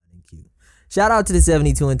fucking Q. Shout out to the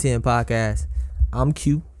 72 and 10 podcast. I'm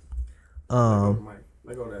Q. Let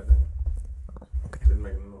go of that thing. Okay. Just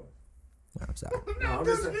making a noise. I'm sorry. No, I'm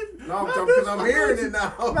just saying. No, because I'm hearing it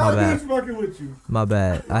now. My bad. He's fucking with you. My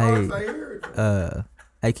bad. I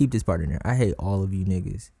I keep this part in there. I hate all of you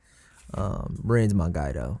niggas. Ren's my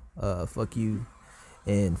guy though. Fuck you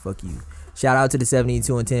and fuck you. Shout out to the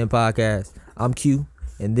 72 and 10 podcast. I'm Q,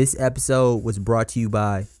 and this episode was brought to you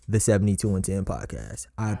by the 72 and 10 podcast.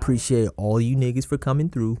 I appreciate all you niggas for coming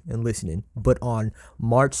through and listening. But on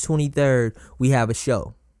March 23rd, we have a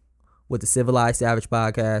show with the Civilized Savage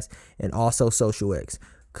podcast and also Social X.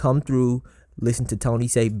 Come through, listen to Tony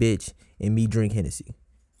say bitch, and me drink Hennessy.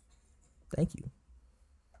 Thank you.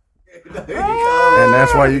 And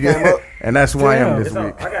that's why you get. And that's who I am this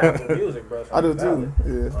week. I got some music, bro. I do too.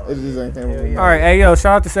 Yeah, it just ain't came up. All right, hey yo,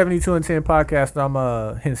 shout out to 72 and 10 podcast.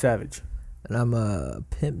 I'm Hen Savage. And I'm a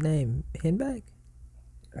pimp named Henbag.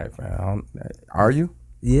 Hey, fam, are you?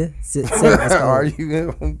 Yeah. Setup was cold. Are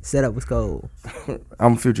you? Setup was cold.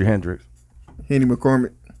 I'm Future Hendrix. Henny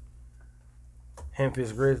McCormick.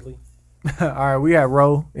 Hemphis Grizzly. All right, we had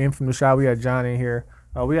Ro in from the shop. We had John in here.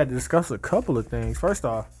 We had to discuss a couple of things. First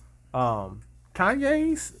off,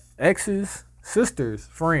 Kanye's ex's sister's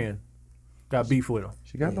friend got beef with him.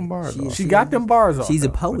 She got them bars. She- off. She got them bars off. She's a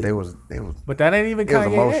though. But poet. they was But that ain't even it was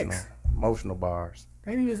Kanye's emotional. ex. Emotional bars.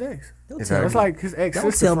 That ain't even his ex. Don't Exactly. That's like his ex.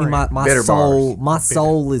 Don't tell me my Bitter soul bars. my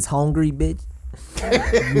soul is hungry, bitch.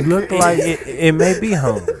 You look like it may be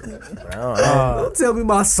hungry. I don't know. Don't tell me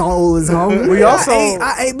my soul is hungry. We also-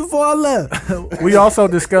 I ate before I left. We also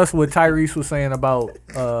discussed what Tyrese was saying about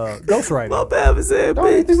ghostwriting. My bad for saying Don't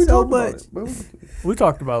even bitch think we so talked about much. it, but We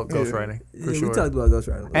talked about ghostwriting for Yeah, sure. we talked about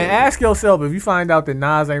ghostwriting. And ask yourself, if you find out that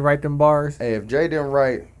Nas ain't write them bars, Hey, if Jay didn't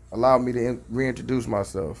write, allow me to reintroduce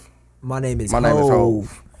myself. My name is My name is Hov.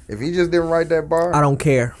 Hov. If he just didn't write that bar, I don't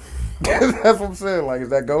care. that's what I'm saying. Like, is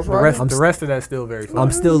that the ghostwriting? rest of that's still very funny.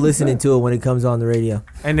 I'm still listening to it when it comes on the radio.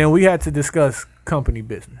 And then we had to discuss company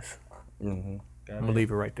business. Mm-hmm. I'm gonna leave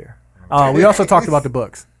it right there. We also talked about the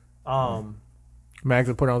Bucks. Mags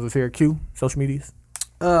will put on this here. Q, social medias.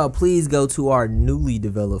 Please go to our newly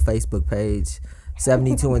developed Facebook page,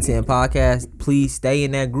 72 and 10 podcast. Please stay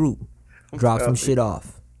in that group. Drop some shit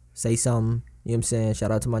off. Say something. You know what I'm saying?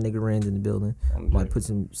 Shout out to my nigga Rand in the building. Might put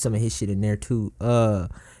some of his shit in there too.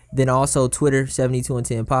 Then also Twitter, 72 and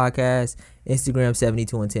 10 podcast, Instagram,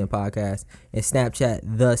 72 and 10 podcast, and Snapchat,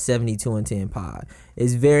 the 72 and 10 pod.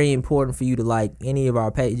 It's very important for you to like any of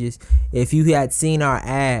our pages. If you had seen our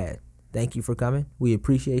ad, thank you for coming. We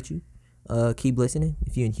appreciate you. Keep listening.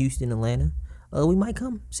 If you're in Houston, Atlanta, we might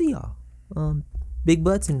come see y'all. Big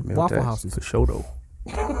butts and Middle Waffle Texas. Houses. For sure though.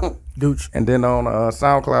 Dooch. And then on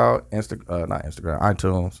SoundCloud, not Instagram,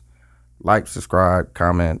 iTunes, like, subscribe,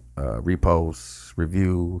 comment, repost,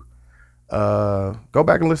 review. Go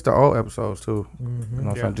back and listen to all episodes too. You know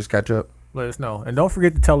what I'm saying? Just catch up. Let us know. And don't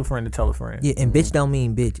forget to tell a friend to tell a friend. Yeah, and bitch don't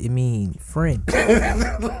mean bitch. It mean friend.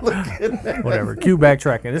 Whatever. Q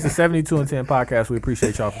backtracking. This is 72 and 10 podcast. We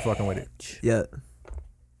appreciate y'all for fucking with it. Yeah.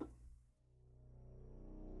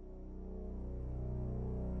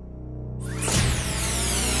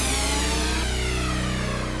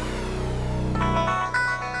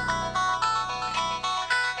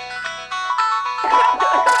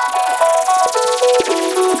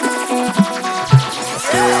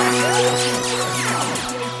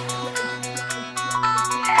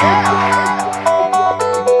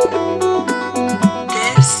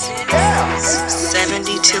 This is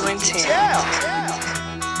 72 and 10.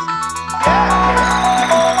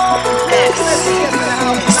 This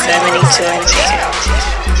is 72 and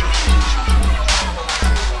 10.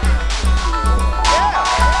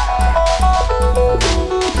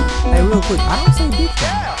 Hey, real quick, I don't say bitch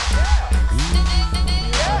though.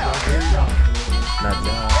 Not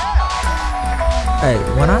John. Hey,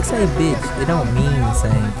 when I say bitch, it don't mean the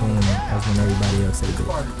same thing as when everybody else say bitch.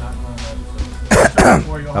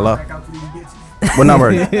 Hello? What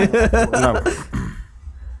number? What number?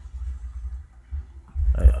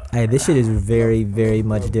 Hey, this shit is very, very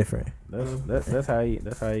much different. That's how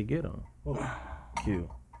you get on. Q.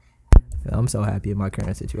 I'm so happy in my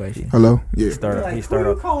current situation. Hello? Yeah. He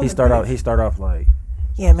start off like,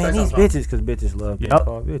 yeah, man, these bitches, because bitches love being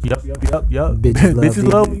called bitches. Yup. Bitches love Bitches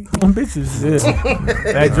love bitches.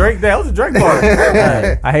 Yeah. that was a Drake bar.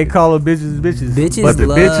 I hate calling bitches bitches. Bitches but the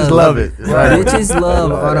love- bitches love it. Bitches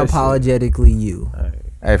love unapologetically you.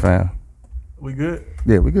 Hey, fam. We good?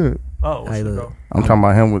 Yeah, we good. Oh, Hey, shit, look. go. I'm talking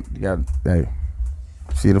about him with, hey,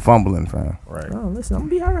 See the fumbling, fam. Right. Oh, listen, I'm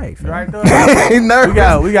gonna be all right. Fam. Right though. He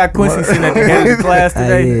nervous. we got Quincy sitting at the head of the class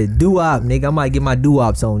today. Hey, yeah, doo-wop, nigga. I might get my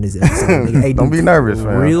doo-wops on this episode. Nigga. Hey, Don't be nervous,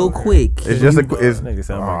 fam. real quick. It's just Nigga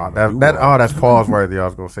sound like that's pause worthy. I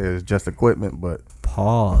was gonna say it's just equipment, but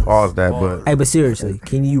Pause. pause that. But Hey, but seriously,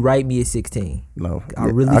 can you write me at 16? no, I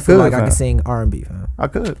really feel like I fam. can sing R&B, fam. I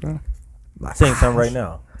could. Fam. Like, Sing something right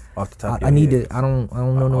now. Off the top of your I need head. to. I don't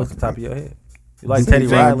know no. Off the top of your head. You like Sing Teddy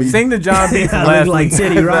John Riley? B. Sing the John B from I last look like week.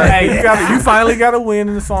 Teddy Riley. Hey, you finally got a win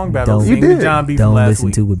in the song battle. Don't- Sing You the did. John B from Don't last listen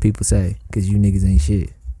week. to what people say, cause you niggas ain't shit.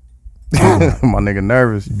 My nigga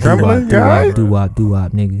nervous. Trembling? You alright? Doo-wop,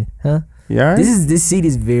 nigga. Huh? You alright? This seat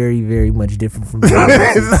is very, very much different from the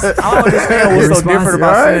I don't understand what's so different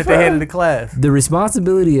about sitting at the head of the class. The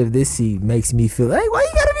responsibility of this seat makes me feel, hey, why you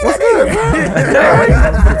gotta be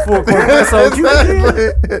that Full court press on you.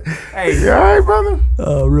 Hey, You alright, brother?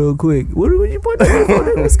 nigga? Real quick. What you pointing at me for?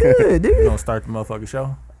 Nigga? What's good, you nigga? gonna start the motherfucking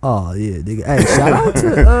show? Oh, yeah, nigga. Hey, shout out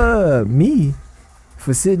to me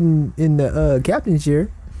for sitting in the captain chair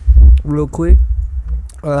real quick.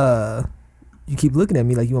 You keep looking at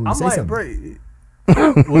me like you want me to say something.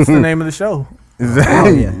 What's the name of the show? Is Oh,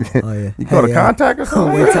 that yeah. Oh, yeah. You called Hey, a contact or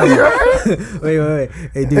something? wait, tell me. Wait.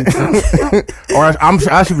 Hey, dude. Or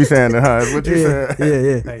I should be saying that, huh? Is what you Yeah,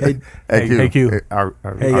 said? yeah. Hey, Hey, Q. Are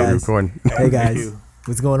Hey, you guys. recording? hey, guys. you.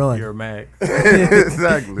 What's going on? You're a mag.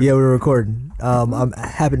 Exactly. Yeah, we're recording. I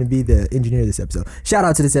happen to be the engineer of this episode. Shout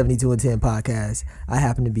out to the 72 and 10 podcast. I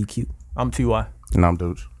happen to be cute. I'm Ty. And I'm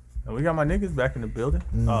dudes. And we got my niggas back in the building.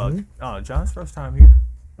 Mm-hmm. John's first time here.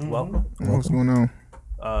 Welcome. What's going on?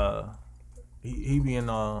 He be in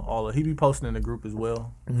he be posting in the group as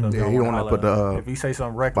well. So if Yeah, y'all he the wanna one that put holler, the, if he say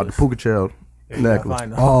something About the reckless, puka shell yeah, you gotta necklace.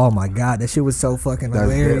 find him. Oh my god, that shit was so fucking That's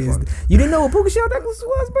hilarious. dead You didn't know what puka shell necklace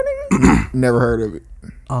was, my nigga? Never heard of it.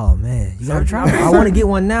 Oh man, you gotta try it. I want to get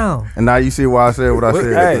one now. And now you see why I said what I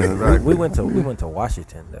said. Hey, Exactly. we went to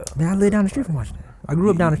Washington though. Man, I live down the street from Washington. I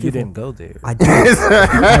grew up down the You street. didn't go there. I did.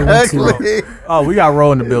 I went to. Exactly. Oh, we got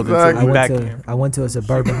Ro in the building I too. We went back to. in. I went to a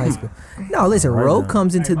suburban high school. No, listen. Ro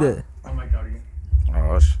comes into the. Oh my god, again.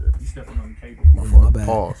 Oh shit. You stepping on the cable. Oh, my bad.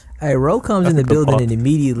 Pause. Hey, Ro comes in the That's a good building pause. and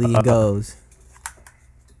immediately and goes,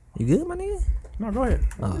 "You good, my nigga?" No, go ahead.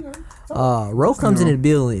 Ro comes in the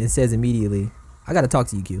building and says immediately, "I gotta talk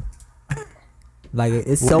to you, Q." Like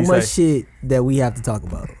it's so What'd he much say? shit that we have to talk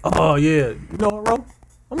about. Oh yeah. You know what, Ro?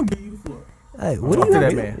 I'm gonna give you the floor. Hey, what Talk do to you that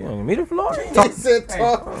mean? man. You want to meet the floor? He said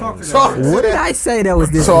talk What did I say that was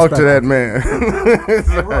Talk disrespectful? to that man.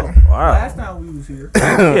 Hey, Ro. Wow. Last time we was here.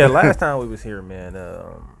 Yeah, last time we was here, man,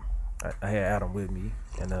 I had Adam with me,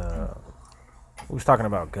 and we was talking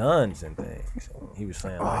about guns and things. He was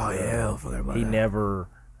saying, like, I forgot about he that. never.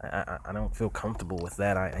 I don't feel comfortable with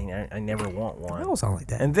that. I never want I one. don't sound like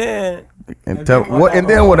that. And then And tell what? And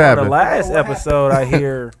then what on the happened? last episode, I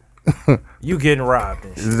hear you getting robbed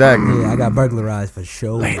and shit. Exactly. Yeah, I got burglarized for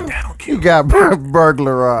sure. You got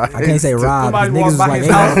burglarized. I can't say robbed. Somebody Niggas walked was by like, his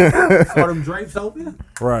hey, house, saw them drapes open,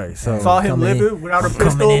 Right. So saw him Coming in. living without a I'm coming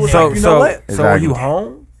pistol. in Was there. like, you know what? so are Exactly. you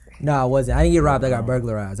home? no, I wasn't. I didn't get robbed. I got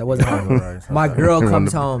burglarized. I wasn't home. My girl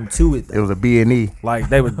comes home to it. It was a B&E. Like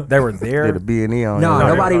they were there. Did a B&E on No, it.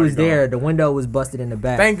 nobody no, was no. there. The window was busted in the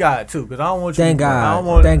back. Thank God too, because I don't want you. Thank I don't God.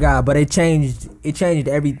 want. Thank God. But it changed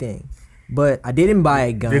everything. But I didn't buy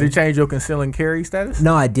a gun. Did it change your concealing carry status?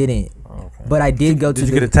 No, I didn't. But I did go to Did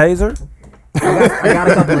you the, get a taser? I got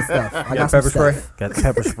a couple of stuff. I got some pepper spray? stuff. Got the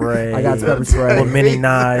pepper spray. I got pepper spray. Little mini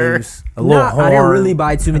knives. A little Nah, horn. I didn't really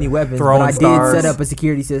buy too many weapons, but Throwing I did stars. set up a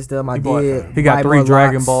security system. I did. He got buy 3 more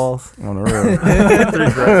Dragon locks. Balls. On the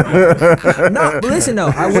real. No, but listen though,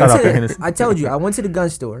 I Shout out to went to. Hennessy. I told you I went to the gun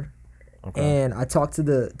store, and I talked to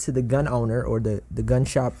the gun owner or the gun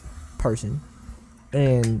shop person,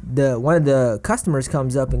 and one of the customers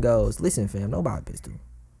comes up and goes, "Listen, fam, don't buy a pistol.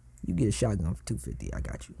 You get a shotgun for $250. I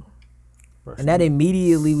got you." And that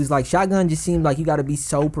immediately was like, shotgun just seemed like you got to be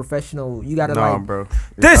so professional. You got to Nah, like, bro.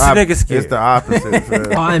 This It's nigga scared. It's the opposite, fam.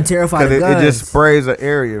 oh, I'm terrified of Because guns. it just sprays an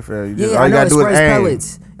area, fam. You just, yeah, all I you know gotta it do is sprays aim.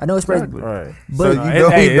 pellets. I know it sprays, Exactly. Right. but So you know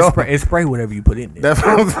Hey, you don't. it spray whatever you put in there. That's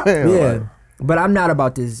what I'm saying. yeah. Like, But I'm not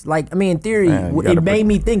about this. Like, I mean, in theory, Man, you it gotta made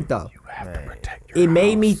me think though. protect your It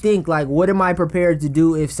made me house. think like, what am I prepared to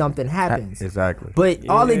do if something happens? Exactly. But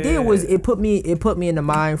all it did was Yeah. it put me in the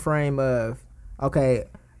mind frame of, okay,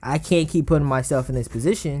 I can't keep putting myself in this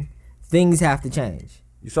position. Things have to change.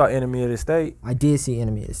 You saw Enemy of the State? I did see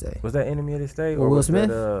Enemy of the State. Was that Enemy of the State? With Will was Smith?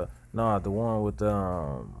 That, no, the one with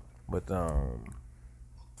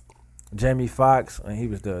Jamie Foxx, and he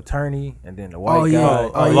was the attorney, and then the white Oh, guy. yeah.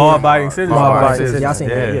 Oh, yeah. Law-abiding citizen. Law-abiding citizen. Y'all seen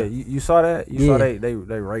Yeah, that? yeah. You saw that? You saw Yeah. they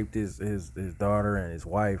raped his daughter and his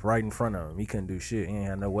wife right in front of him. He couldn't do shit. He ain't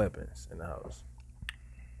had no weapons in the house.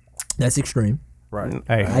 That's extreme. Right.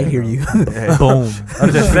 Hey, I hear you. boom.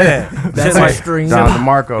 I'm just saying. That's Shit like, extreme. John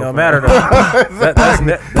DeMarco. no matter though. That's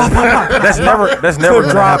never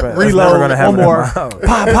gonna happen. That's reload, never gonna happen. one more. in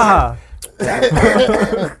my house.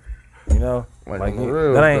 Pa. You know, Like, like on the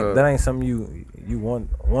real, that ain't something you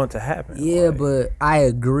want to happen. Yeah, Like, but I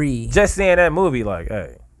agree. just seeing that movie, like,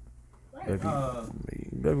 hey,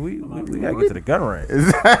 baby, we gotta get to the gun range.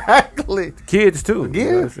 Exactly. Kids too. Yeah. You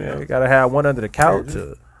know what I'm saying? We gotta have one under the couch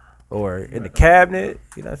or in the cabinet.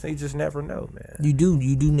 You know what I'm saying? You just never know, man. You do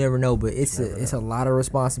never know, but it's a lot of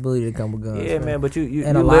responsibility to come with guns. Yeah, man, but you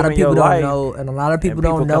and you a lot of living your people don't life. know, and a lot of people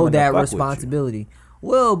people don't know coming to that fuck with you. responsibility.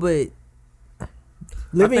 Well, but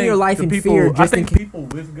living I your think life the in people, fear I just in think case. people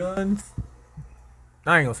with guns.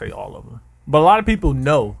 I ain't gonna say all of them, but a lot of people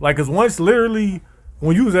know. Like, cause once literally,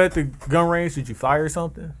 when you was at the gun range, did you fire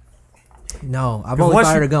something? No, I've 'Cause only once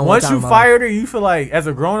fired you, a gun once one time. you in my fired it, you feel like as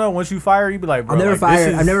a grown up, once you fire, you be like, bro, I've never like,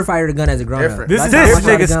 fired. This I've never fired a gun as a grown up. different. This Last is- time I this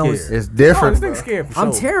fired a nigga's gun was- scared. It's No, different. this nigga scared for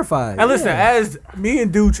I'm sure. terrified. And listen, yeah. as me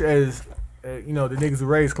and Dooch, as you know, the niggas who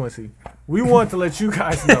raised Quincy, we want to let you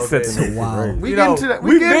guys know that. Wow. We You get know, into that.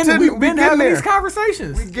 we've We been getting having there. these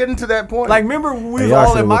conversations. We getting to that point. Like, remember when we Hey, was y'all all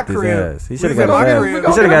should've in my whooped his crib? ass. He We should've was in got my his ass. crib.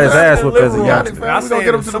 He should've got his ass whooped because he got And you. I We gonna said,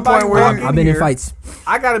 get him to the somebody point where walk he- I've been in here, fights.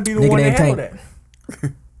 I gotta be the Nigga one to named handle Tank.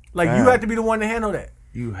 that. Like, you have to be the one to handle that.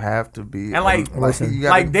 you have to be. And, like, listen, you gotta-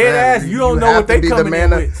 like, dead ass, you don't know have what to they be the coming in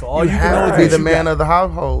man of- with, so all you can have know to is be what the you man got. of the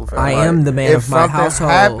household. fam. I Like, am the man if of my something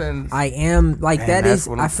household. happens, I am like And that that's is.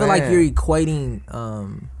 what I I'm feel like saying. you're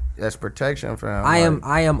equating. that's protection, fam. I am. Like,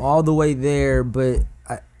 I am all the way there, but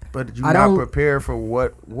but you I not don't- prepared for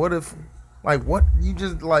what? What if? Like what? You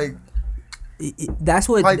just like that's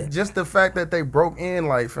what. just the fact that they broke in,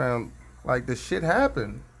 like fam, like the shit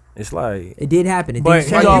happened. It's like it did happen. It But did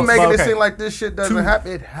he Like change. don't- you making okay. it seem like this shit doesn't To-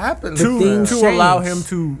 happen. It happens. To, things to allow changed.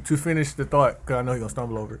 him to finish the thought, because I know he's going to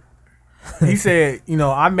stumble over it. He said, you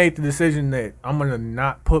know, I made the decision that I'm going to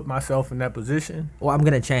not put myself in that position. Well, I'm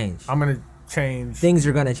gonna change. I'm going to change. Things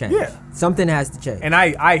are gonna change. Yeah. Something has to change. And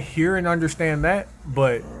I hear and understand that,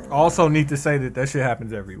 but also need to say that shit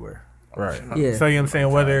happens everywhere. right. yeah. So, you know what I'm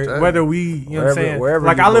saying? Whether we, you know what I'm Wherever- saying? wherever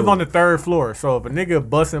Like, you I live go. on the 3rd floor, so if a nigga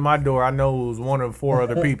busts in my door, I know it was one of 4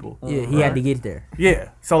 other people. yeah. He had to get there. Yeah.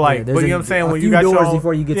 So, like, Yeah, but there's you know a- what I'm saying? a When few you got your doors own,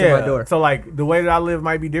 before you get to my door. So, like, the way that I live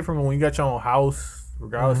might be different, but when you got your own house,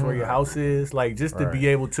 regardless of where your house is, like, just to be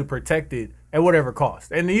able to protect it at whatever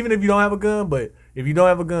cost. And even if you don't have a gun, but if you don't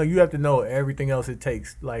have a gun, you have to know everything else it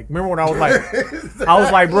takes. Like, remember when I was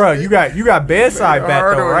like, bro, you got bedside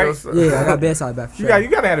back though, right? Yeah, I got bedside back. For You sure.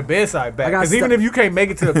 gotta have a bedside back. I got Because even stu- if you can't make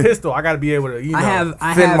it to the pistol, I gotta be able to, you know.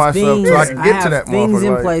 I Fend have myself things. so I can get to have that things motherfucker,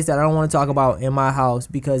 in like- place that I don't want to talk about in my house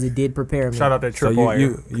because it did prepare me. Shout out that So triple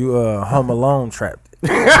you Home Alone trapped.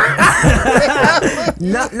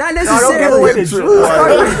 Not give necessarily. away the truth.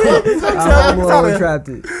 I'm alone trapped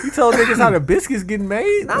it. You told niggas how the biscuits get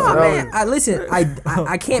made? Nah, man. Listen.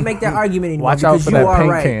 I can't make that argument anymore Watch out because for you that are paint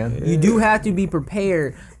right. can. You do have to be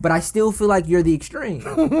prepared, but I still feel like you're the extreme.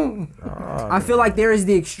 I feel like there is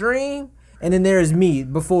the extreme, and then there is me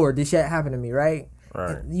before this shit happened to me. Right?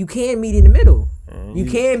 Right. You can meet in the middle. You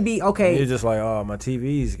can be You're okay. just like, oh, my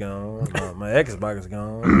TV's gone, my Xbox is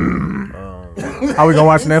gone. How we gonna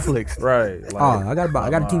watch Netflix? Right. Like, Oh, I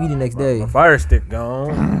got a TV the next day. my Fire Stick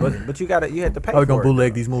gone, but you had to pay. How we for gonna it,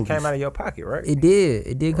 bootleg though. these It movies? came out of your pocket, right? It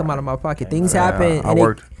did come out of my pocket. Things happen. I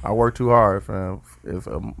and worked too hard, fam. If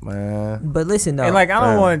man, But listen though. And like I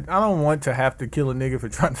Fam. don't want to have to kill a nigga for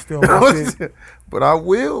trying to steal my shit. but I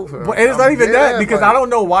will. Fam. But it's not I'm even dead that because like, I don't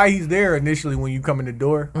know why he's there initially when you come in the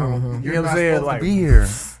door. You know what You're I'm not saying? supposed Like to be here.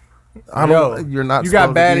 I yo, don't. You're not. you got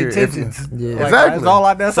supposed bad to be here. If you- intentions. Yeah. Like, Exactly.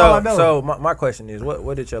 That's all I know. So my question is,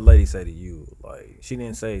 what did your lady say to you? Like, she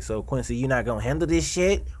didn't say, so Quincy, you not gonna handle this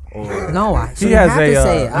shit, or no, I he shouldn't has have to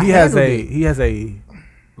say it. a I he has handled a it. he has a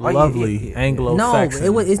lovely yeah. Anglo No,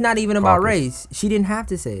 Saxon. it's not even about caucus. race. She didn't have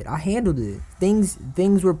to say it. I handled it.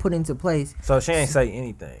 Things were put into place. so she ain't say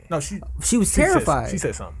anything. No, she She was said- terrified. she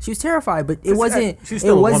said something. She was terrified, but it She's- wasn't. she's It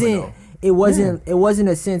still a woman, wasn't. though. It wasn't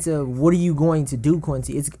a sense of what are you going to do,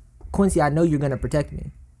 Quincy. It's Quincy. I know you're gonna protect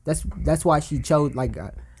me. That's why she chose. Like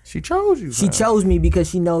She chose you. she fam. chose me because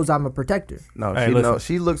she knows I'm a protector. No, Hey, she listen. knows.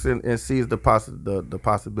 She looks and sees the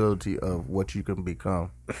possibility of what you can become.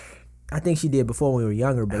 I think she did before when we were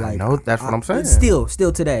younger, but like know, that's what I'm saying. Still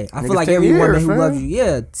today, I feel Niggas like 10 every woman years, who fam. loves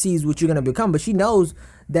you, sees what you're gonna become. But she knows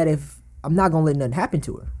that if I'm not gonna let nothing happen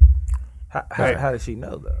to her. Hey. How did she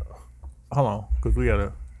know though? Hold on, because we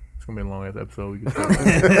gotta. It's gonna be a long ass episode. We can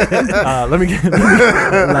start. let me cut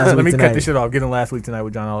tonight. this shit off. Getting last week tonight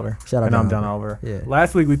with John Oliver. Shout out and I'm John John Oliver. Yeah.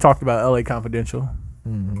 Last week we talked about LA Confidential.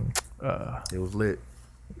 It was lit.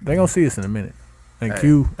 They gonna see us in a minute. And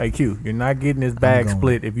Q, you're not getting this bag going.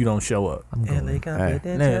 split if you don't show up. I'm going. Nah,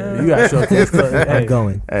 you gotta show up to this club. I'm Hey,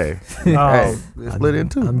 going. Hey, hey, it's split in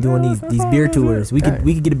two. I'm doing these beer tours. We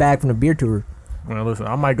could get a bag from the beer tour. well, listen,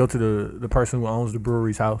 I might go to the person who owns the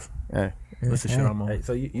brewery's house. Hey, That's the shit I'm on. Hey,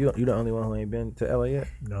 so you the only one who ain't been to LA yet?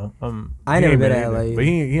 No, I he never ain't been to either. LA. but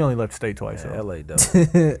he only left the state twice. Yeah, So. LA dope.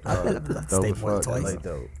 I've dope stayed as more than fuck. twice. LA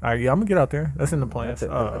dope. All right, yeah, I'm gonna get out there. That's in the plans.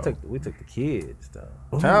 We took the kids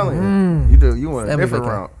though. Challenge. You went a Family different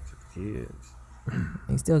vacation. route. Kids.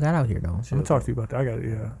 He still got out here though. I'm gonna talk to you about that. I got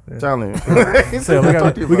it. Yeah. Challenge. So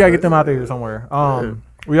we gotta get them out there somewhere.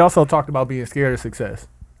 We also talked about being scared of success,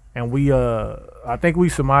 and we I think we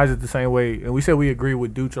surmised it the same way, and we said we agree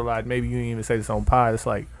with Dooch a lot. Maybe you didn't even say this on pod. It's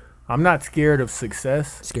like I'm not scared of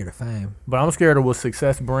success, Scared of fame. but I'm scared of what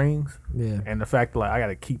success brings, Yeah. and the fact that like I got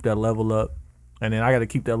to keep that level up, and then I got to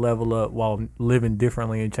keep that level up while living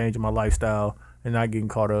differently and changing my lifestyle and not getting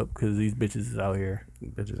caught up because these bitches is out here.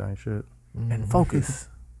 Bitches ain't shit. And focus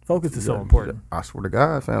is so important. I swear to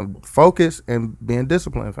God, fam. Focus and being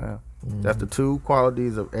disciplined, fam. That's the two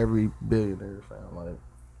qualities of every billionaire, fam. Like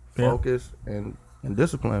Yeah. focus and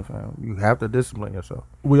discipline, fam. You have to discipline yourself.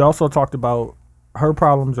 We also talked about her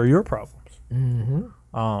problems are your problems.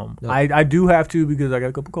 I do have to because I got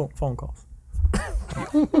a couple phone calls.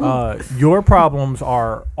 Your problems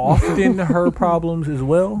are often her problems as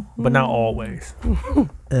well, but not always.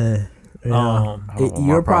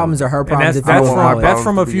 Your problems are her And problems. that's if you don't know it. that's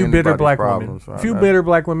from a to be few bitter anybody's black problems, women. A right? few bitter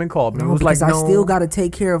black women called me. It No, was like, because I no, still got to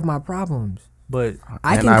take care of my problems. but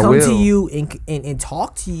I And can I come to will. you and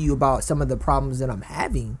talk to you about some of the problems that I'm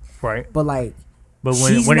having, right. but like, But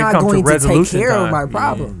she's when it not comes going to to take resolution care of time, my yeah,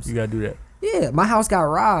 problems. you gotta do that. yeah, my house got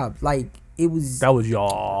robbed. Like it was. That was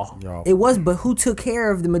y'all. Y'all. It was, but who took care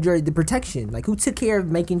of the majority, the protection? Like who took care of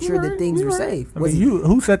making sure that things were safe? I Was mean,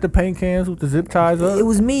 who set the paint cans with the zip ties up? it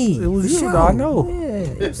was me. It was For you, sure. I know. Yeah, you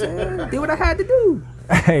know what I'm saying? Did what I had to do.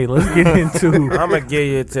 Hey, let's get into I'm gonna get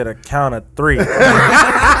you to the count of 3.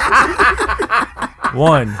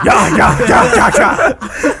 one.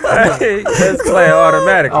 Hey, that's playing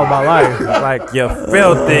automatic. Oh, my life. Like you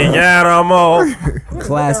filthy animal.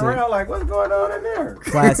 Classic. Like, what's going on in there?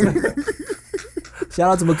 Classic.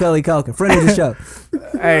 Shout out to Macaulay Culkin, friend of the show.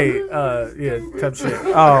 Hey, yeah, type shit.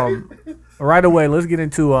 Right away, let's get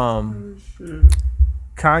into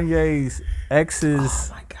Kanye's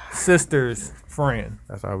ex's sister's friend.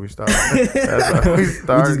 That's how we started. That's how we We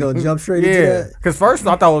started. just gonna jump straight into Yeah, that. because first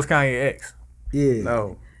I thought it was Kanye ex, Yeah,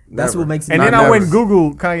 No. that's never. what makes it. and then Not I went and never.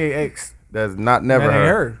 Googled Kanye ex. That's not And never that ain't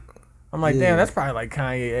her. her. I'm like, Yeah. damn, that's probably like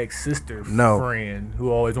Kanye ex sister No. friend who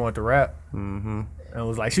always wanted to rap. Mm-hmm. And it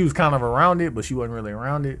was like she was kind of around it, but she wasn't really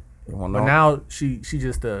around it. You wanna But know? now she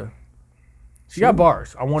just she got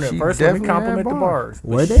bars. I want to she first let me definitely compliment had the bars. bars.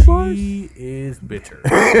 Were but they bars? She is bitter.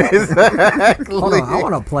 Exactly. Hold on, I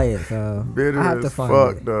want to play it, fam. Bitter I have as to find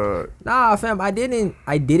fuck, it. dog. Nah, fam, I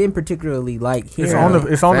didn't particularly like It's hearing on the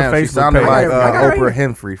it. it's on Fam, the she Facebook sounded page. like I got it right Oprah here.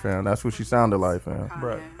 Winfrey, fam. That's what she sounded like, fam.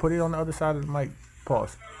 Bruh, put it on the other side of the mic.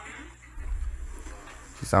 Pause.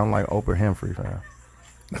 She sounded like Oprah Winfrey, fam.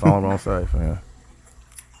 That's all I'm gonna say, fam.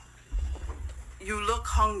 You look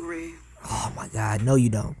hungry. Oh my God, no, you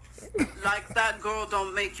don't. Like that girl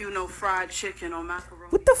don't make you no fried chicken or macaroni.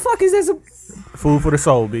 What the fuck is this? Food for the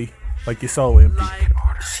soul, B. Like your soul empty.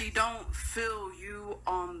 Like she don't fill you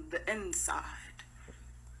on the inside.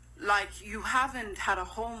 Like you haven't had a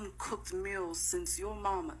home cooked meal since your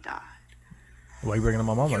mama died. Why you bringing up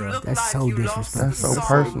my mama? You Now? look That's like so you lost disrespectful. the That's so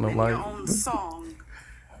song personal, in like- your own song.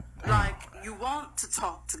 Like you want to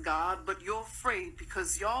talk to God, but you're afraid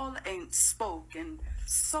because y'all ain't spoken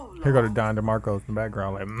so long. Here go to Don DeMarcos in the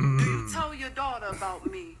background, like, Do you tell your daughter about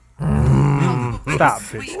me? How you were Stop,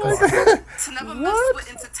 sweet. bitch. To never mess with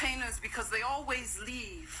entertainers because they always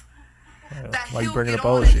leave. That why you he'll bringing get up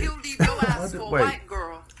on old and shit? he'll leave your ass for a Wait. white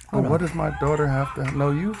girl. Well, what does my daughter have to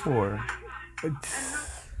know you for?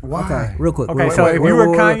 Why? Okay, real quick. Okay, real so quick, if wait, you were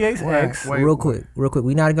wait, wait, Kanye's wait, ex, wait. real quick,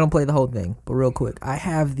 we're not gonna play the whole thing, but real quick, I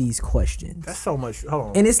have these questions, that's so much. Hold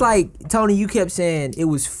on. and it's like Tony, you kept saying it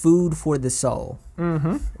was food for the soul,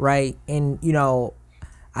 right? And you know,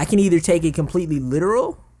 I can either take it completely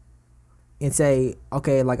literal and say,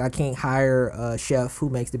 okay, like I can't hire a chef who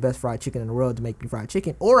makes the best fried chicken in the world to make me fried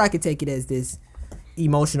chicken, or I could take it as this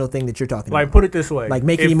emotional thing that you're talking Like, about. put it this way. Like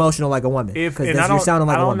make it If- emotional like a woman. If Because and I you're don't, sounding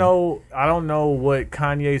like I a don't woman. know, I don't know what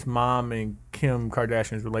Kanye's mom and Kim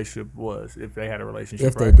Kardashian's relationship was, if they had a relationship.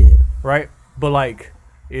 If right? they did. right? But like,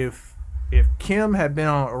 if Kim had been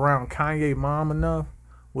around Kanye mom enough,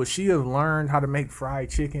 would she have learned how to make fried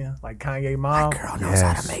chicken like Kanye mom? Girl knows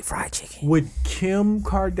how Yes. to make fried chicken. Would Kim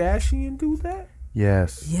Kardashian do that?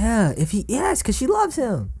 Yes. Yeah, because she loves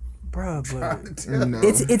him. bruh, but No.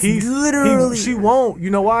 It's literally she won't. You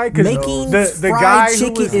know why? Because making the guy fried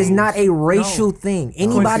chicken is not a racial thing.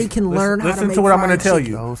 Anybody can learn how to listen make to what I'm fried gonna tell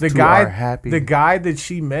chicken. you. Those The two guy, are happy. the guy that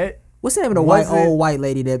she met. What's the name of the Was it- old white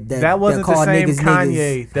lady that That wasn't called the same niggas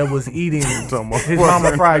Kanye niggas? that was eating his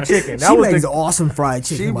mama fried chicken. That She was makes the, awesome fried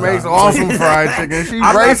chicken. She by makes the way. awesome fried chicken. She I'm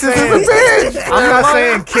not racist saying- as a bitch. I'm not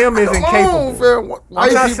saying Kim isn't capable.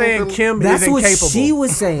 I'm not saying Kim That's isn't what capable. she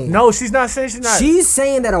was saying. No, she's not saying she's not. She's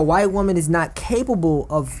saying that a white woman is not capable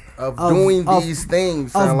of doing these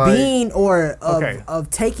things. of sound like- being or Okay. of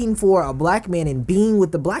taking for a black man and being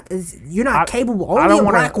with the black. You're not capable. I Only don't a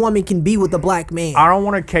wanna- black woman can be with a black man. I don't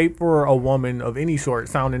want to cape for a woman of any sort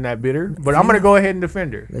sounding that bitter, but I'm gonna go ahead and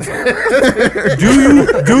defend her.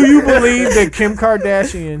 do you believe that Kim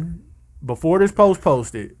Kardashian, before this post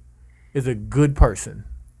posted, is a good person?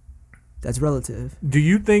 That's relative. Do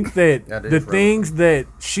you think that That is the relative. things that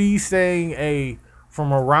she's saying a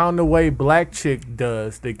from around the way black chick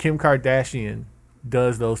does, that Kim Kardashian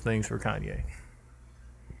does those things for Kanye?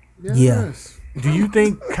 Yes. Do you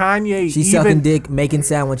think Kanye She's even sucking dick, making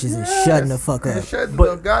sandwiches, and shutting the fuck up. And shut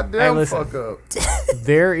But- the goddamn hey, listen. fuck up.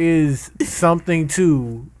 there is something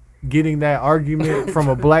to getting that argument from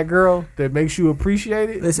a black girl that makes you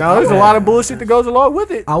appreciate it? Listen, now, there's a lot of bullshit that goes along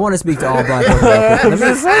with it. I want to speak to all black women. Let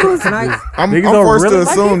me, can I, I'm Niggas don't forced really to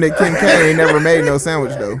like assume that Kim K ain't never made no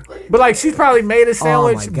sandwich though. But like, she's probably made a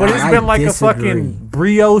sandwich, my but God, it's I been like disagree. a fucking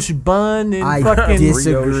brioche bun and I fucking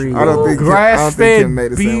disagree. I don't think Kim grass-fed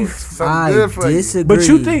made a beef. Something I good for you. disagree. But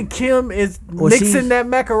you think Kim is Well, mixing she's- that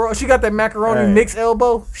macaroni? She got that macaroni Hey. mix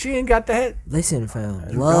elbow. She ain't got that. Listen, fam.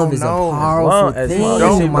 Love don't is a know. powerful As thing. long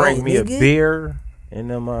as she my bring me a nigga. beer in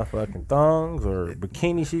them motherfucking thongs or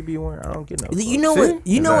bikini she be wearing, I don't get no. You fuck. know what?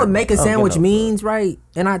 You know what make a I don't get sandwich no means, right?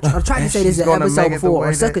 And I tried to say this she's in gonna episode make it the before. way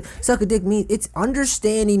Or suck that- a dick means it's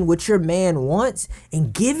understanding what your man wants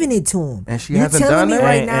and giving it to him. And she You're hasn't telling done me that?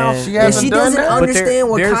 right And- now and- She that hasn't she done doesn't that? But understand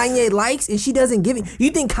what there's- Kanye likes and she doesn't give it.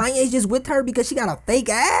 You think Kanye's just with her because she got a fake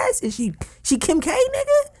ass and she Kim K,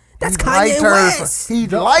 nigga? That's He Kanye liked her. West. He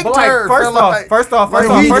liked But like, her. first feel off, like- first off, like,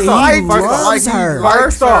 first off, he first off, liked first her. off, Like, her. liked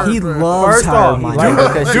First off, her. He loves First her. off, my like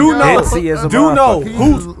nigga. because do she know, ditzy as a do know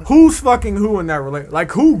motherfucker. who's fucking who in that relationship.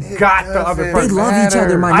 Like who got the other They They person? love each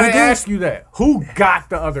other, my I didn't nigga. ask you that. Who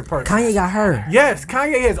got the other person? Kanye got her. Yes,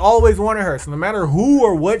 Kanye has always wanted her. So no matter who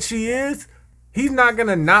or what she is, he's not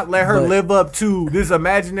gonna not let her But- live up to this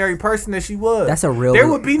imaginary person that she was. That's a real- There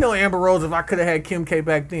would be no Amber Rose if I could have had Kim K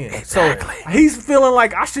back then. Exactly. So he's feeling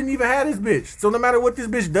like I shouldn't even have this bitch. So no matter what this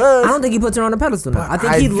bitch does, I don't think he puts her on a pedestal now. I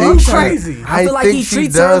think I he think loves she- her. crazy. I feel I like think he she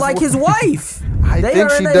treats her does like what- his wife. I They think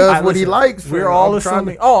are she in a- does I- what he listen, likes. We're fam. all I'm trying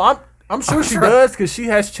assuming. to- Oh, I'm sure she does because she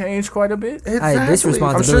has changed quite a bit. Exactly. this I'm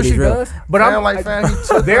responsibility sure she is real. does. But Fam, I'm like, fam, he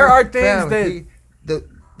took there her- are things fam, that he-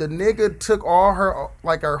 the nigga took all her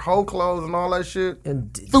like her whole clothes and all that shit,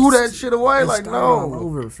 And threw that shit away. and Like started all no,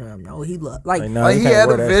 over, fam. No, he loved like. Like, no, like you he can't had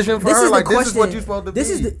wear a that vision shit. for This her. is Like the this is what question. you're supposed to This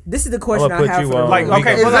be. is the question I put have you for on. like okay,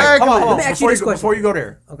 Because- but like, hold on, hold on. Let me ask you this question. Before you go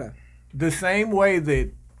there. Okay. The same way that,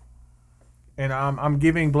 and I'm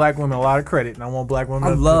giving black women a lot of credit, and I want black women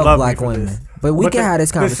I to love love black me for women, this. but we can have this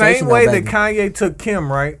The conversation. same way though, that baby. Kanye took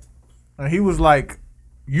Kim, right? And he was like,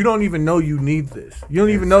 "You don't even know you need this. You don't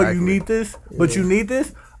even know you Exactly. need this, but you need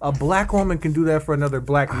this." A black woman can do that for another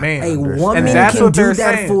black man. A And woman that's can what do they're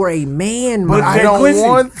that saying. for a man, But my I Hey, don't Quincy,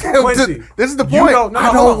 want them Quincy, to. This is the you point. don't- no, I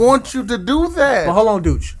hold don't on. want you to do that. But hold on,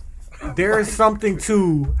 Dooch. There is something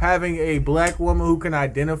to having a black woman who can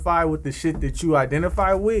identify with the shit that you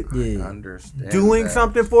identify with, Yeah. Understand doing that.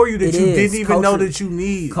 something for you that It you is. didn't even know Culturally- that you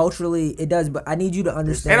need. Culturally, it does, but I need you to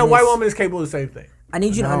understand. And a white this. woman is capable of the same thing. I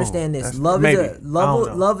need you to No, understand this. that's- Love maybe. is I don't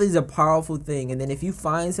know. love is a powerful thing, and then if you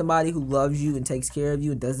find somebody who loves you and takes care of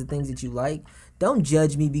you and does the things that you like, don't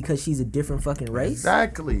judge me because she's a different fucking race.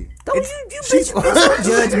 Exactly. Don't you bitch, don't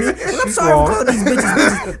judge me. And I'm sorry wrong. for calling these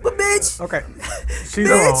bitches, but bitch, Okay, she's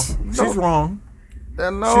Bitch. wrong. She's wrong.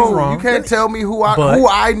 Then She's no, wrong. you can't tell me who But-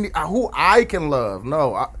 I can love.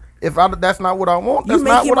 No, that's not what I want. you That's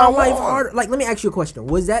not making what my I life want. harder. Like, let me ask you a question: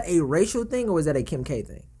 was that a racial thing or was that a Kim K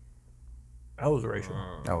thing? That was racial.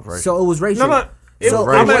 That was racist. So it was racial. No. So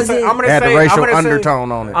I'm gonna was say. it- I'm gonna It had say. the racial I'm gonna say-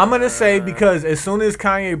 undertone on it. I'm gonna say because as soon as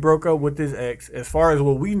Kanye broke up with his ex, as far as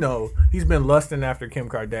what we know, he's been lusting after Kim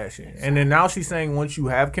Kardashian, and then now she's saying once you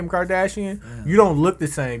have Kim Kardashian, you don't look the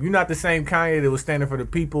same. You're not the same Kanye that was standing for the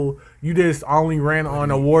people. You just only ran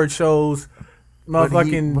on award shows.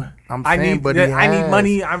 motherfucking. I'm I saying, need, but he I need has.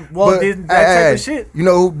 money. But, That type of shit. You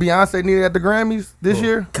know who Beyonce needed at the Grammys this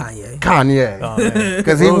year? Kanye. Kanye.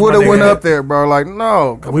 Because he Where was would have my went nigga? up there, bro. Like,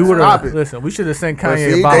 no, We would stop have it. listen. We should have sent But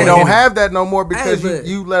Kanye. see, about they don't Henny. have that no more because Hey, but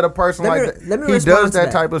you let a person let me- like let me that. He respond does to that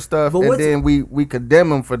that. type of stuff, But and what's- then we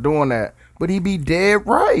condemn him for doing that. But he be dead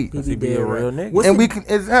right, He be a real nigga. What's and the- we can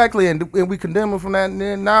exactly, and we condemn him from that. And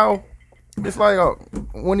then now, it's like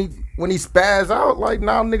when he spaz out, like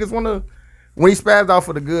now niggas wanna. When he spazzed out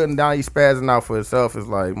for the good and now he spazzing out for himself, it's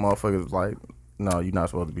like motherfuckers like, no, you're not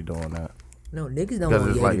supposed to be doing that. No, niggas don't Because want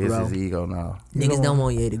it's Ye like to it's grow. his ego now. Niggas don't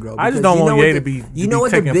want Ye to grow. I just because don't you know want what Ye the- to be You know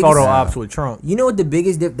what the taking biggest photo ops with Trump. You know what the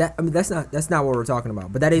biggest that's not what we're talking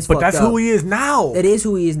about. But that is But fucked that's up. who he is now. That is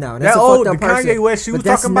who he is now. And That that's a old- fucked up the person. Kanye West she was But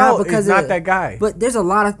that's talking not about because is not that guy. But there's a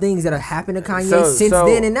lot of things that have happened to Kanye So- since so-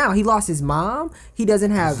 then and now. He lost his mom. He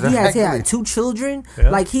doesn't have. He has Exactly. had 2 children. Yeah.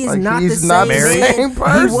 Like he is Like, not he's the not same the man same he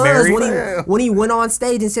person. was Married. when he went on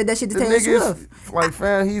stage and said that shit to The Taylor nigga Swift. is like,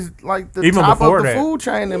 fam, he's like the Even top before of the that. food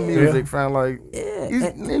chain in music, fam. Like, Yeah. he's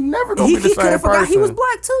And never gonna He be the could same have forgot person. he was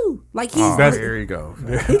black too. Like he's. That's- Here you go. He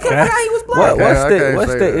could have forgot he was black. What, Okay, what's I the can't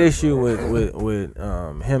what's say the that. issue with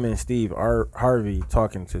him and Steve Harvey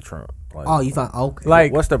talking to Trump? Like, Oh, you found okay.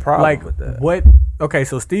 Like, what's the problem like, with that? What? Okay,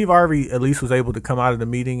 so Steve Harvey at least was able to come out of the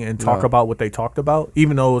meeting and talk No. about what they talked about,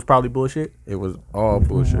 even though it was probably bullshit. It was all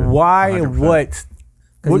bullshit. Why and 100%. what?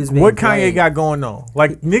 he What, was being what Kanye played. got going on?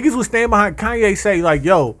 Like niggas would stand behind Kanye say like,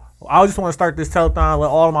 "Yo, I just want to start this telethon. Let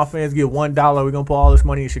all of my fans get $1. We're gonna put all this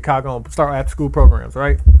money in Chicago and start after school programs,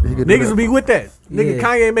 right?" He could do Niggas that. would be with that. Nigga, Yeah.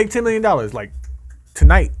 Kanye make $10 million like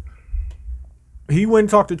tonight. He went and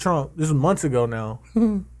talked to Trump. This was months ago now.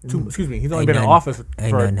 Excuse me. He's only Ain't been in nothing- office for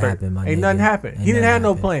ain't nothing happened, my Ain't nigga. nothing happened. Ain't He didn't nothing have no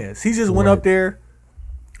happened. plans. He just went up there.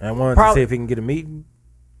 I wanted Prob- to see if he can get a meeting.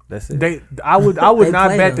 That's it. I would They not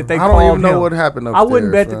played bet him. that they I called don't him. even know what happened I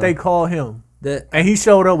wouldn't bet upstairs, that they fam. called him. The, And he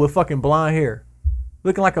showed up with fucking blonde hair,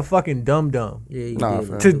 looking like a fucking dum dum. yeah, you Nah,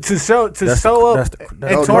 did. fam. To show That's up that's the- and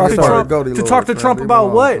that's talk to the Trump Goldie to Lord, talk to fam. Trump Leave about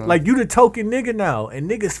him what? alone, Like you the token nigga now, and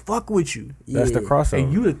niggas fuck with you, That's the Yeah. crossover.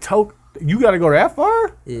 and you the token. You got to go that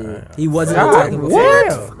far? Yeah, he wasn't God, talking about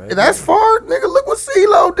what? Man. That's far, nigga. Look what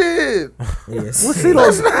CeeLo did. Yes. What's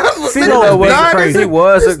CeeLo? CeeLo CeeLo was been crazy. crazy. He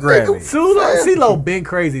was a This nigga- Grammy. CeeLo been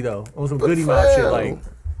crazy though on some goody mob shit. fam. Like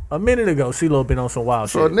a minute ago, CeeLo been on some wild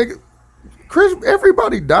So shit. nigga, Chris,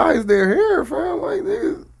 everybody dyes their hair, fam. Like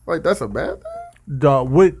niggas, like that's a bad thing.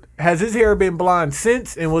 What has his hair been blonde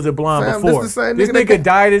since, and was it blonde Fam, before? this the same This nigga that nigga ca-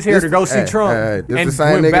 dyed his hair This- to go see hey, Trump, hey, this and the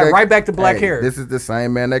same went nigga back, that- right back to black hey, hair. This is the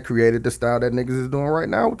same man that created the style that niggas is doing right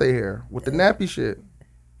now with their hair, with the nappy shit.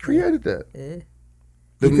 Created that. Yeah.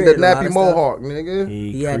 The, He created a lot nappy of stuff. mohawk, nigga. He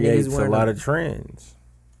Yeah, niggas creates a wearing lot them. of trends.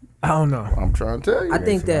 I don't know. I'm trying to tell you. I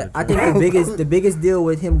think the biggest deal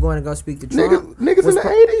with him going to go speak to Trump. Niggas in was the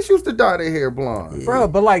 80s used to dye their hair blonde. Bro,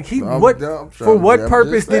 but like he, I'm what trying for? What I'm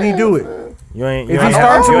purpose just did he saying, do it? man. You ain't If you he ain't,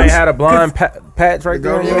 starts you with- ain't had a blonde patch right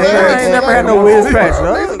there. Go on to your the hair? I ain't never had no whiz patch,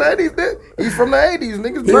 Bro, no. niggas in the 80s, he's from the 80s.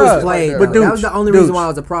 Niggas He do was shit played, like but that. dude, that was the only dude, reason why it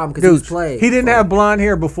was a problem because he was Dude, played. he didn't have blonde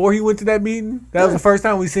hair before he went to that meeting. That was the first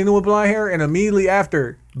time we seen him with blonde hair, and immediately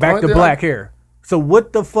after, back to Blonde hair? black hair. So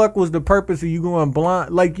what the fuck was the purpose of you going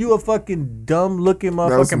blonde? Like you a fucking dumb looking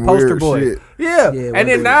was motherfucking some poster weird boy. shit. Yeah. Yeah, And then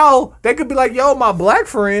weird. now they could be like, yo, my black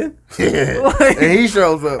friend. Yeah. Like- And he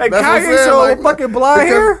shows up. And That's what I'm Kanye saying, showed like, with fucking blonde because-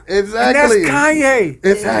 hair. Exactly. And that's Kanye.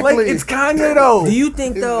 Exactly. Like it's Kanye though. Do you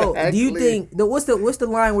think though? Do you Exactly. think what's the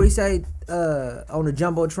line where he say on the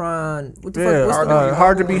jumbotron? What the Yeah, fuck? What's the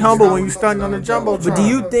hard to be humble when you stunting on the jumbotron. But do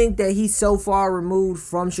you think that he's so far removed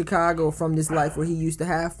from Chicago, from this life where he used to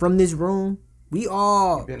have, from this room? We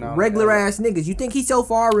all been out in regular LA. ass niggas. You think he's so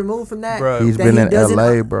far removed from that? Bruh. He's that been he in doesn't-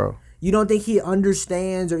 LA, bro. You don't think he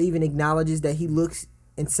understands or even acknowledges that he looks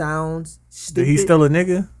and sounds That stupid? he's still a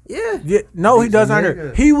nigga? Yeah. Yeah, no, he He's a doesn't.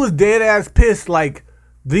 nigga. He was dead ass pissed. Like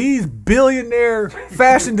these billionaire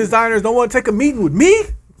fashion designers don't want to take a meeting with me.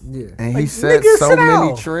 Yeah. And Like, he set nigga, so sit many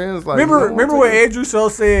down. trends. Like, remember when Andrew So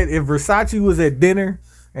said if Versace was at dinner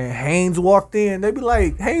and Haynes walked in, they'd be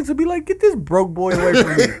like, Haynes would be like, get this broke boy away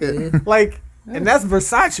from me. Like, and that's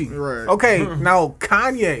Versace. Right. Okay, now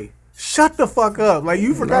Kanye, shut the fuck up. Like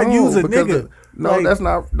you forgot you was a because nigga. No,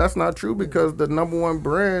 Like, that's not true because the number one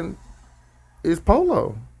brand is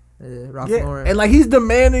Polo. Ralph yeah, Lauren. and like he's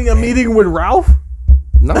demanding a meeting with Ralph.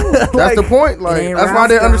 No, that's Like, the point. Like ain't that's why Ralph,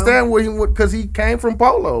 they though. understand what he because he came from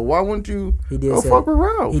Polo. Why wouldn't you He did go say fuck with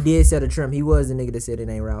Ralph? He did set a trim. He was the nigga that said it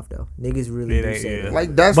ain't Ralph though. Niggas really It do ain't, say yeah. that.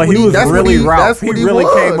 Like that's But what he was that's really what Ralph. That's He what really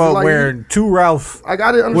was. came up Like, wearing two Ralphs. I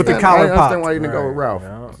got to understand. with the I collar understand pop. why you didn't go with Right, Ralph.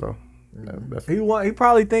 yeah. So That's He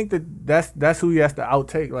probably think that's who he has to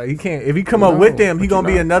outtake. Like he can't. If he come up with them, he but gonna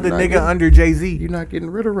be you're not- another you're not nigga getting- under Jay-Z. You're not getting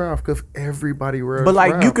rid of Ralph because everybody wears. But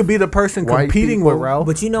like Ralph. you could be the person White competing people, with Ralph.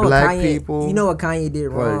 But you know what Black Kanye, people, you know what Kanye did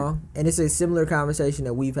like- wrong, and it's a similar conversation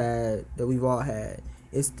that we've all had.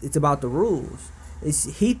 It's about the rules.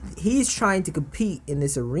 He's trying to compete in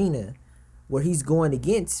this arena where he's going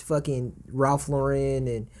against fucking Ralph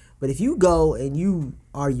Lauren but if you go and you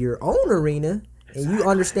are your own arena and you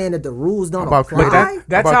understand that the rules don't About apply, Clinton?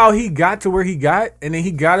 That's About- how he got to where he got, and then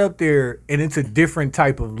he got up there, and it's a different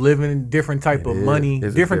type of living, different type of money, It's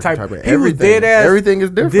a different type. of He was everything. dead ass. Everything is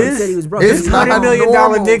different. This, He said he was broke. this It's not $100 million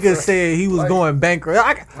normal, nigga bro. said he was Like- going bankrupt.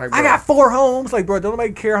 I bro. got 4 homes. Like, bro, don't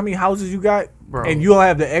nobody care how many houses you got, Bro. and you don't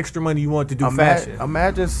have the extra money you want to do fashion.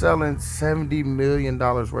 Imagine selling $70 million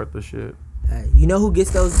worth of shit. you know who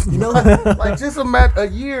gets those? You know, Like just a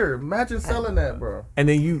year. Imagine selling that, bro. And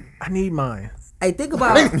then I need mine. hey, think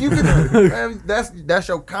about. You can, man, that's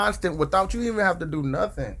your constant without you even have to do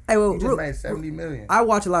nothing. Hey, well, You just real- made 70 million. I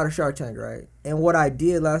watch a lot of Shark Tank, right? And what I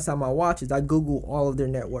did last time I watched is I Googled all of their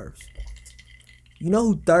net worths. You know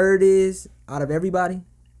who third is out of everybody?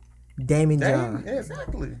 Damon John. Yeah,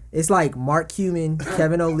 exactly. It's like Mark Cuban,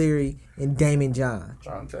 Kevin O'Leary, and Damon John.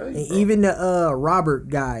 Trying to tell you. And bro. even the Robert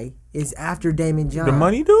guy is after Damon John. The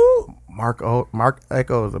money dude? Mark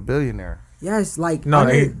Echo is a billionaire. Yes, like No,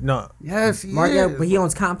 under- no. Yes, he Mark, is. but he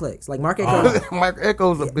owns Complex. Like Mark Echo. Mark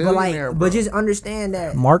Echo's a but billionaire, like, bro. but just understand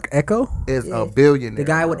that Mark Echo? is yeah, a billionaire. the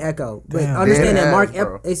guy bro. with Echo. But Damn. understand Dead that Mark ass,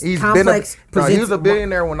 bro. it's He's Complex been he was a presents-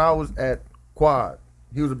 billionaire when I was at Quad.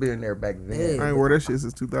 He was a billionaire back then. Yeah. I ain't wore that shit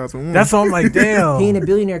since 2001. That's all I'm like, damn. He ain't a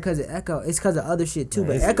billionaire because of Echo. It's because of other shit too.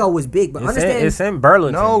 But Echo was big. But understand, It's in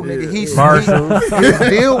Burlington. No, nigga, he's Marshall. His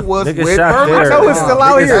deal was Nigga with shot Burlington. there. I know it's still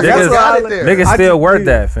out here. Niggas That's got what it I- there. Niggas I still just- worth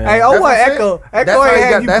that, fam. Hey, oh That's what I'm saying. Echo? That's Echo how ain't he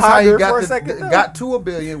had got. you That's how he ponder got for a the, second. though? got to $1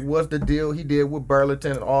 billion. Was the deal he did with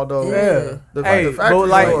Burlington and all those. Yeah. The, Hey, the factory but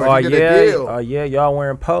like- stores. Oh He did a deal. yeah, y'all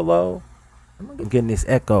wearing polo? I'm getting this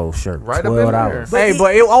Echo shirt. Right up in $12. there. Hey,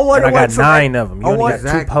 but I wonder I got what some 9 of them. You I only want- got 2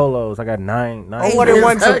 Exactly. polos. I got 9. I wonder it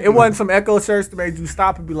wasn't some, Exactly. it wasn't some Echo shirts that made you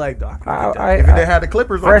stop and be like, "Doc, If they had the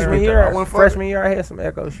Clippers on freshman there, year, I wouldn't fuck it. I had some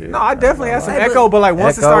Echo shit. No, I definitely had some Hey, but- Echo, but like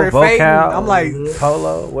once it started fading, I'm like,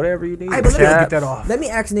 polo, whatever you need. Hey, but let me get Chaps. that off. let me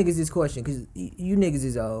ask niggas this question because you niggas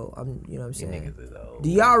is old. You know what I'm saying. Do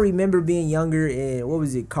y'all remember being younger and what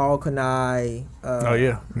was it? Carl Kanai. Oh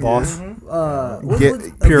yeah, boss,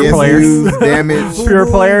 Pure players. damage. Pure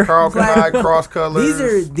player. Carl Kanai, Cross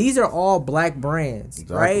Colors. These are all black brands,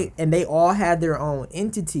 Exactly. right? And they all had their own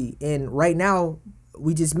entity. And right now,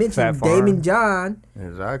 we just Fat mentioned Farm. Damon John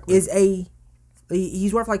Exactly. is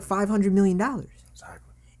he's worth like $500 million.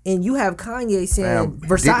 Exactly. And you have Kanye saying Damn,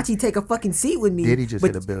 Versace take a fucking seat with me. Did he just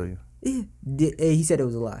but- hit $1 billion? He said it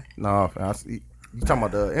was a lie. No, you talking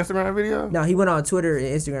about the Instagram video? No, he went on Twitter and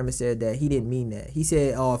Instagram and said that he didn't mean that. He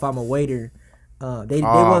said, "Oh, if I'm a waiter, they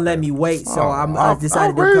won't let me wait, so I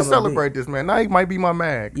decided to really come celebrate this man. Now he might be my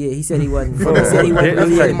mag. Yeah, he said he wasn't. He said he wasn't That's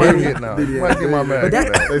really like getting money. Diddy now. He might be my mag.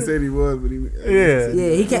 They said he was, but he. Yeah.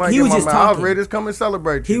 Yeah, he can't. might He get was my just mag. I was talking. ready to come and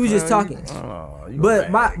celebrate. He you, was just man. talking. You But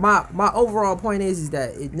a mag. my overall point is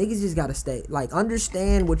that niggas just gotta stay like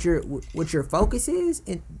understand what your focus is,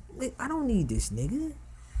 and I don't need this nigga.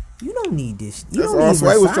 You don't need this. You That's don't all need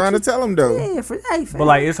Sway was Versace. trying to tell him though. Yeah, fam. But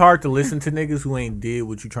like, it's hard to listen to niggas who ain't did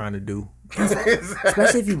what you trying to do.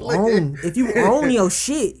 Especially if you own your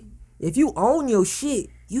shit. If you own your shit,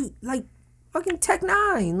 you like fucking Tech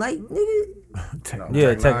Nine, like nigga.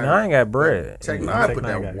 Yeah, Tech Nine got bread. Tech Tech Nine put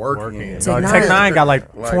Nine that got work work in. in. Tech Tech Nine- Nine got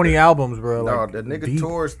like Like 20 the- albums, bro. No, Like, the nigga deep.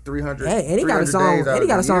 tours 300. Hey, and he got a 300 song. days out And he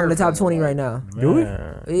got a the song in year the top from 20 him. right now. Do we?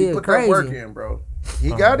 Yeah, He put crazy. that work in, bro. He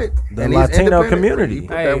got it. The and he's Latino independent. community. He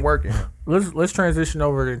put Hey. that work in. Let's transition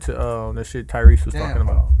over into the shit Tyrese was talking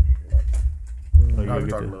about. Oh, you I'll gotta talk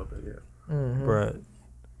get a there. little bit, yeah. Bruh.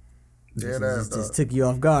 Yeah, that's Just took you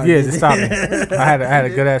off guard. Yeah, didn't just it? stop me. I had a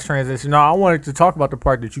good ass transition. No, I wanted to talk about the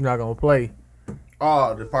part that you're not gonna play.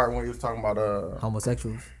 Oh, the part when he was talking about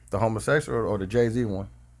Homosexuals. the homosexual or the Jay-Z one.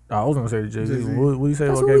 I was gonna say the Jay-Z. What do you say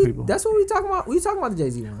That's about what, gay we, people? that's what we talking about. We talking about the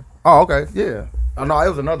Jay-Z one. Oh, okay, yeah. I know it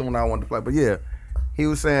was another one I wanted to play, but yeah, he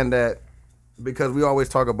was saying that because we always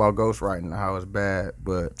talk about ghostwriting and how it's bad,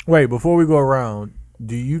 but Wait, before we go around,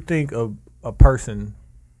 do you think a person,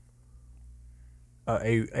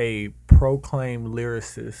 a proclaimed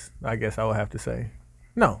lyricist, I guess I would have to say,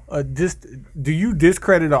 no, just do you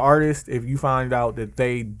discredit an artist if you find out that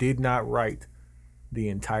they did not write the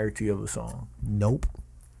entirety of a song? Nope.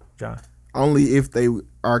 John, Only if they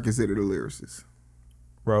are considered a lyricist.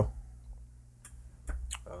 bro.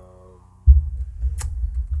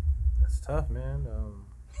 That's tough, man.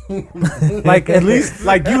 Like at least,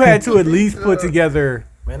 like you had to at least put together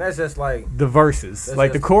Man, that's just like the verses. That's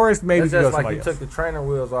Like the just- chorus, maybe that's you go just like somebody you else. took the trainer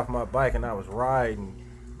wheels off my bike and I was riding,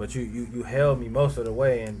 but you held me most of the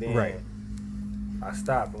way and then Right. I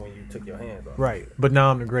stopped when you took your hands off. Right, but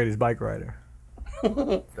now I'm the greatest bike rider.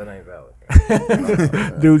 That ain't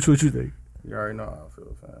valid. Dude, what you think? You already know how I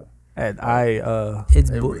feel, fam. And It's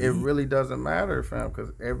It, bu- it really doesn't matter, fam,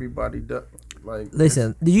 because everybody does. Like,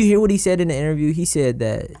 Listen, did you hear what he said in the interview? He said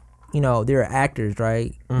that, you know, there are actors,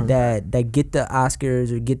 right, that get the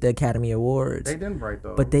Oscars or get the Academy Awards, they didn't write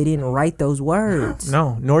those. but they didn't write those words.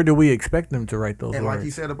 no, nor do we expect them to write those and like words.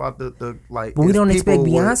 he said about the like, But we it's don't expect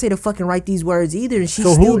people with- Beyonce to fucking write these words either, and she's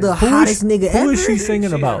So still who- the who is- hottest nigga who ever. is she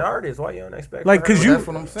singing She's about? an artist. Why you don't expect Like, her? 'cause you- That's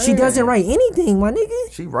what I'm saying. She doesn't write anything, my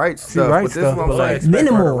nigga. She writes stuff. writes but this is stuff, what but I'm like- saying. expect her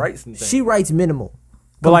to Minimal. write some things. She writes minimal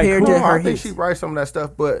But, like, compared who- to No, her I think hits. she writes some of that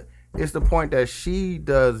stuff, but it's the point that she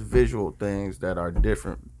does visual things that are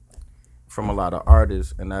different from a lot of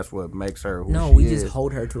artists, and that's what makes her who No, she we is. just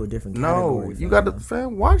hold her to a different No, category. you got to,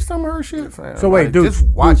 fam, watch some of her shit, fam. So wait, Like, dude, just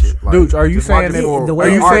watch it. Like, dude, are you just watch saying it that? for the Are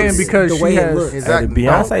way you it saying looks, because the she way it has? looks. Exactly. Hey, the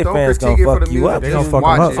Beyonce Don't fans critique gonna it for fuck the you music. up. They Just gonna fuck 'em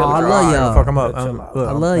watch up. it. Oh, I love Alright. y'all. Fuck him up. Chill out.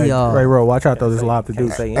 I love y'all. Ray Rowe, watch out though. There's a lot to do.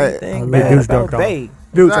 Can't say Hey, anything I bad love- Dudes about dunked on. Bae.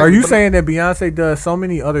 Dudes, are Exactly, you but- saying that Beyonce does so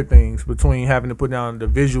many other things between having to put down the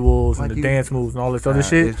visuals Like and the you- dance moves and all this other Nah,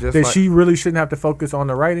 shit it's just that like- she really shouldn't have to focus on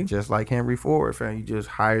the writing? Just like Henry Ford, fam. You just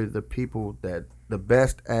hire the people that the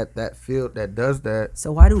best at that field that does that.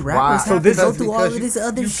 So why do rappers So have this to go is through all of this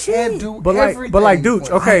other shit? But like, dudes,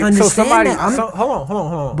 okay. I So understand somebody, that. I'm- hold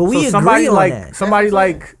on. But we so somebody agree on like that.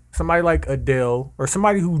 somebody like Adele or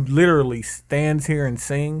somebody who literally stands here and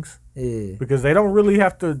sings Yeah. because they don't really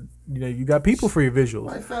have to. You know, you got people for your visuals.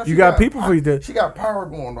 Like, fam, You she got people for your. She got power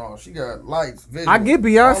going on. She got lights, visuals. I get all that.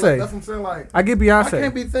 Beyonce. That's what I'm saying. Like, I get I Beyonce.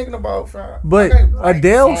 can't be thinking about, fam. But I can't write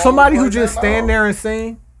Adele, songs somebody who like just that stand loud. there and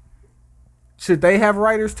sing, should they have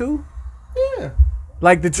writers too? Yeah.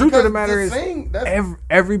 Like the truth of the matter to is, sing, that's,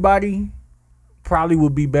 everybody probably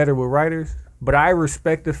would be better with writers. But I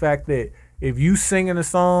respect the fact that if you singing a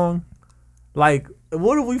song, like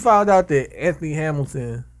what if we found out that Anthony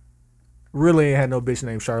Hamilton really ain't had no bitch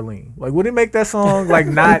named Charlene? Like, would it make that song like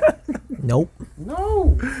not? Nope.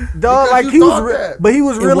 no. Dog, Because like you he was, thought that. but he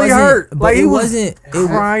was It really wasn't- hurt. but Like it he was wasn't.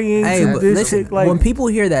 crying Hey, to but this listen, chick. Like when people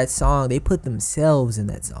hear that song, they put themselves in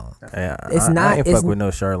that song. Yeah, It's I not- ain't it's fuck with no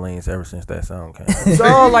Charlene's ever since that song came.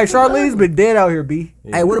 dog, like Charlene's been dead out here, B.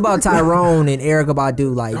 Hey, what about Tyrone and Erica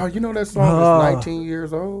Badu? Like, Oh, you know that song is 19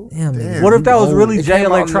 years old? damn, nigga, What if that was you really It Jay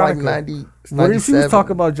came out in like Electronica? 90, What if she was 97.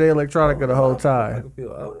 talking about Jay Electronica the whole time?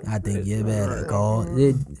 old. I think you better call.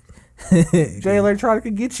 Jay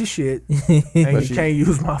Electronica, get your shit, and you can't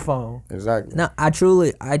use my phone. Exactly. No, I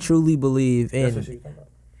truly believe in.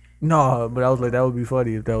 No, but I was like, that would be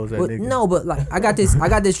funny if that was that But, nigga. no, but like I got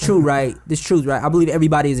this truth right. This truth right. I believe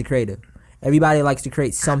everybody is a creative. Everybody likes to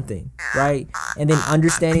create something, right? And then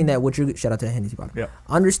understanding that what you're shout out to the Hennessy Bottle. Yep.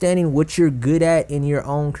 Understanding what you're good at in your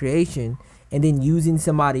own creation, and then using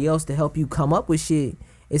somebody else to help you come up with shit.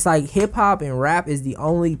 It's like hip hop and rap is the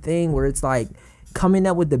only thing where it's like coming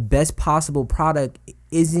up with the best possible product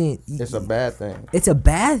isn't. It's a bad thing. It's a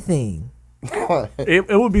bad thing. It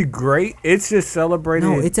would be great. It's just celebrating.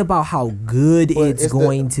 No, it's about how good it's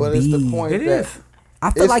going to but be. It's the point It that is. I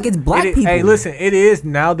feel it's- like it's black It- people. Hey, listen, it is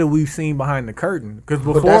now that we've seen behind the curtain. Because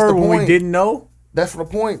that's before, the when we point. didn't know, that's the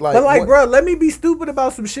point. Like, but like, what- bro, let me be stupid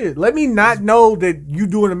about some shit. Let me not know that you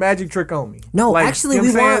doing a magic trick on me. No, Like, actually, you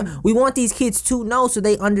know we what I'm want these kids to know so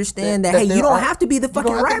they understand that, That hey, they you don't are- have to be the you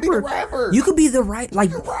fucking don't have to be the rapper. rapper. You could be the right, like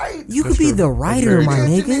You're right. you could be the writer, very my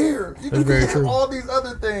You can nigga. engineer. You can be all these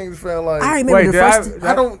other things, fam. Like, I remember Wait, the did I- first.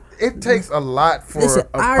 I don't. It takes a lot for Listen,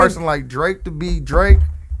 a I- person like Drake to be Drake.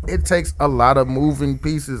 It takes a lot of moving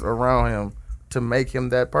pieces around him to make him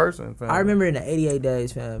that person. Fam. I remember in the 88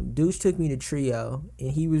 days, fam. Deuce took me to Trio, and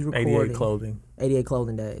he was recording. 88 clothing. 88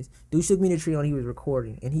 clothing days. Deuce took me to Trio, and he was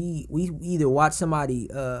recording, and we either watched somebody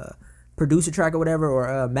produce a track or whatever,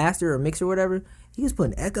 or master or mix or whatever. He was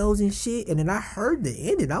putting echoes and shit, and then I heard the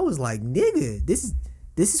ending. I was like, nigga, this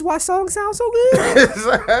is why songs sound so good.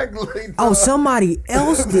 exactly. Oh, somebody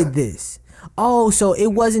else did this. Oh, so it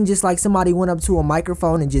wasn't just like somebody went up to a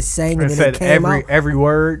microphone and just sang and And then said it came out. every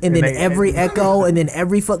word. And then they- every echo, and then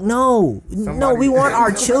every fuck. No, we want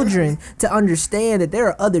our children to understand that there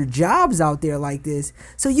are other jobs out there like this,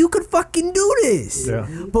 so you could fucking do this. Yeah.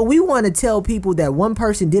 But we want to tell people that one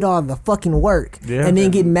person did all the fucking work, Yeah. and then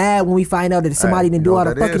get mad when we find out that somebody Hey, didn't you do know all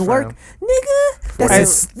what the that fucking is, work, fam? nigga.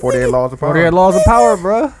 That's 48 laws of power. 48 laws of power,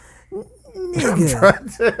 bro.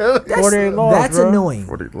 nigga. 48 laws, That's bro. annoying.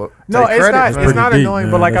 40 lo- No, take it's credit, not. fam. It's not deep, annoying,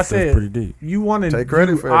 man. but like That's I said, pretty deep. you want to Take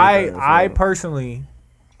credit for I everything, I so. personally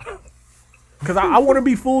Cause I want to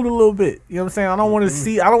be fooled a little bit. You know what I'm saying? I don't want to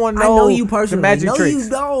see. I don't want to know. I know you the personally. magic No, tricks. you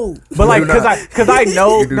don't. But like, You do cause I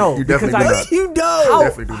know. You do- no, you because definitely do I not. You don't.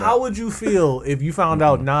 Definitely do not. how would you feel if you found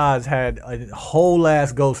out Nas had a whole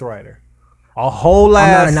ass ghostwriter? A whole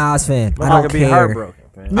I'm ass. not a Nas fan. I I don't could be care. heartbroken,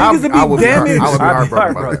 man. Niggas would I be would damaged. I would be I'd be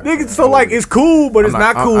heartbroken about that. Niggas, so like it's cool, but it's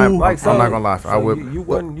not cool. I'm like so, not gonna lie. I would. You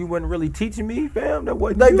wasn't really teaching me, fam. That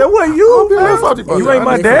wasn't like you. that wasn't you, I'm man. salty about You that. ain't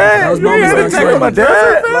my Those dad. You ain't had to moments take don't my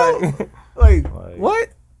dad. Like, Like what?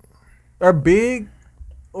 Or big,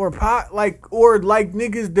 or pot, or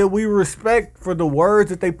niggas that we respect for the words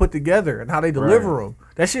that they put together and how they deliver them.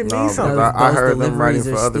 That shit means something. I heard them writing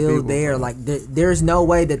deliveries for are other still people. there. Like there's no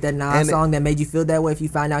way that Nas And it- song that made you feel that way. If you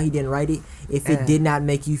find out he didn't write it, if it did not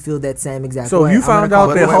make you feel that same exact So way. if you found out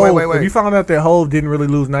that wait, Hov, wait, wait. if you found out that Hov didn't really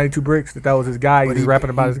lose 92 bricks, that was his guy, he was rapping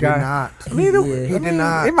about his guy. Not. I mean, Yeah. he did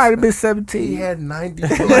not. It might have been 17. He had 90.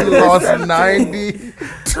 He lost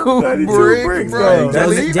 92 bricks, bricks, bro. bro.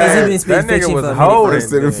 Jay-Z That been spitting nigga fiction was for a holding. minute.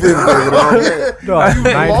 Instead of 50, nigga, Dog,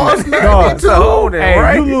 Lost 90. 92. holding, Hey,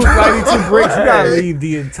 right? you lose 92 bricks, you gotta leave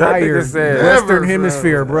the entire nigga said, Western never,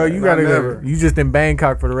 Hemisphere, bro. You gotta never. you just in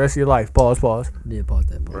Bangkok for the rest of your life. Pause. Yeah, pause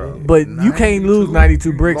that, bro. But you can't lose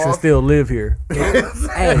 92 bricks and lost- still live here.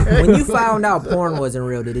 Hey, when you found out porn wasn't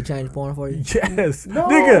real, did it change porn for you? Yes,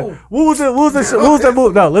 nigga. What was that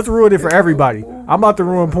movie? No, let's ruin it for everybody. I'm about to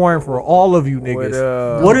ruin porn for all of you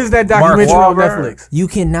niggas. What is that documentary on Wahlberg? Netflix? You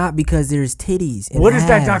cannot because there's titties. and What is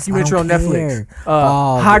that ass. documentary I on don't Netflix? care.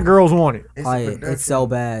 Oh, Hot Girls Want It. oh, yeah, it's so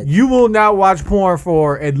bad. You will not watch porn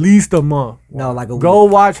for at least a month. No, like a Go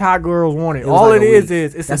week. watch Hot Girls Want It. It was All like it a is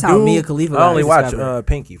week. it's That's a how dude. Mia Khalifa. I only watch discovered.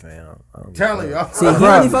 Pinky, fam. Telling you. See, he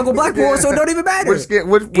only fuck with black porn, so it don't even matter. Which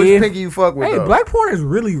If- pinky you fuck with? Hey, though? black porn is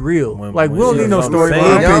really real. When- Like we when don't she need no was on the story. scene.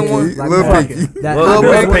 behind Young it. one? Like, Lil fuck Pinky. it. That- Little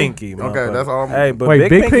that- Big that- Pinky. Okay, motherfucker. that's all. Hey, but Wait,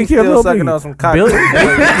 Big Pinky or still Lil sucking Pinky? on some cock. Billy-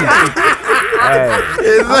 Hey,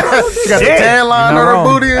 She got the tan line You're on her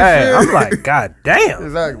wrong. booty and hey, shit. I'm like, god damn.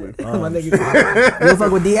 Exactly. My nigga, you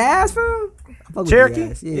fuck with Diaz, fam? I fuck with Cherokee?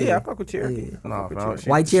 Diaz, Yeah, I fuck with Cherokee. No, fam,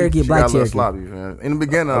 White Cherokee, black got a little Cherokee. sloppy, fam. In the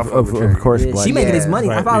beginning, I fuck with Of Cherokee. course, Yeah, black. she making his money.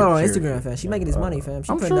 I Right, follow her on yeah, Instagram, fam. She making his money, fam.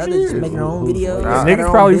 She I'm putting sure other, she she is. making her own videos. Nah. got her Niggas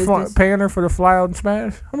own probably business. paying her for the Fly Out and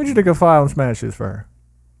Smash. How much you think a Fly Out and Smash is for her?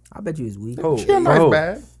 I bet you it's weak. Who? She got a For nice who?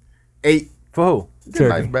 bag. 8. For who? She got a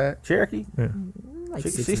nice Cherokee. bag. Cherokee? Like She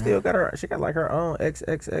 6.5. still got her. She got like her own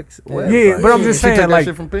XXX. Yeah, website. but I'm just She took saying, that like,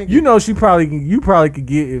 shit from Pinky. you know, you probably could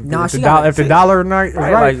get if, Nah, if, she the, got a- if the dollar night is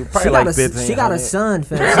Probably right. like, She probably got like a 15. she got a son,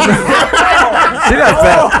 fam. She got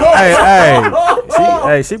fat.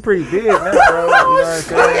 Hey, she pretty big now, bro. You know what I'm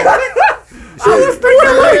saying?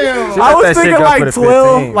 I was that shit thinking go for like the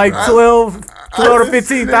 12, 15. like 12 to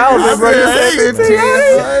 15,000, bro. You said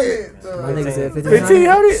 1500? My nigga said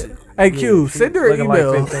 1500? Hey, Q, send her an Looking like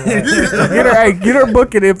email. 1500. Get her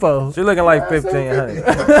booking info. She looking like 1500.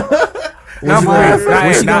 Not for me.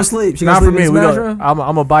 Where she gonna sleep? She Not gonna for sleep me. in We the Smash gonna, Room? I'm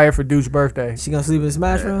gonna buy it for Dude's birthday. She gonna sleep in the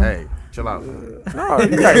Smash Room? Hey, chill out. No,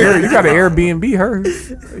 you got to Airbnb her. You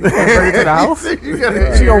can't bring it to the house. You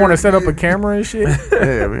gotta- She gonna want to set up a camera and shit.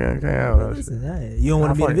 Yeah, man, can't have that shit. Hey, you don't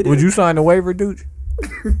want to be in the video? Would you sign the waiver, dude?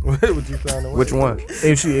 What would you trying to Which one?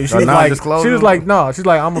 If she A was like, non-disclosure? she was like, no, she's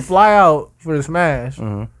like, I'm gonna fly out for the Smash,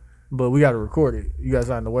 Mhm. but we got to record it. You got to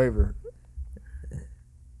sign the waiver.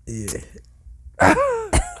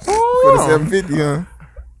 For the 750, huh?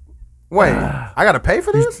 Wait, I gotta pay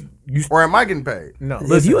for this, You or am I getting paid? no,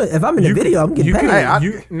 If I'm in the you video, I'm getting you paid. can,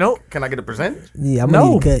 Hey, no, Can I get a percentage? Yeah, I'm No.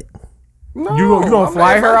 gonna need a cut. No, you gonna I'm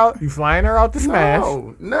fly not- her out? You flying her out to Smash?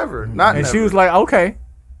 No, never. Not And never. she was like, okay.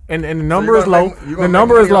 And the number you is gonna low. make- you The gonna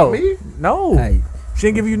number make is money low. off me? No, Hey, she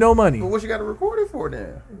didn't give you no money But what you gotta record it for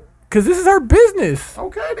then? because this is her business.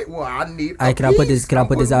 Okay, well I need. hey, can I put this? Can I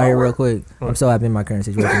put this out here real quick? I'm so happy in my current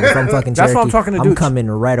situation. If I'm fucking That's Cherokee, what I'm talking to I'm dudes. coming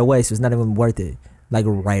right away, so it's not even worth it. Like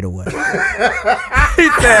right away. He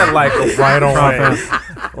said like right on.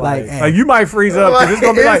 Like, hey, Like you might freeze up because it's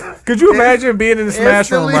gonna be like. Could you imagine being in the Smash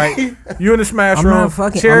room, right? You in the Smash I'm room, not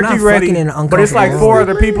fucking- Cherokee I'm not ready, fucking in an but it's like uncomfortable 4 room.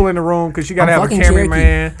 other people in the room because she gotta I'm have a fucking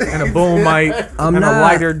cameraman and a boom mic I'm and not, a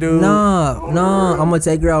lighter dude. No, I'm gonna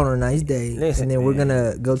take her out on a nice day, Listen, and then we're man.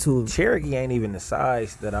 gonna go to. Cherokee ain't even the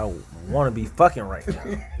size that I want to be fucking right now.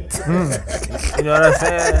 You know what I'm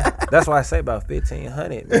saying? That's why I say about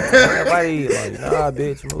 1500. Man. Everybody like, nah,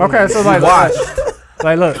 bitch. Move. Okay, so You like, watched.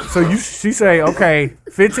 like, look, so she say, okay,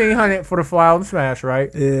 1500 for the fly out and Smash, right?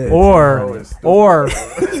 Yeah. Or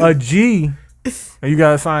a G, and you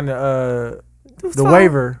gotta sign the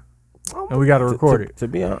waiver, and we gotta record it. To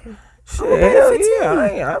be honest, shit, hell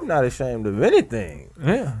yeah, I'm not ashamed of anything.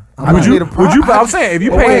 Yeah. Would you? I'm saying if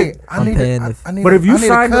you pay. I need paying a, if- I need But a- if you I need a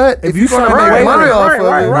sign, cut, if you gonna sign the make waiver, money off of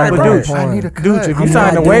it, right, but doing dude, porn. dude, if you I'm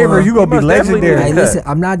sign the not waiver, doing- you gonna be You must definitely legendary. Hey, listen,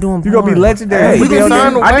 I'm not doing. You gonna be porn. legendary. We can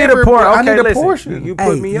sign the I need a waiver, portion. but I Okay, need a listen. portion. You put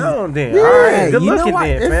Hey, me on then. yeah, All right, good you know looking what?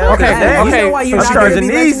 then, It's fam. okay. Hey, Okay. you know why you're I'm not gonna charging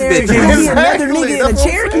be these legendary? bitches. Because you be another Exactly, nigga in that's a what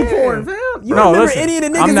I'm Cherokee saying. porn, fam. You No, remember listen. any of the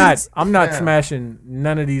niggas? I'm not smashing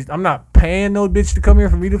none of these. I'm not paying no bitch to come here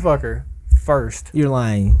for me to fuck her first. You're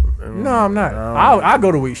lying. No, I'm not. I'll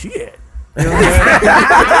go to where she at. You know what I'm saying?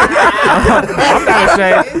 I'm not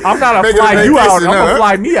ashamed. I'm not Make gonna it a fly you out. vacation, I'm gonna huh?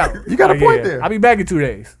 fly me out. You got a Like, point yeah, there. I'll be back in 2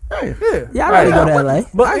 days. Hey, Yeah, I'd rather go to LA.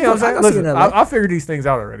 But you know what I'm saying? I go see Listen, in LA. I figured these things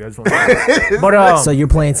out already. I just want to but So you're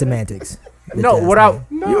playing semantics. no, Bitch ass what I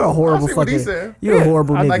nigga. You're a horrible I see what he fucking. said. You're a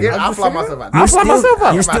horrible I like it. nigga. I'll fly myself out. I'll fly myself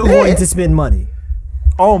out. You're still my going dad. to spend money.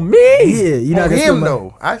 on me. Yeah, you're not On gonna spend him money.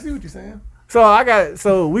 though. I see what you're saying.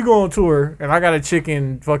 So we go on tour and I got a chick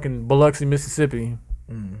in fucking Biloxi, Mississippi.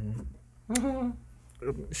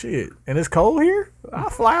 Shit, and it's cold here. I'll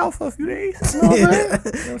fly out for a few days.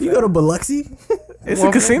 You go to Biloxi? It's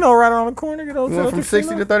a casino right around the corner. Get We went from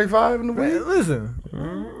 60 to 35 in the week. Listen.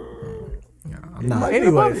 Nah,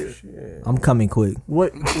 Anyways, I'm coming quick.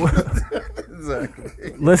 what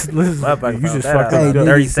Exactly. let's you Motherfucker just found fucked that up. out. Hey,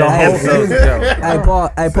 37 hey, episodes ago.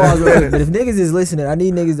 Hey, pause real quick. But if niggas is listening, I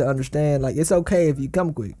need niggas to understand. Like, it's okay if you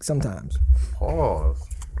come quick sometimes. Pause.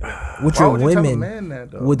 With Why your would you tell a women. man that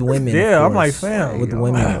though? With women. Yeah, of I'm like, course. fam. With Hey,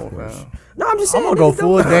 women. I'm of on, course. fam. No, I'm just I'm saying. gonna go niggas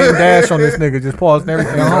full don't- Dame Dash on this nigga. Just pause and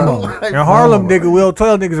everything. In Harlem, nigga, we'll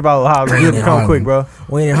tell niggas about how good to come quick, bro.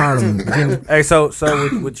 We ain't in Harlem. Jimmy. Hey, so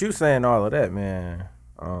with you saying all of that, man.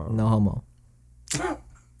 No homo.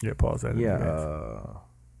 Yeah, pause that. Yeah.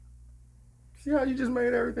 See how you just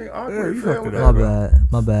made everything awkward? you fam, fucked with it that, My up. bro?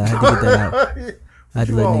 bad. My bad. I had to get that out. I had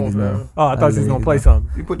to let You niggas on, know. man. Oh, I thought you was gonna play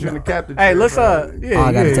something. You put you in the captain. Hey, chair, let's bro. yeah, Oh,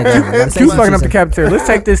 I gotta yeah. take that. Gotta say Keep some fucking up shit. the cafeteria. Let's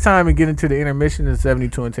take this time and get into the intermission of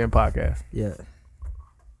 72 and 10 podcast. Yeah.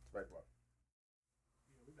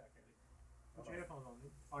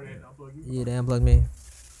 Yeah, they unplugged me.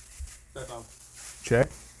 Check.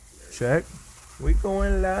 We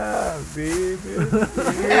going live, baby.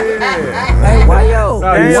 Hey, why yo?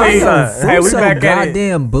 Oh, you Why see? yo? Hey, we so back at it.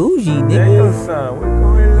 goddamn bougie, Damn, nigga. son, we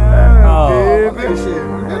going live, Oh, baby.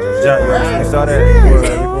 Shit. John, you saw that?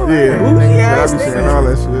 Yeah, but I be saying all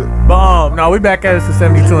that shit. But no, we back at it. It's the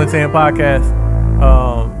 72 and 10 podcast.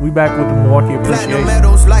 We back with the Milwaukee Platinum appreciation.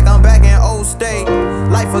 medals like I'm back in old state.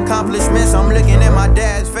 Life accomplishments, I'm looking at my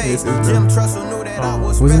dad's face. Yes, it's Jim Trussell knew that I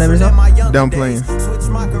was What's the name of special the in my younger Dumb days. Plane. Switched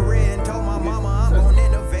my career and told my mama I'm gonna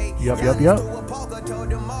innovate. Yup.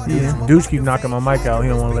 Yeah. Dudes keep knocking my mic out. He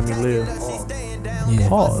don't want to let me live. Yeah.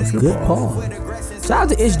 Pause. Good pause. Shout out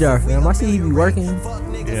to Ishdar, fam. I see he be working,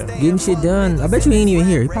 Yeah. getting shit done. I bet you he ain't even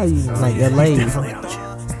here. He probably like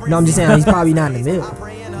LA. No, I'm just saying he's probably not in the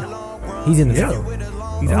middle. He's in the middle.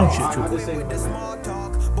 He's on shit too.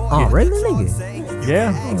 Oh, regular nigga.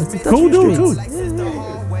 Yeah. Oh, it's the Cool touchy dude too. streets.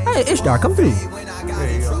 Yeah. Hey, Ishdar, come through.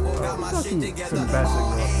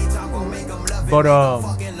 But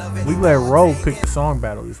we let Ro pick the song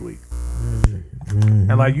battle this week.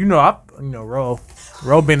 And like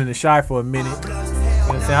Ro been in the shy for a minute. You know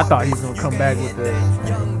what I'm saying? I thought he was gonna come back with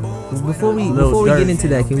the Before we Lil get Durk. into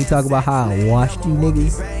that, can we talk about how I washed you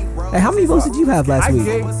niggas? Hey, how many votes did you have last week?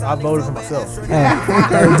 I voted for myself. Hey,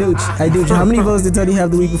 Dooch, how many votes did Tony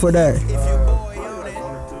have the week before that?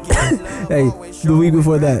 Hey, the week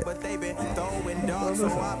before that.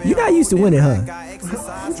 You're not used to winning, huh?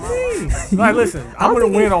 Like, listen, I'm gonna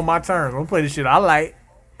win on my terms. I'm gonna play the shit I like.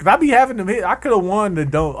 Cause I be having them hit. I could have won the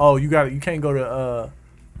don't. Oh, you can't go to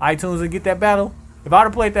iTunes and get that battle. If I'd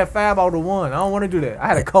have played that Fab, I would have won. I don't want to do that. I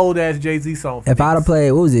had a cold ass Jay-Z song. If I'd have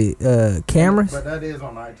played, what was it? Cameras? But that is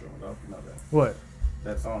on iTunes, though. You know that. What?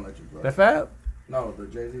 That song that you played. That Fab? No, the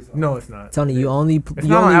Jay-Z song. No, it's not. Tony, you only It's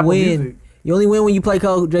not on Apple win. Music. You only win when you play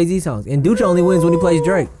cold Jay-Z songs, and Dooch only wins when he plays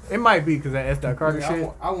Drake. It might be because that S. Carter Yeah, shit.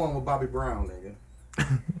 I won with Bobby Brown, nigga.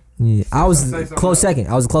 Yeah, I was Say something close else. second.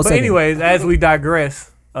 I was a close But second. anyways, as we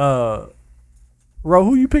digress, Ro,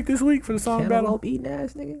 who you picked this week for the song battle? Cantaloupe eating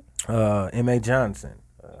ass nigga. M.A. Johnson.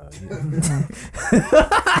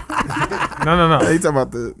 No. Hey, you talking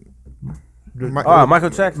about the Michael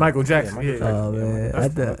Jackson. Michael Jackson. Michael Yeah. Jackson. Oh man, That's I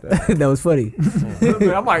thought that was funny.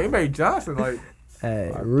 I'm like, it made Johnson like.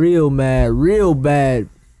 Hey, real bad.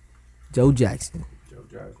 Joe Jackson.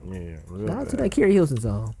 Yeah, real Shout out to bad. that Kerry Hilson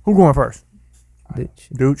song. Who going first? Ditch.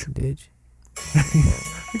 Dooch.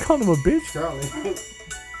 You called him a bitch? Charlie.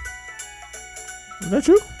 Is that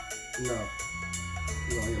you? No.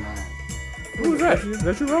 You don't hear mine. Who was that? Is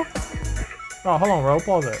that you, Ro? Oh, hold on, Ro.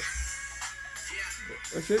 Pause that.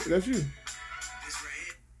 That's it. That's you.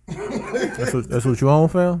 That's what you on,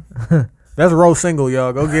 fam? That's a road single,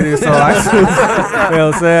 y'all. Go get it. So I, you know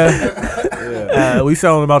what I'm saying? We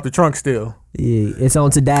selling about the trunk still. Yeah, it's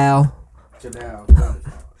on Tadal.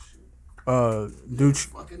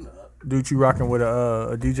 Dude, you rocking with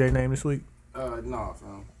a DJ name this week? No,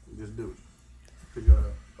 fam. Just do it.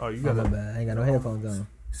 Oh, you Oh, got my bad. I ain't got no headphones on.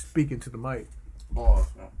 speaking to the mic. Balls,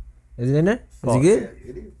 fam. Is it in there? Is it Yeah, good?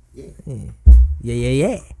 it is. Yeah.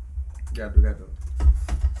 Yeah. Gotta do that though.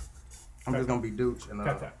 I'm just gonna be Dooch and Oh,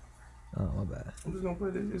 my bad. I'm just gonna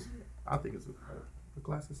put it. I think it's a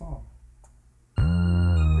classic song.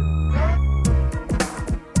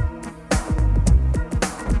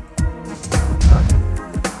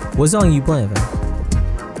 What song you playing, fam?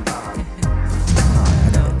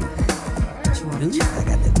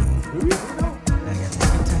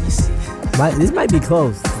 This might be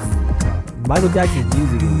close. Michael Jackson's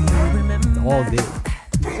music is all good.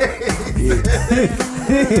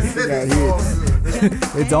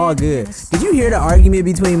 It's all good. Did you hear the argument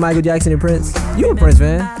between Michael Jackson and Prince? You a Prince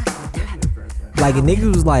fan? Like a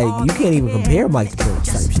nigga was like, you can't even compare Mike to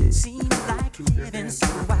Prince type shit.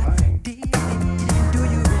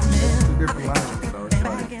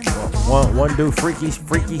 One dude freaky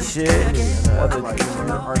shit, and the other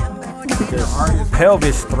just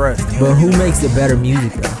pelvis thrust. But who makes the better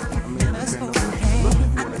music though?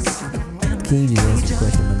 Can you just answer the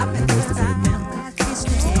question, my nigga? Who makes the better music?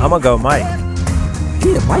 I'm gonna go Mike.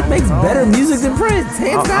 Yeah, Mike makes better music than Prince,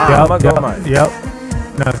 hands down. I'm gonna go Mike. Yep.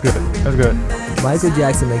 No, that's good. That's good. Michael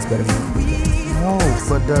Jackson makes better music. No,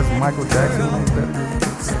 but does Michael Jackson make better music?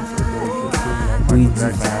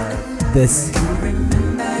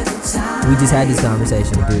 We just had this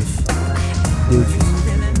conversation, dude.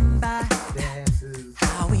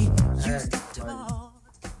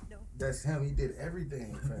 That's him. He did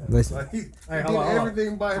everything. Fam. Listen. Like, he did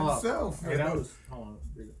everything by himself. Hey, that was. Hold on.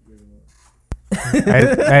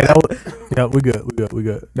 hey, that was. Yeah, we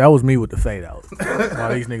good. That was me with the fade out.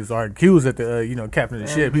 While these niggas are accused at the, captain of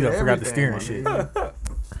the ship. He done forgot the steering shit. That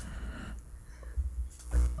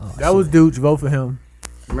was Dooch. Vote for him.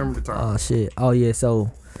 Remember the time. Oh shit. Oh yeah.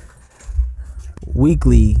 So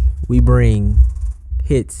weekly we bring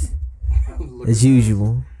hits as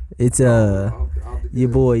usual. It's your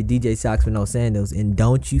boy DJ Socks with no sandals, and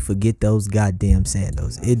don't you forget those goddamn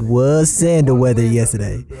sandals. It was sandal weather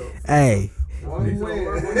yesterday. Hey. Hey,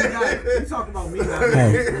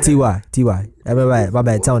 Ty. My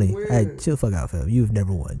bad, Tony. Hey, chill the fuck out, fam. You've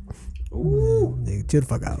never won. Nigga, chill the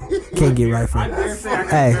fuck out. Can't get right from it.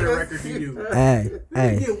 Hey.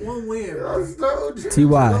 Get one win, bro.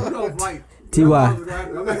 Ty.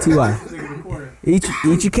 Eat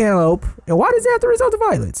your cantaloupe. And why does it have to result to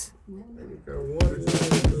violence?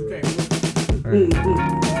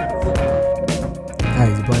 Alright,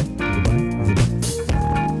 is it playing?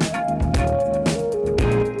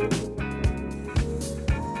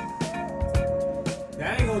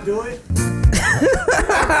 That ain't gonna do it.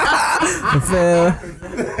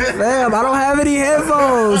 Fam, I don't have any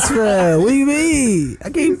headphones, fam. What do you mean? I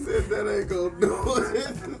can't. That ain't gonna do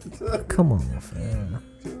it. Come on, fam.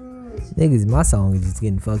 Niggas, my song is just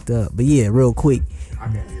getting fucked up. But yeah, real quick.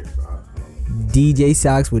 DJ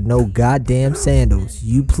Socks with no goddamn sandals.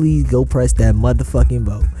 You please go press that motherfucking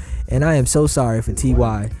vote. And I am so sorry for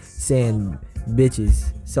TY saying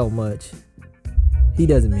bitches so much. He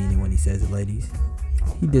doesn't mean it when he says it, ladies.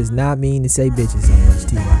 He does not mean to say bitches so much,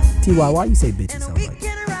 TY. TY, why you say bitches so much?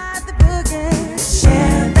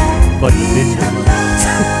 But the bitches.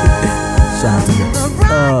 Shout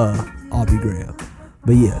out to Aubrey Graham.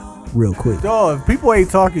 But yeah, real quick. Dog, if people ain't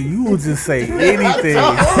talking, you will just say anything.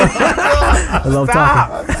 I love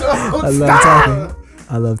talking.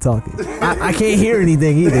 I love talking. I can't hear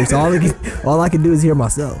anything either, so all I can do is hear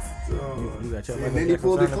myself. And then he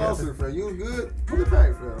pulled it closer, fam. You was good? Pull it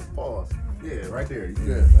back, fam. Pause. Yeah, right there. You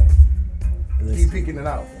good, fam. Keep peeking it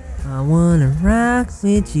out. I wanna rock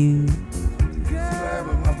with you.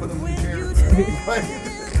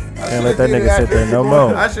 Can't let that nigga sit there no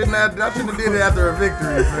more. I shouldn't have did it after a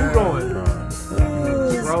victory, fam. Go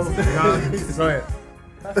ahead.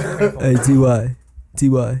 Hey,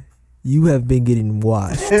 TY, you have been getting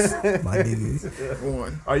washed, my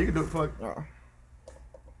niggas. Oh, you can do it. Fuck.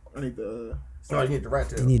 I need the. You need the rat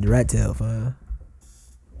tail. You need the rat tail, fam.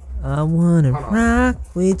 I wanna rock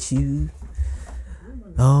with you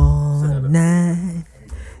all night,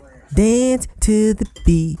 dance to the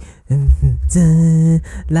beat,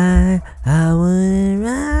 like I wanna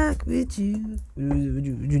rock with you. What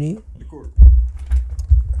you need?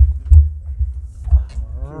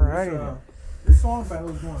 Alrighty. This song battle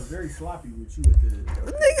is going very sloppy with you at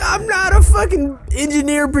the. Nigga, I'm not a fucking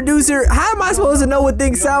engineer, producer. How am I supposed to know what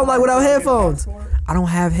things sound like without headphones? I don't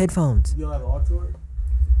have headphones. You don't have an aux cord?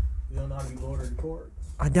 You don't know how to be lower the chords?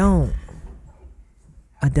 I don't.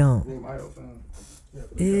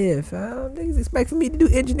 Yeah, fam. Niggas expect for me to do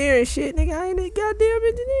engineering shit. Nigga, I ain't a goddamn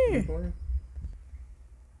engineer.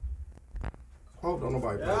 Hope don't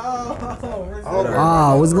nobody play.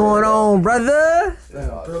 Oh, what's going on, brother?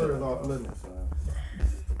 Thriller is off limits.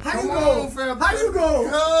 How you go? How you go?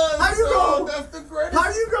 How you go? That's the greatest. How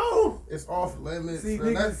you go? It's off limits. See,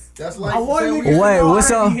 man. niggas, That's I like want saying niggas to Wait, know what's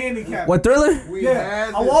how up? they be handicapped. What, Thriller? we Yeah,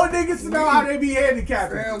 had I want niggas to know how they be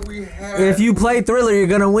handicapped. Man, we had If you play Thriller, you're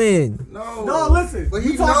gonna win. No, listen. But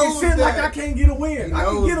You he talking knows shit like that. I can't get a win. He I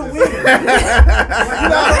can knows get a that. win. Like, you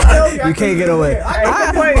not gonna tell me I You can't get away. I I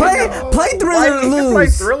can play Thriller and lose. Play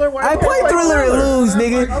Thriller? Why I you play Thriller and lose,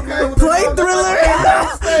 nigga. Okay, Play Thriller.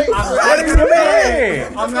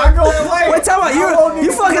 I'm not gonna play. Wait, tell me,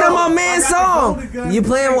 you fucking up my man's song. You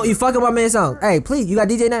fucking my man's song. Hey, please, you got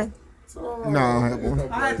DJ name? No, I don't have one.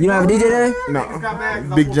 You don't have a DJ name?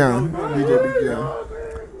 No. Big John. DJ Big John.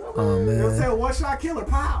 Oh They'll man. say one shot killer,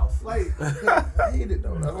 pow. Like, I hate it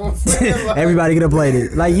though. That's what I'm saying. Like, Everybody could have played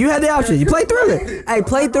it. Like you had the option. You play Thriller. Hey,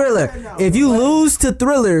 play Thriller. If you lose to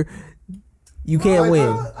Thriller, you can't win.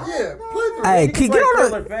 yeah, play Thriller. Hey,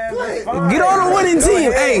 get on a winning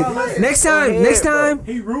team. Hey, next time,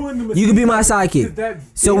 he ruined the you can be my sidekick,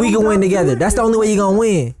 so we can win together. That's the only way you're gonna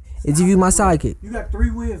win. Is if you my sidekick. You got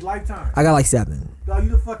 3 wins lifetime. I got like 7. Dog,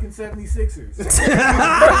 you the fucking 76ers.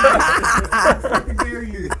 Fucking dare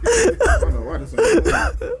you. I don't know why this ain't-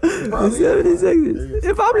 The 76ers.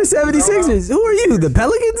 If I'm the 76ers, who are you? The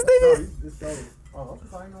Pelicans, nigga?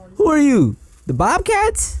 Who are you? The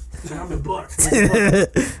Bobcats? I'm the Bucks.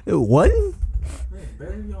 One?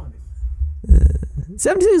 Better than y'all.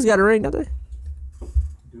 76ers got a ring, don't they?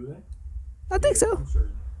 Do they? I think so. I'm sure.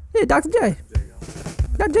 Yeah, Dr. J.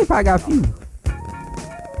 Dr. J probably got a few.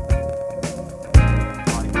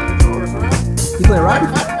 You playing rock?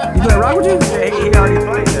 You playing rock with you? Yeah, he already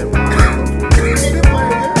played that.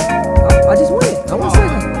 I just went. I won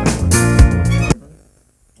second.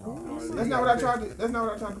 That's not what I tried to. That's not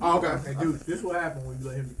what I tried to. Oh, okay. Hey, dude, this will happen when you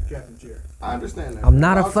let him get the captain chair. I understand that. I'm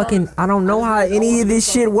not a fucking. I don't know how any of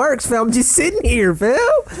this shit works, fam. I'm just sitting here, fam.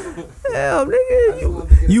 Damn,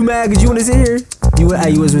 nigga. You mad because you want to sit here? You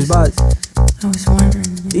was response. I was wondering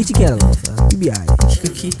Eat your cantaloupe, fam. You be alright. if you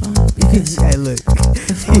could keep on because Hey, look.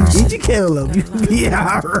 the force Eat your cantaloupe. You be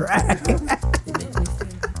alright.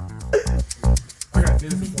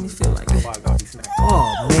 make me feel like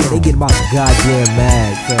Oh man, they get my goddamn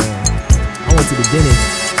mad, fam. I went to the dentist.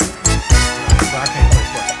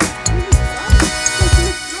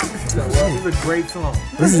 This is a great song.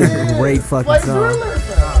 This is a great fucking Play song. Thriller,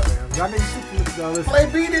 fam. Y'all niggas listen. Play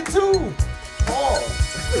Beat It too. Pause.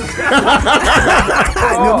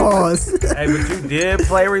 No pause. Hey, but you did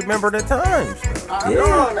play Remember the Times.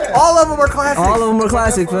 Yeah. All of them are classic. All of them were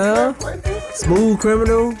classic, fam. Smooth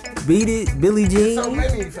Criminal, Beat It, Billie Jean. So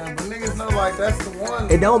many, fam, but niggas know like that's the one.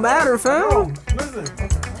 It don't matter, fam. Listen,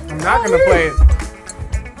 I'm not gonna play it,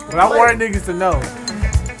 but I wanted niggas to know.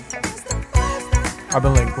 I've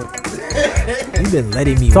been letting quit. You've been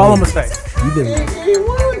letting me That's all I'm win. gonna say. You've been, He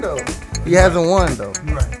won though. He hasn't won though.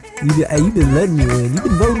 you've been letting me win. You've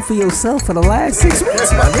been voting for yourself for the last 6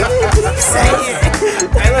 weeks, my nigga. What are you saying?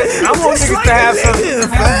 Hey, listen, I want niggas to have some.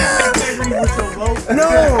 No,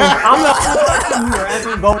 I'm not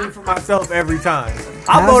actually voting for myself every time.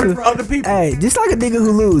 I voted for other people. Hey, just like a nigga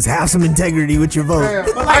who lose, have some integrity with your vote.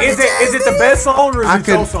 But like, is it the best song or is it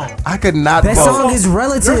your song? I could not Best vote. song is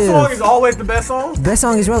relative. Your song is always the best song. Best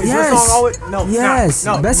song is relative. Is your Yes. song always no? Yes.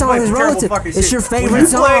 No. Best you song played is some terrible relative. fucking It's shit. your favorite When you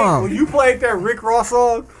played- song. When you played that Rick Ross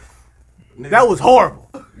song, that was horrible.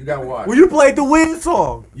 You got watched. When you played the Wind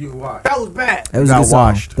song, You watched. that was bad. It was a got good song.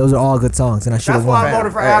 washed. Those are all good songs, and I should That's have why I won.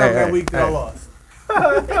 voted for Hey, Adam hey, that hey, week that I hey. lost.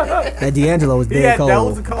 That D'Angelo was dead Yeah, cold. that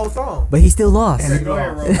was a cold song. But he still lost. Go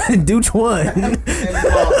ahead, Ro. Dooch won. And he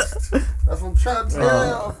lost. That's what I'm trying to tell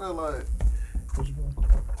you. I feel like.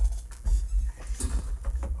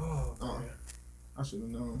 I should have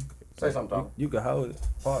known. Say something, Tom. You can hold it.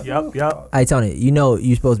 Pause. Yup. Hey Tony, you know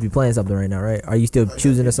you're supposed to be playing something right now, right? Are you still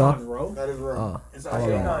choosing a song? That is wrong. Oh, It's all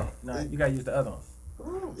right. No, you gotta use the other one.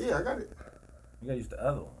 Oh, yeah, I got it. You gotta use the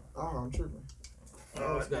other one. Oh, I'm tripping.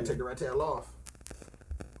 Oh, I gotta take the right tail off.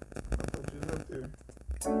 I put you up there.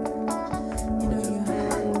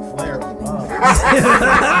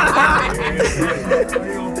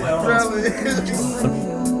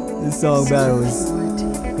 this song battle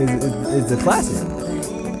is a classic.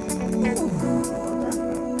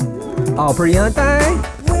 Oh, pretty young thing.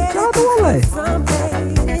 Shout out to Wale.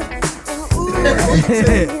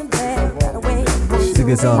 It's a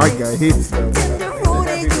good song. Mike got hits though.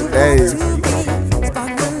 Hey,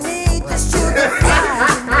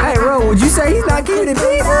 Hey, bro, would you say he's not keeping it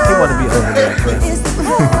peace? He want to be over that, bro.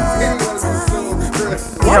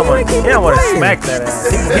 He don't want to smack that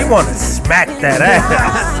ass. He want to smack that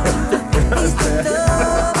ass.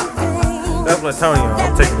 That's what Tony on.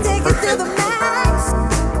 I'm taking it.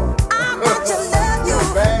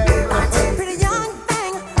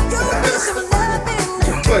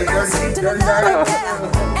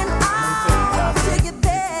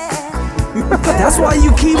 That's why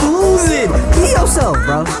you keep losing. Be yourself,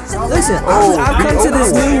 bro. Listen, I've come to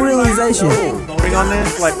this new realization. Voting on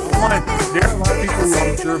this, like, one, there's a lot of people who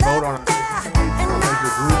I'm sure vote on a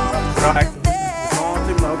major group. But I actually listen to the song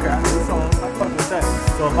too. Like, okay, I know the song. I fuck with that.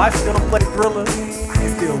 So if I still play Thriller, I can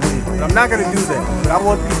still win. But I'm not gonna do that. But I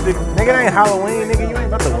want these niggas. Nigga, it ain't Halloween, nigga. You ain't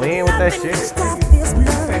about to win with that shit.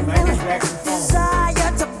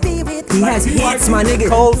 He has hits, my nigga. It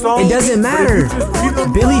doesn't matter.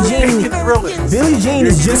 Billie Jean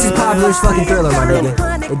is just as popular as fucking Thriller, my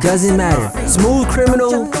nigga. It doesn't matter. Smooth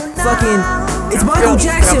Criminal, fucking. It's Michael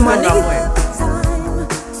Jackson, my nigga.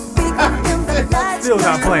 Still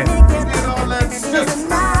not playing.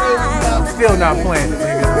 Still not playing,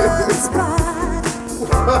 nigga.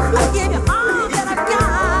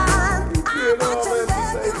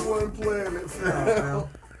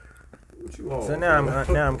 So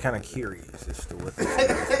now I'm kind of curious as to what.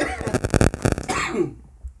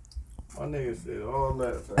 my nigga said all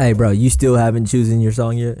that. Fam. Hey, bro, you still haven't chosen your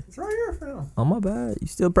song yet? It's right here, fam. Oh, my bad. You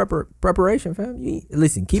still preparation, fam.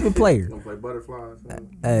 Listen, keep it player. Gonna play Butterflies. Fam.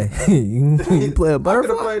 Hey, you play a I butterfly.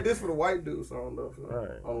 could have played this for the white dude song though. Fam.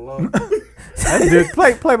 Right. On long. That's just,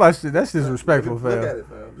 play my shit. That's disrespectful, Look at fam. it,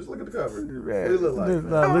 fam. Just look at the cover. Man, What it look like?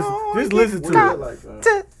 just listen What to it it. look like, fam?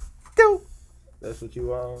 That's what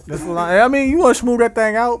you are. That's what I mean. You want to smooth that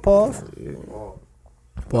thing out? Pause. Oh.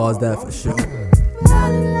 Pause that for sure.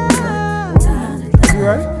 You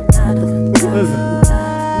right? Listen.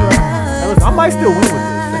 Hey, listen. I might still win with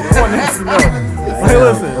this. I want niggas to know. Hey,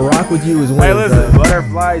 listen. Rock with you is Hey, winning, listen. bro.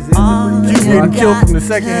 Butterflies is a You getting killed from the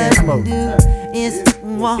secondhand smoke. When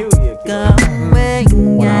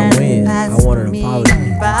I win, I want an apology.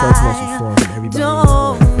 Text message form from everybody.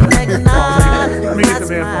 Let me get the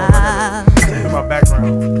man phone. In my background.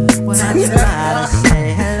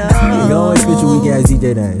 You always spit your weak ass DJ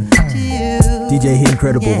name. DJ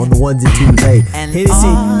Incredible on the ones and twos. Hey,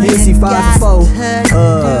 Hennessy 5 for 4.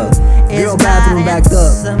 Girl bathroom backed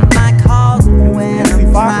up. Hennessy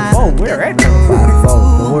 5 for 4. Where at? 5 for 4.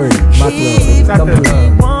 Don't worry. My club. Come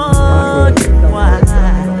through.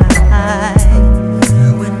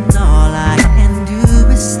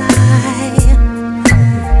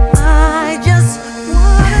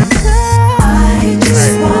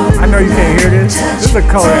 I know you can't hear this. This is a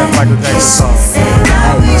cold ass Michael Jackson song. Hey,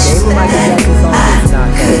 name a Michael Jackson song that's not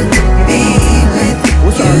cold.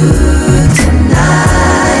 What's up?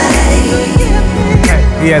 Hey,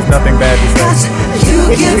 he has nothing bad to say.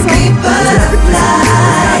 It's not better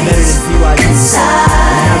than PYG.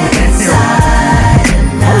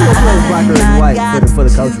 I was gonna play Black or White for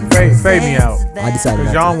the culture. Fade me out. I decided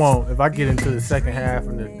Because not y'all to. won't. If I get into the second half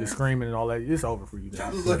and the screaming and all that, it's over for you.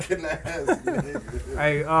 Guys. Looking at us.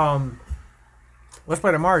 Hey, let's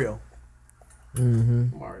play the Mario.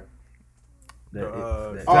 Mario.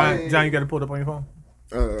 John, you got it pulled up on your phone?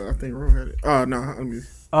 I think Ro had it. No, let me.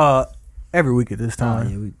 Every week at this Oh, time,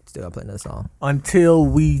 yeah, we still gotta play that song. until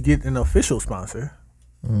we get an official sponsor,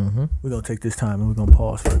 we're gonna take this time and we're gonna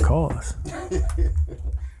pause for the cause.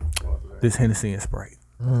 This Hennessy and Sprite.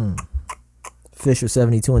 Fisher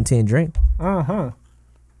 72 and 10 drink.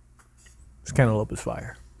 This cantaloupe is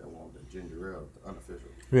fire. That one, the ginger ale, the unofficial.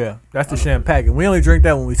 Yeah, that's the champagne. We only drink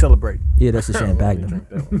that when we celebrate. Yeah, that's the Champagne.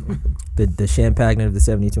 The Champagne of the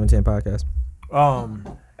 72 and 10 podcast.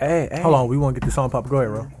 Hey, Hold on, we want to get this song pop. Go ahead,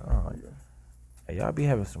 bro. Hey, y'all be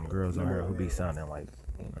having some girls on here who be sounding like,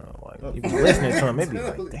 you know, like you be listening to them, it be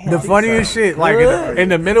like, damn. The she funniest sound shit, like in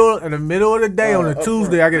the middle of the day on a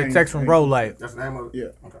Tuesday, I get a text from bro like, That's the name of it? Yeah.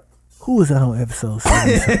 Okay. "Who was that on episode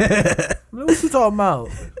 7?" What you talking about?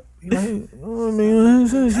 No,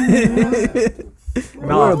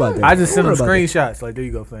 worry about that. I just send them Don't worry screenshots. Like, there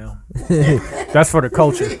you go, fam. That's for the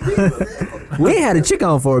culture. We ain't had a chick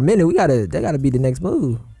on for a minute. That gotta be the next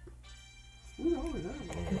move.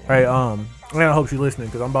 Hey, man, I hope she's listening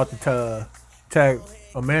because I'm about to tag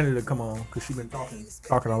Amanda to come on because she been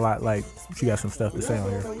talking a lot. Like, she got some stuff to say on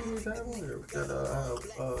here.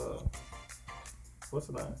 What's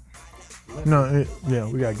the name? No, yeah,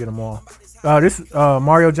 we gotta get them all. This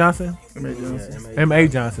Mario Johnson, M.A.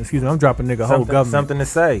 Johnson. Excuse me, I'm dropping nigga whole government. Something to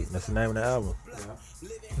say. That's the name of the album.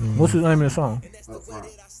 What's the name of the song?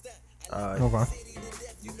 Okay.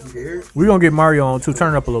 You can hear it? We're gonna get Mario on too.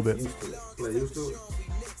 Turn it up a little bit. Play used to it?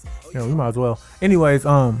 Yeah, we might as well. Anyways,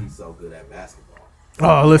 He's so good at basketball.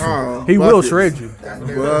 Oh, listen, he will shred you.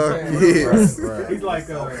 He's like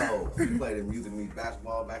he played in music meets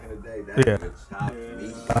basketball back in the day.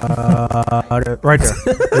 Right there.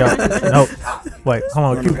 Yeah. Nope. Wait,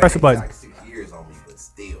 hold on. Press the button. Like 6 years on me, but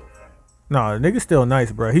still. No, the nigga's still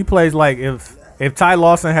nice, bro. He plays like if Ty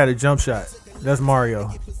Lawson had a jump shot. That's Mario.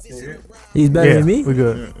 He's better than me. We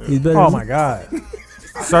good. He's better. Oh than my me. God.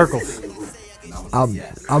 Circles.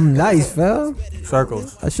 I'm nice, fam.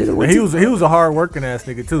 Circles. I should have. And he was a hard working ass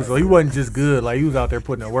nigga too, so he wasn't just good. Like he was out there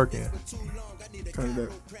putting that work in.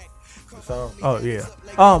 Oh yeah.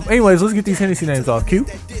 Anyways, let's get these Hennessy names off. Q.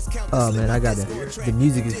 Oh man, I got it. The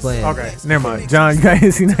music is playing. Okay, never mind. John, you got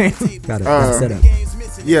Hennessy name? Got it set up.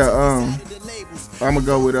 Yeah, I'm gonna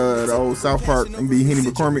go with the old South Park and be Henny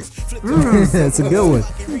McCormick. That's a good one.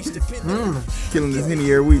 Killing this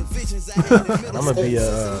Henny every week. I'm gonna be a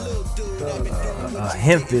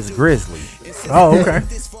Hemphis Grizzly. Oh, okay.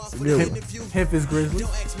 Good one. Hemp is Grizzly.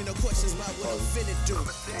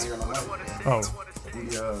 Oh.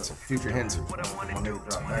 Future Henry. My nigga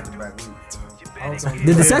dropped back-to-back weeks.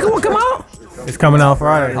 Did the second one come out? It's coming out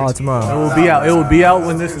Friday. Oh, tomorrow. It will be out. It will be out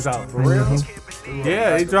when this is out. For real?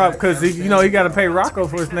 Yeah, he dropped because he got to pay Rocco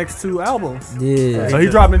for his next 2 albums. Yeah. So he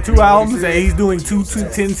dropping 2 albums and he's doing two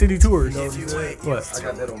 10 city tours. What? I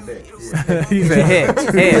got that on deck. He's a head.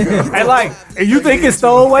 And like, and you think it's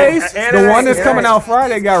throwaways? The one that's coming out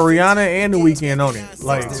Friday got Rihanna and The Weeknd on it.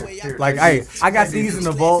 Like, I got these in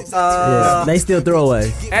the vault. Yeah. They still throw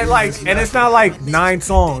away. And it's not like 9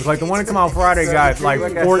 songs. Like the one that come out Friday got like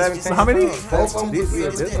 4. How many?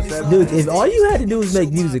 Dude, if all you had to do was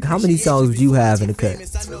make music, how many songs would you have in the cut?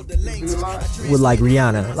 With like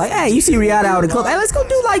Rihanna. Like, hey, you see Rihanna out in the club. Hey, let's go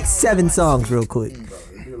do like 7 songs real quick.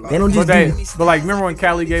 They don't just but like, remember when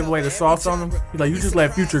Cali gave away the sauce on them? He's like, you just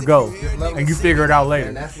let Future go, and you figure it out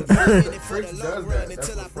later. That's what Prince does that. That's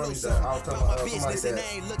what funny does. I was telling somebody that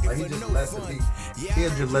like, he just let the beat. He'll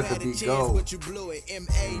just let the beat go.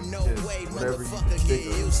 Whatever you think.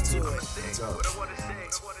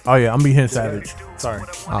 Oh yeah, I'm be Hen Savage. Sorry,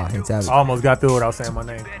 Oh, Hen Savage. I almost got through it without saying my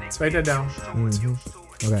name. Write that down.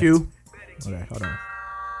 Okay. Q. Okay, hold on.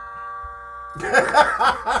 It's a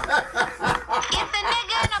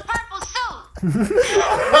nigga in a purple suit.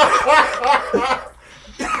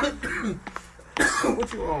 What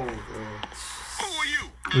you on?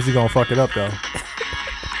 Was he gonna fuck it up though? My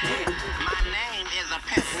name is a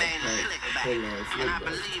pimp named Slickback, and I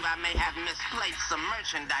believe I may have misplaced some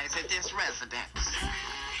merchandise at this residence.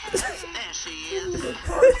 There she is.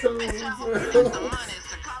 Bitch, I hope you got the monies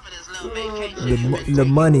to cover this little vacation. The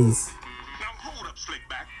monies.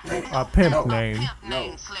 A pimp name.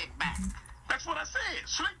 Slickback. That's what I said,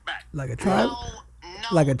 Slickback. Like a tribe?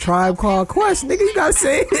 Like a Tribe Called Quest, nigga. You gotta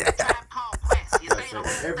say it.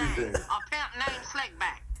 Everything. A pimp named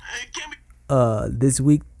Slickback. This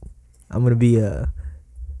week I'm gonna be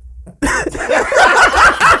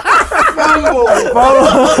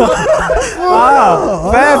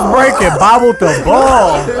Wow, fast breaking, bobbled the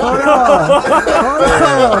ball.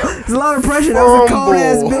 There's a lot of pressure. That was a cold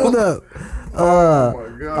ass build up.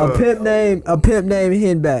 A pimp named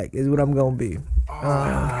Henback is what I'm gonna be.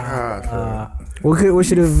 What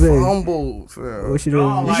should have been? Humble. What should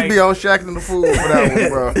have? You should be on Shaq and the Fool for that one,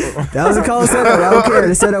 bro. That was a cold setup. I don't care.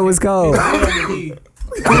 The setup was cold.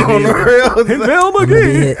 On the real. Bill I'm gonna be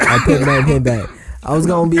McGee. a pimp named Henback. I was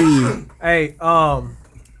gonna be. Hey,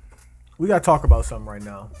 we gotta talk about something right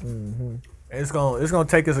now. It's gonna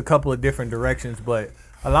take us a couple of different directions, but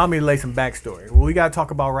allow me to lay some backstory. What we gotta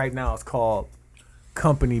talk about right now is called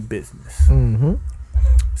company business.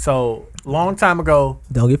 So long time ago,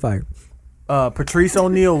 Don't get fired. Patrice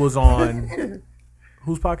O'Neal was on.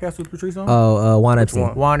 Whose podcast was Patrice on? Oh, Juan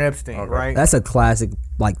Epstein. Juan Epstein, right? That's a classic,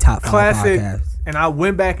 like top 5 Classic. podcast. And I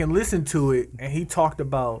went back and listened to it, and he talked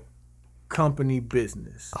about company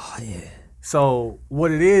business. Oh yeah. So what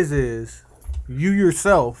it is you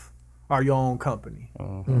yourself are your own company,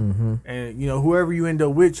 and whoever you end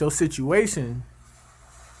up with, your situation.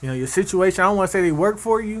 Your situation. I don't want to say they work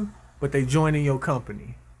for you, but they join in your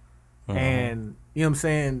company, and you know what I'm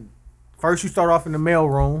saying. First, you start off in the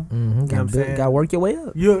mailroom. You know what I'm saying? Gotta work your way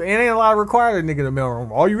up. It ain't a lot required of a nigga in the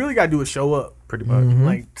mailroom. All you really gotta do is show up, pretty much.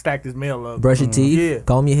 Like stack this mail up, Brush your teeth. Yeah.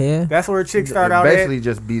 Comb your hair. That's where a chick start out Basically, at.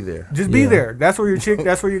 just be there. Just be there. That's where your chick.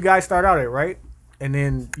 That's where your guys start out at, right? And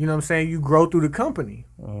then you know what I'm saying. You grow through the company.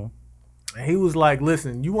 And he was like,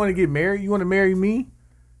 "Listen, you want to get married? You want to marry me?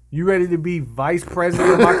 You ready to be vice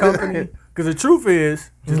president of my company? Because the truth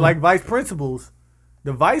is, just like vice principals,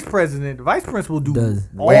 The vice principal do Does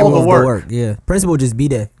all the work. Yeah, principal just be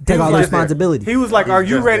there, take all the responsibility. He was like, "Are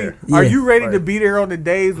you ready? Yeah. Are you ready to be there on the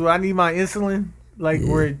days where I need my insulin? Like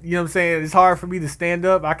where you know what I'm saying? It's hard for me to stand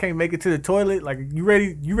up. I can't make it to the toilet. Like you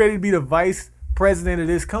ready? You ready to be the vice president of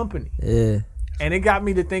this company?" Yeah, and it got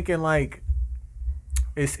me to thinking like,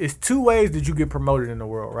 it's two ways that you get promoted in the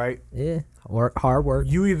world, right? Yeah, hard work.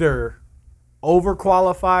 You either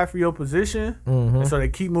overqualify for your position, and so they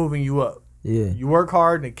keep moving you up. Yeah, you work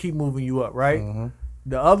hard and they keep moving you up, right?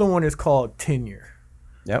 The other one is called tenure.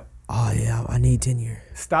 Yep. Oh yeah, I need tenure.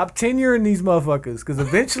 Stop tenuring these motherfuckers, because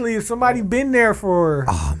eventually, if somebody been there for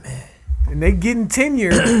and they getting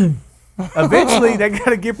tenure, eventually they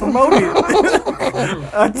gotta get promoted.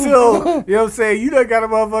 Until you know what I'm saying, you done got a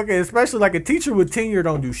motherfucker, especially like a teacher with tenure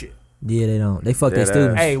don't do shit. Yeah, they don't. They fuck their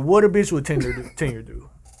students. Hey, what a bitch with tenure do?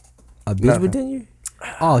 A bitch with tenure?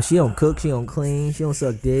 Oh, she don't cook. She don't clean. She don't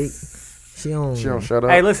suck dick. She don't shut up.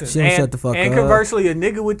 Hey, listen. She don't shut the fuck and up. conversely, a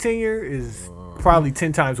nigga with tenure is probably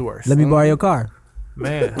 10 times worse. Let me borrow your car.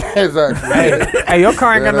 Man. Exactly. Hey, your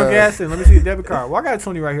car ain't got no gas in. Let me see your debit card. Well, I got a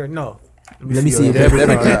 20 right here. No. Let me see your debit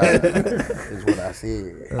card. Is what I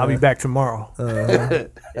said. I'll be back tomorrow.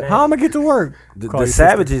 How am I get to work? The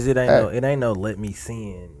savages, it ain't no let me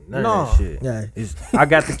sin. None of that shit. Yeah. It's, I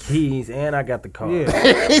got the keys and I got the car. Yeah.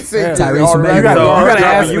 Tyrese from Baby You gotta Boy.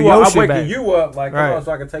 ask for your I'm shit waking back. you up like, Right. come on,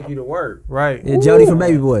 so I can take you to work. Right. Yeah, Jody from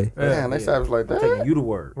Baby Boy. Man, they savage like I'm taking that. you to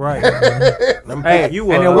work. Right. I'm Hey, picking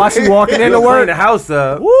you and up. then watch you walking into You'll work. clean the house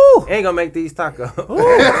up. Woo! Ain't gonna make these tacos.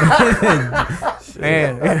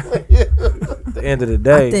 Man. At the end of the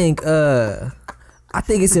day. I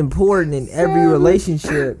think it's important in every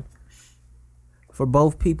relationship for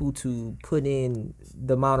both people to put in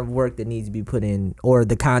the amount of work that needs to be put in, or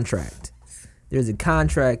the contract. There's a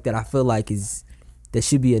contract that I feel like that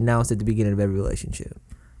should be announced at the beginning of every relationship.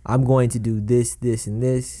 I'm going to do this, this, and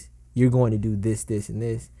this. You're going to do this, this, and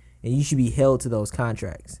this, and you should be held to those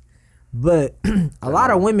contracts. But a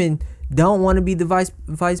lot of women don't want to be the vice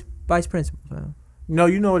principal. Fam. No,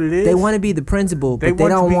 you know what it is? They want to be the principal, but they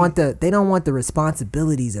want to don't be- want the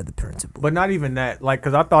responsibilities of the principal. But not even that. Like,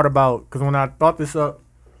 because when I thought this up,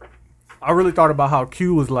 I really thought about how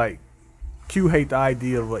Q was like, Q hate the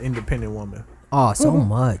idea of an independent woman. Oh, so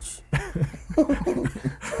much.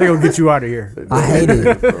 They gonna get you out of here. I hate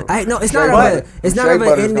it. It's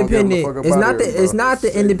not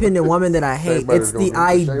the independent woman that I hate. It's the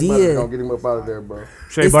idea. Gonna get him up out of there, bro.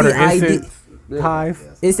 Shea butter incense. Hive.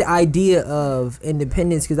 It's the idea of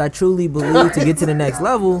independence, because I truly believe to get to the next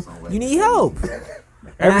level, you need help. And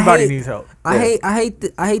Everybody needs help. I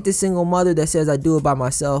hate the single mother that says I do it by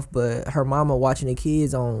myself, but her mama watching the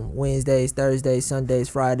kids on Wednesdays, Thursdays, Sundays,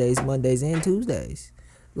 Fridays, Mondays, and Tuesdays.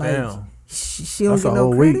 Like Damn. she don't That's get a no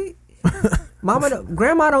whole credit.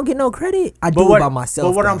 Grandma don't get no credit. I do it by myself.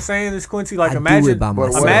 But what though. I'm saying is, Quincy, like I do it imagine by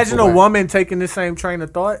myself. imagine a woman taking the same train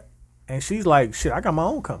of thought, and she's like, "Shit, I got my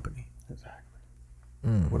own company."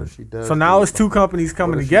 What if she does? So now it's two companies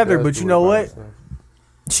coming together, but you know what?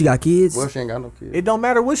 She got kids. Well, she ain't got no kids. It don't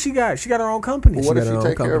matter what she got. She got her own company. But what if got she her own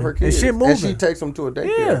take care of her company. kids? And shit And she moving. takes them to a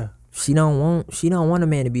daycare. Yeah. She don't want a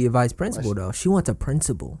man to be a vice principal though. She wants a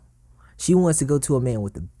principal. She wants to go to a man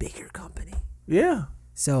with a bigger company. Yeah.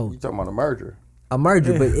 So You talking about a merger? a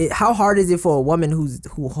merger, but how hard is it for a woman who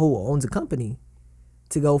owns a company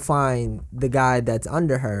to go find the guy that's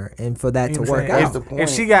under her and for that You to know what work I'm out?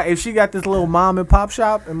 saying? If she got this little mom and pop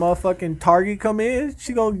shop and motherfucking Target come in,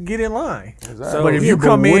 she gonna get in line. Exactly. But if Yeah, you but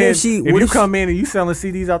come what in, if she- if what you if she- come in and you selling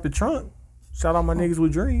CDs out the trunk, shout out my niggas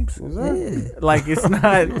with dreams. Yeah. Like it's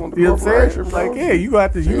not, you know what I'm saying? corporation, bro. Like yeah, you gonna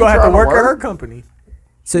have to trying to work at her work. company.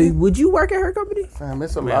 So would you work at her company? Fam,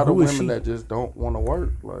 it's a Man, lot of who is women she? that just don't want to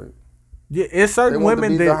work. Like Yeah, it's they certain want to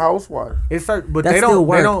women be the that housewife, it's certain, but That's they still don't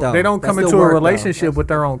work, they though. don't That's come still into a work, though. relationship with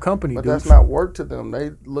their own company. but Dude. that's not work to them.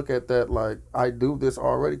 They look at that like I do this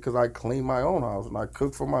already because I clean my own house and I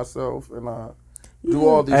cook for myself and I do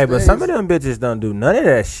all these Hey, things. but some of them bitches don't do none of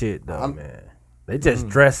that shit though, man. They just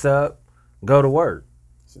dress up, go to work.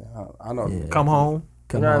 I know. Yeah. Come home.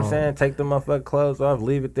 You know what I'm saying? Take the motherfucking clothes off,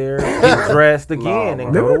 leave it there, get dressed again,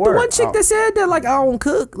 and go Remember to the work. one chick that said that like I don't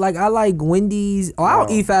cook, like I like Wendy's, or I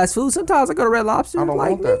don't eat fast food. Sometimes I go to Red Lobster. I don't like,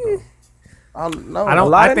 want that nigga. though. I know. I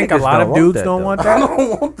don't. lot I of think a niggas lot don't of want dudes that, don't though. want I that.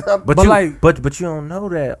 don't want that. But But you, like- but you don't know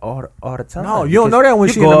that all the time. No, you don't because know that when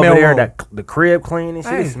you she go in the over there, mailroom. that the crib clean and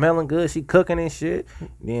shit, Hey. smelling good. She cooking and shit.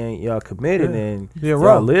 Then y'all committed and Yeah, y'all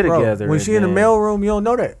bro, live bro. together. When and she in the then- mailroom, you don't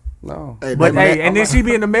know that. No. Hey, But that, hey, and then she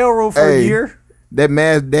be in the mailroom for a Hey. year. that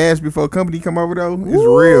mass dance before company come over though is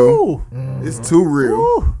Ooh. real. It's too real.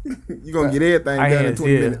 Ooh. You gonna get everything I done in had-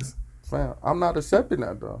 20 yeah. minutes. Fam, I'm not accepting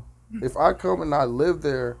that though. If I come and I live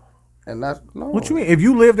there And that's no. What you mean? If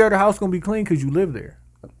you live there, the house gonna be clean because you live there.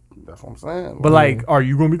 That's what I'm saying. But like, are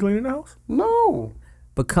you gonna be cleaning the house? No.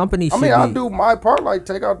 But companies. I mean, I do my part, like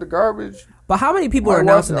take out the garbage. But how many people My are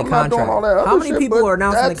announcing the wife- I'm not doing contract? all that other How many shit, people but are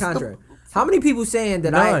announcing the that's the- contract? How many people saying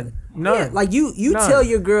that None. Yeah, like you None. tell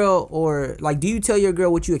your girl, or like, do you tell your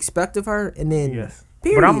girl what you expect of her, and then Yes.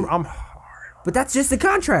 period. But I'm But that's just the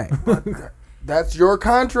contract. That's your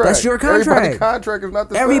contract. That's your contract. Everybody's contract is not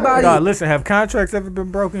the Everybody- God, listen, have contracts ever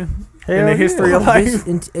been broken in Hell the history yeah. of life?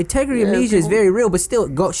 Integrity Yeah, amnesia is people- very real, but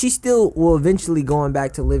still, she still will eventually going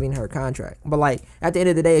back to living her contract. But like at the end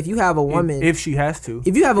of the day, if you have a woman, If she has to.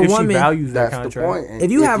 If you have a woman- she values that That's the contract. point. And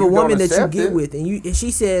if you have a don't woman that you accept get it, with, and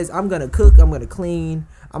she says, "I'm gonna cook, I'm gonna clean,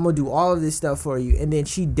 I'm gonna do all of this stuff for you," and then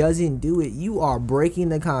she doesn't do it, you are breaking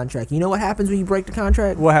the contract. You know what happens when you break the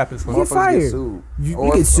contract? What happens when You get motherfuckers fired. sued. You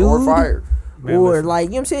or, get sued. or fired. Man, or listen. like, you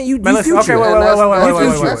know what I'm saying? You Man, listen, future. okay,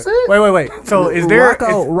 wait. That's it. Wait. So is there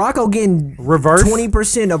Rocco getting reverse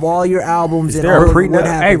 20% of all your albums and there all a of prenup? what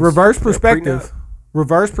Hey, happens. reverse perspective.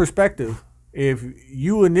 Reverse perspective. If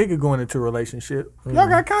you a nigga going into a relationship, y'all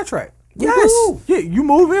got contract. Yes. Yeah, you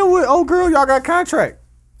move in with old girl, y'all got contract.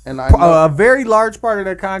 And I know, A very large part of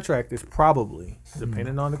that contract is probably,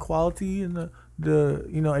 depending on the quality and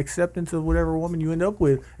the acceptance of whatever woman you end up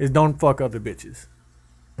with, is don't fuck other bitches.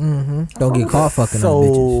 Don't get caught fucking other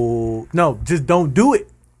bitches. So no, just don't do it.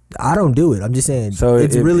 I don't do it. I'm just saying. So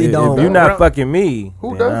it's if, really if, don't. if you're not fucking me,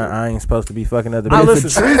 Who then does it? I ain't supposed to be fucking other Now bitches.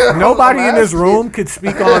 listen, nobody in this room could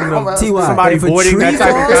speak on T.Y., somebody if a voiding tree that type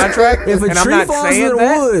of falls- contract. If a and I'm tree not falls in saying the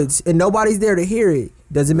that. woods and nobody's there to hear it,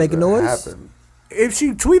 does it make a noise? happened. If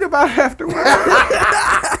she tweet about it afterwards, you know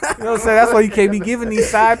what I'm saying? That's why you can't be giving these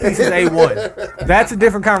side pieces A1. That's a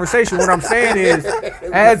different conversation. What I'm saying is,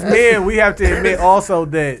 as men, we have to admit also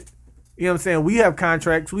that, you know what I'm saying, we have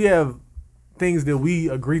contracts, we have things that we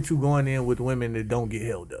agree to going in with women that don't get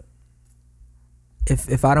held up.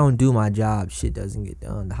 If I don't do my job, shit doesn't get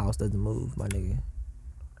done. The house doesn't move, my nigga.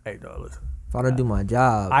 Hey, dog, listen. If I don't do my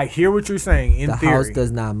job, I hear what you're saying in the theory. house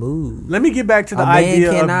does not move. Let me get back to the A man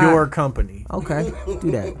idea cannot- of your company. Okay,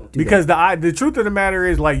 do that. Because the truth of the matter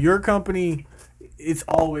is, like, your company, it's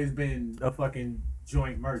always been a fucking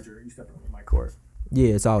joint merger. You stepping on my court. Yeah,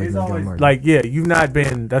 it's always It's been always joint merger. like, yeah, you've not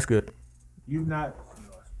been. That's good. You've not.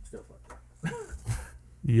 Still fucking.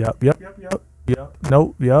 Yep.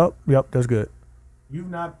 Nope. Yep. That's good. You've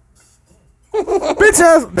not. Bitch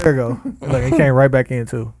ass. There you go. Look, it came right back in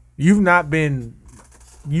too. You've not been.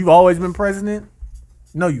 You've always been president.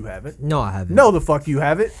 No, you haven't. No, I haven't. No, the fuck you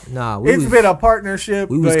haven't. Nah, It's been a partnership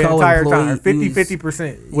we was the entire time. co-employee.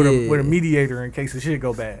 50% with Yeah. a mediator in case the shit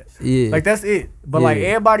go bad. Yeah. Like that's it. But like Yeah.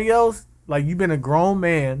 everybody else, like you've been a grown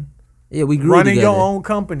man Yeah, we grew running together. your own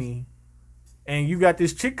company, and you got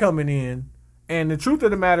this chick coming in. And the truth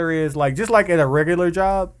of the matter is, like, just like at a regular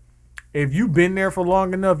job, if you've been there for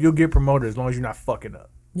long enough, you'll get promoted as long as you're not fucking up.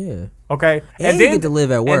 Yeah. Okay, And you get to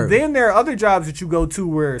live at work. And then there are other jobs that you go to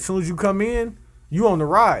where as soon as you come in, you on the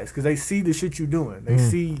rise because they see the shit you doing. They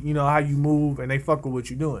see, how you move, and they fuck with what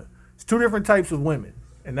you doing. It's two different types of women,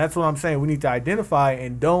 and that's what I'm saying. We need to identify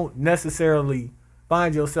and don't necessarily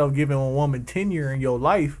find yourself giving a woman tenure in your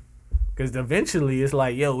life because eventually it's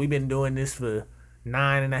like, yo, we've been doing this for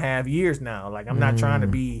 9.5 years now. Like, I'm not trying to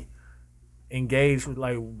be engaged with,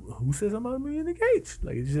 like, who says I'm not being engaged?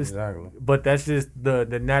 Like, it's just, but that's just the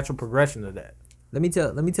natural progression of that. Let me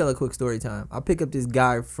tell a quick story time. I pick up this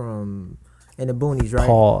guy from in the boonies, right?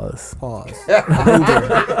 Pause.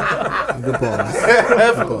 Good pause.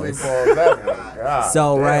 Definitely pause that one. God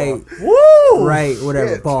So damn. right,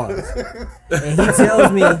 whatever. Pause. And he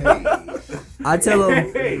tells me, I tell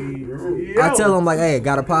him like, hey,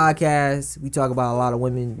 got a podcast. We talk about a lot of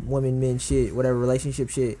women, men shit, whatever, relationship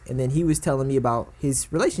shit. And then he was telling me about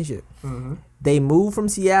his relationship. Mm-hmm. They moved from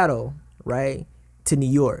Seattle, right, to New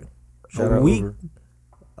York. Shout out Uber.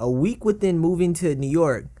 A week within moving to New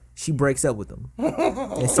York, she breaks up with him.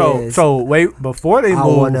 And says, So wait, before they I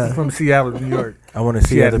moved wanna- from Seattle to New York, I want to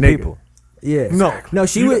see she had other a nigga. people. yeah, No,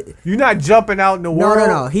 she you, would. You're not jumping out in the No, world.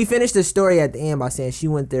 no. He finished the story at the end by saying she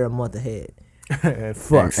went there a month ahead. And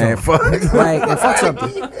fuck. And fuck. Like, and fuck something.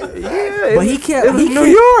 Yeah, But he kept. He New kept,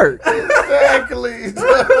 York. Exactly.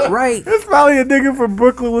 right. It's probably a nigga from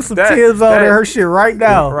Brooklyn with some That- Timbs on that- her shit right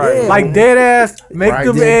now. Right. Yeah. Like dead ass, make Right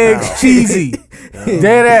them there eggs now. cheesy.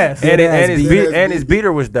 Dead ass. And his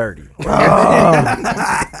beater was dirty.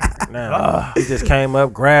 Nah, he just came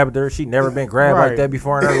up, grabbed her. She never been grabbed Right. like that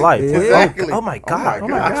before in her life. Exactly. Oh my god. Oh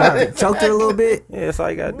my God. Choked her a little bit. Yeah, that's all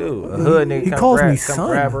you gotta do. A hood nigga He come calls grab, me come son.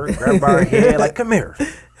 grab her by her head, like, come here.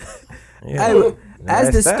 Yeah. Hey, as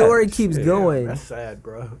That's the sad. story keeps Yeah. going, That's sad,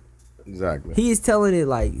 bro. Exactly. He is telling it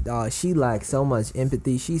like, she lacks so much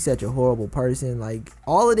empathy. She's such a horrible person. Like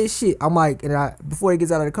all of this shit. I'm like, before he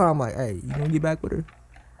gets out of the car, I'm like, hey, you gonna get back with her?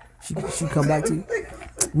 She come back to you?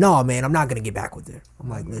 No, man, I'm not gonna get back with her. I'm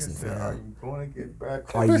like, listen, fam. Are you going to get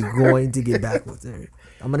back? Are you going to get back with her?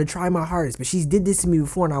 I'm gonna try my hardest, but she's did this to me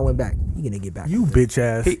before, and I went back. You gonna get back? You with her. bitch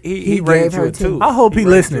ass. He gave rated her you a 2. I hope he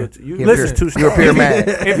listening. Listen, You're pure mad.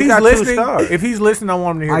 if he's listening, I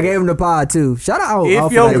want him to hear. I gave him the pod too. Shout out.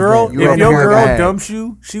 If your girl mad. dumps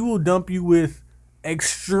you, she will dump you with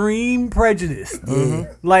extreme prejudice.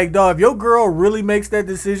 Like, dog, if your girl really makes that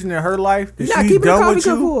decision in her life that she's done with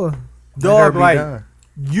you, dog, like,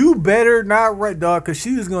 you better not dog, because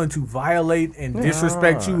she is going to violate and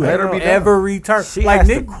disrespect you Let her be ever return. She like, has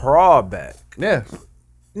to crawl back. Yeah.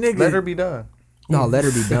 Nigga, Let her be done. No, let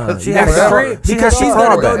her be done. She has to because she's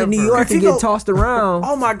gonna go to New York and get tossed around.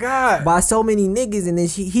 Oh my God! By so many niggas, and then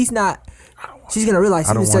he's not. She's gonna realize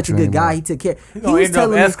he was such a good guy. He took care. He was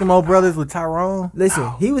telling me Eskimo Brothers with Tyrone.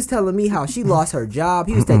 Listen, he was telling me how she lost her job.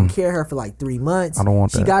 He was taking care of her for like 3 months. I don't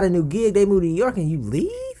want She that. got a new gig. They moved to New York, and you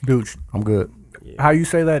leave. Dude, I'm good. how you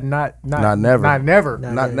say that? Not Not never. Not never.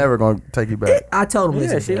 Not never gonna take you back. I told him, Yeah,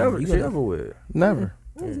 listen, she fam, over with. Never.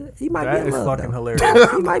 He might That be in is love. fucking Though.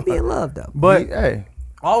 hilarious. He might be in love though. But Hey.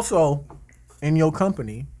 also, in your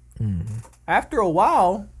company, after a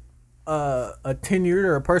while, a tenured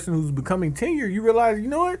or a person who's becoming tenured, you realize, you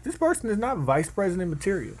know what? This person is not vice president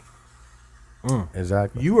material.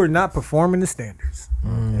 Exactly. You are not performing the standards.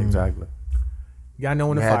 Exactly. You gotta know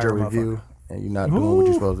when You to had fire your a review and you're not doing what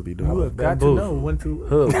you're supposed to be You have doing. got to know when to.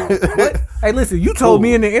 What? Hey, listen, you told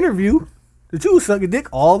me in the interview that you was sucking dick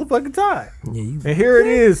all the fucking time. Yeah, you. And here it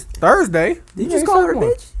is, Thursday. Did you just call her a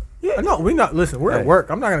bitch? Yeah, no, we not. Listen, we're Hey. at work.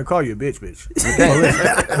 I'm not gonna call you a bitch.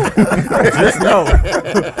 Just know,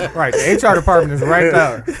 right? The HR department is right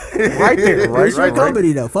there, right there. It's your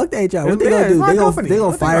company though. Fuck the HR. What they Yeah, gonna it's do? my They company. gonna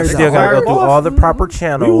What they fire gonna the Still gotta go through boss. all the proper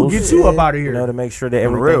channels. We will get you up out of You here. know, to make sure that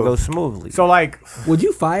everything real. goes smoothly. So, like, Would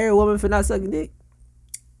you fire a woman for not sucking dick?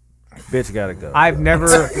 Bitch gotta go. I've never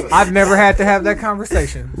had to have that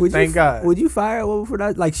conversation. Thank God. Would you fire a woman for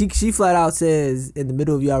not like she flat out says in the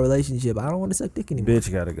middle of your relationship, I don't want to suck dick anymore.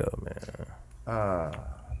 Bitch gotta go, man.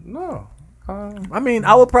 No. I mean,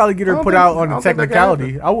 I would probably get her put out on the I don't think that can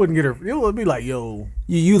technicality. I wouldn't get her. It would be like, yo,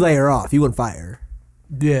 You lay her off. You wouldn't fire her.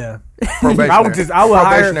 yeah. Probationary. I would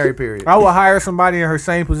Probationary hire. period. I would hire somebody in her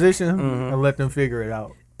same position and let them figure it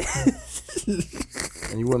out.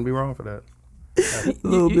 And you wouldn't be wrong for that.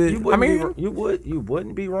 little bit. You I mean-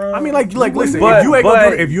 wouldn't be wrong. I mean, like listen, But- if you ain't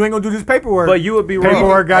but- gonna do this paperwork, but you would be wrong.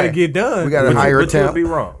 paperwork got to Hey, get done. We gotta But hire a you would temp. be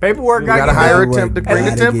wrong. Paperwork We got gotta to hire a get done. temp to bring the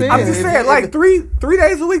Gotta temp get in. done. I'm just saying, like three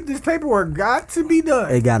days a week, this paperwork got to be done.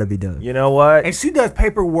 It gotta be done. You know what? And she does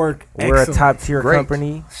paperwork. We're a excellent. top tier Great.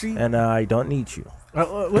 company, She- and I don't need you.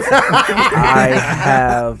 Listen, I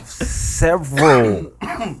have several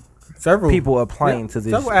people applying to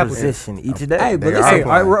this several applicants. position each day. Hey, but They listen,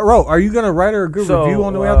 are hey, Ro, are you gonna write her a good So, review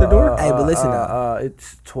on the way out the door? Hey, but listen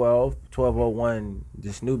it's 12:01.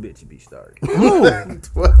 This new bitch be started.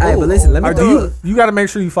 hey, but listen, let me You got to make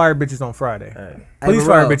sure you fire bitches on Friday. Hey, Please Hey,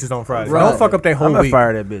 fire Ro, bitches on Friday. Ro, Don't fuck up that I'm whole gonna week.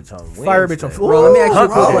 fire that bitch on Wednesday. Fire a bitch on. Ro, let me ask you a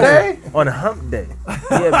Hump question. day? On a hump day.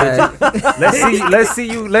 Yeah,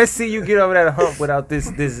 bitch. Let's see you get over that hump without this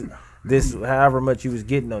however much you was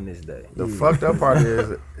getting on this day. The fucked up part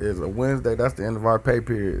is a Wednesday. That's the end of our pay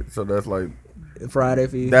period. So that's like Friday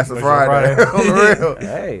for you. that's a Friday. On the real.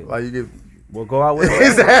 Hey, Like you get we'll go out with it.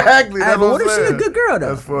 exactly. Hey, That's but what I'm if she a saying. good girl though?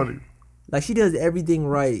 That's funny. Like she does everything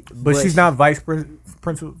right, But she's not vice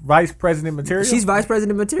president material. She's vice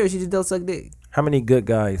president material. She just don't suck dick. How many good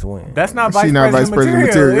guys win? That's not She vice not president, vice president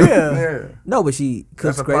material. Yeah. Yeah. No, but she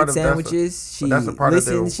cooks That's a great part of- that's a- sandwiches. She that's a part of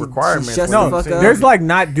the listens. She requirements shuts when the No, fuck up. there's like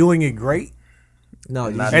not doing it great, no,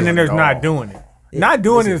 you not just- and then doing there's it not all. doing it. Not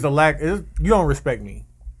doing it is a lack. You don't respect me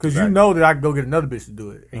because you know that I can go get another bitch to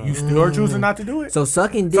do it, and you still are choosing not to do it. So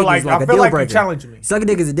sucking dick So, like, is like I a feel deal like you're breaker. challenging me. Sucking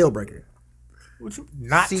dick is a deal breaker.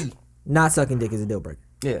 Not Not sucking dick is a deal breaker.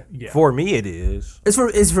 Yeah. yeah. For me, it is.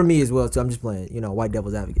 It's for me as well too. I'm just playing, white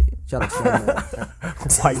devil's advocate. Shout out to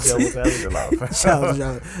Charlamagne. white devil's advocate. Shout out to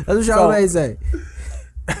Charlamagne. That's what Charlamagne say.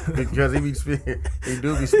 Because he be speaking, he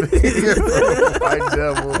do be speaking white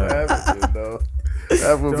devil advocate, though.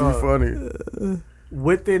 That would be funny.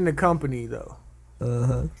 Within the company though,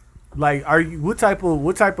 Uh-huh. like, are you what type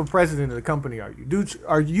of president of the company are you, dude?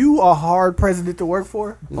 Are you a hard president to work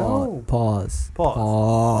for? No. Pause.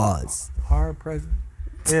 Pause. Hard president.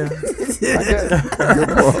 Yeah.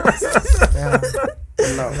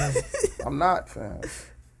 No, I'm not, fam.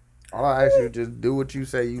 All I ask you is just do what you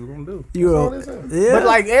say you gonna do. But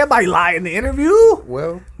like everybody lie in the interview.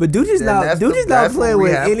 Well, But dude just then not that's dude the- just not that's where playing we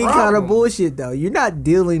with have any kind of problems. bullshit though. You're not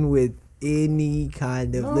dealing with any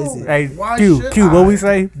kind of listen. Hey, Why Q, should what I? we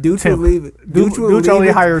say? Dude will Temp. leave it. Dude will Dude only leave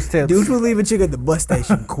it- hires temps. Dude will leave a chick at the bus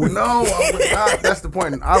station quick. No, I would not. That's the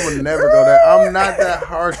point. I would never go there. I'm not that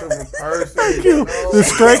harsh of a person. Q, the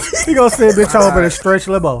stretch. He gonna send bitch home in a stretch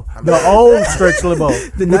limo, the old stretch limo,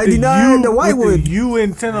 The 99, the white one. with the U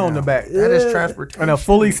antenna on the back, That is transportation. and a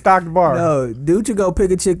fully stocked bar. No, dude should go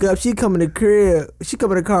pick a chick up. She come in the crib. She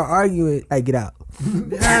come in the car arguing. Hey, get out.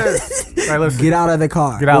 Yes. Hey, listen, Get out of the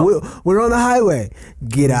car. Get out. We're on the highway.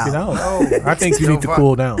 Get out. Get out. I think you Your need to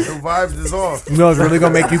cool down. The vibes is off. You know what's really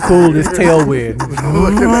gonna make you cool? This tailwind.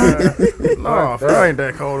 No, fam, I ain't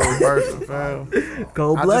that cold of a person, fam.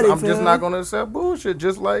 Cold I'm blooded. just not gonna accept bullshit.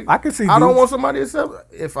 Just like I can see I don't dudes- want somebody to accept.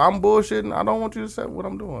 If I'm bullshitting, I don't want you to accept what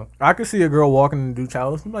I'm doing. I could see a girl walking in Dude's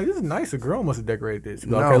house. I'm like, this is nice. A girl must have decorated this.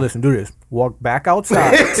 Like, No. okay, listen, do this. Walk back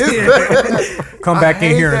outside. Come back I in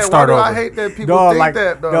hate here and that. start Why do over. I hate that people Dog, think like,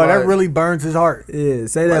 that, though. Dog, that Like- really burns his heart. Yeah,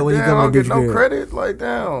 say that when you Damn, come I on don't dude's get no crib. credit. Like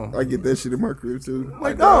down. I get that shit in my crib too.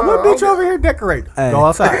 Like, Oh, what dog, bitch over here decorate? Hey. Go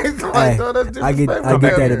outside. Like, Hey, dog, that's I get disrespectful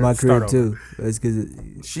that down in my here. crib Start too. It's because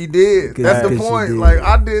She did. Cause- That's the cause she point. did. Like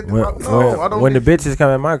I did. When, I don't. when the get- bitches come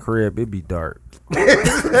in my crib, it be dark.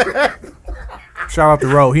 Shout out to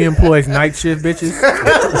Ro. He employs night shift bitches.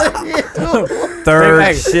 Third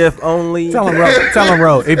Hey, shift only. Tell him,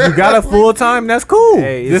 Ro. If you got a full time, that's cool.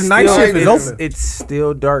 Hey, this it's night still- shift is it's- open. It's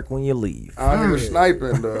still dark when you leave. out here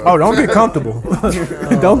sniping. Dog. Oh, don't get comfortable.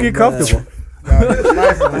 Don't get comfortable.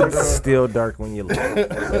 It's still dark when you leave.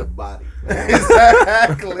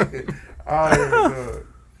 Exactly. Out here, dog.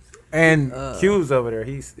 And Q's over there.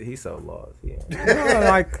 He's so lost. Yeah.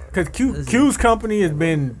 like, cause Q's company has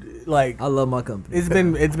been like I love my company.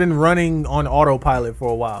 it's been running on autopilot for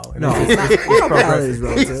a while. And No, it's Autopilot is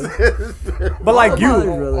relative. But like you, Autopilot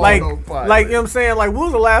is really like autopilot. you know what I'm saying? Like, when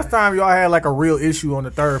was the last time y'all had like a real issue on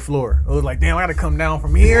the third floor? It was like, damn, I gotta come down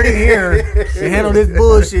from here to here to handle this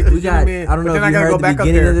bullshit. We got. I don't know if you heard the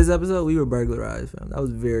beginning of this. this episode. We were burglarized, fam. That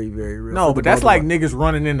was very, very real. No, For but the that's both like of us. niggas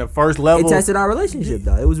running in the first level. It tested our relationship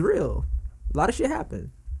though. It was real. A lot of shit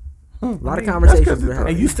happened. A lot of that's conversations 'cause were and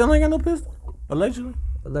happening. you still ain't got no pistol, allegedly.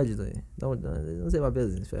 Allegedly. Don't say my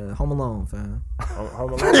business, fam. Home Alone, fam.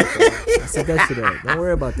 Home Alone. Set that shit up. Don't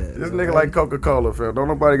worry about that. This nigga like Coca-Cola, fam. Don't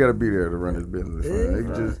nobody gotta be there to run his business.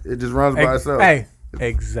 Fam. It just runs by itself. Hey,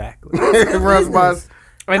 exactly. It runs by.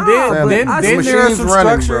 And but then I- there are machines some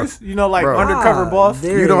running, structures, you know, like Bro. undercover boss.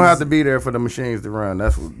 there You don't is- have to be there for the machines to run.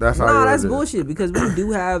 That's how. Nah, yours that's is. bullshit because we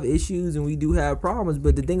do have issues and we do have problems.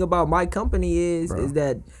 But the thing about my company is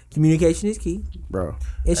that communication is key. bro.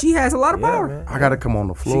 And she has a lot of power. man. I gotta come on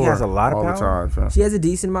the floor. has a lot of all the power? time, fam. She has a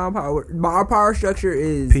decent amount of power. Our power structure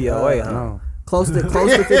is POA, huh? No. close to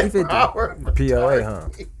 50-50. POA, huh?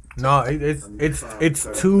 No, it's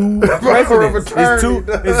two presidents. It's two.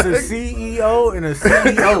 It's a CEO and a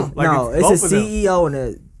CEO. Like No, it's both a of them. CEO and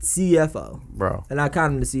a CFO. Bro, And I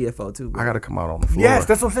count him the CFO too. I gotta come out on the floor. Yes,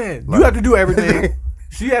 that's what I'm saying. You have to do everything.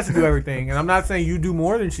 She has to do everything, and I'm not saying you do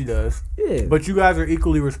more than she does. Yeah. But you guys are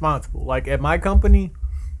equally responsible. Like at my company,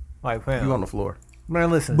 like fam, you on the floor.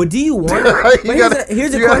 man, listen. But do you want? You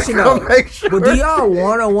Here's a gotta question come though. make sure But do y'all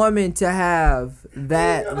want a woman to have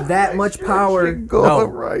that much power? Going No.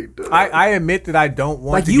 right. Dude. I admit that I don't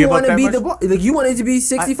want Like to you give want up to that be much. the boss? Like you want it to be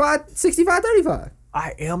 65-35.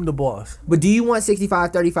 I am the boss. But do you want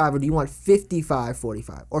 65-35 or do you want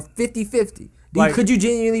 55-45 or 50-50? Like- Could you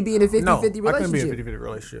genuinely be in a 50-50 No, I relationship? couldn't be in a 50-50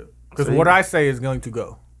 relationship. Because what I say is going to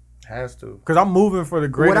go. Has to. Because I'm moving for the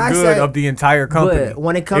greater I good say- of the entire company. but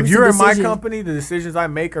when it comes if you're to in my decision- company, the decisions I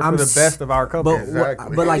make are I'm for the s- best of our company. But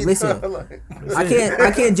Exactly. but like listen,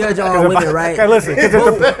 I can't judge all women, right? Okay, listen.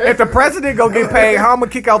 'Cause if the president go get paid, how I'm gonna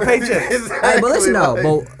kick out paychecks? Hey, but listen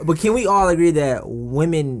though, but can we all agree that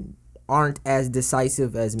women aren't as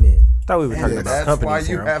decisive as men? I thought we were talking about That's companies why you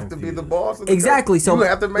here. I'm have to be confused. the boss. Of the Exactly. So, you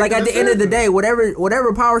have to make like at the end of the day, decisions.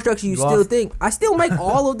 whatever power structure you still lost. think, I still make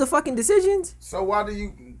all of the fucking decisions. So why do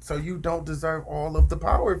you? So you don't deserve all of the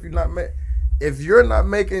power if you're not if you're not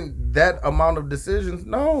making that amount of decisions.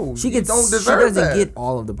 No, She you gets. don't She deserve doesn't that. get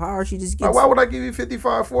all of the power. She just Like, gets. why would I give you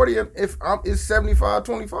 55-40 if it's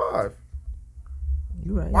 75-25?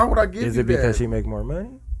 You're right. Why would I give Is you it because that? she make more money?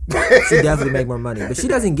 She definitely make more money, but she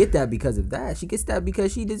doesn't get that because of that. She gets that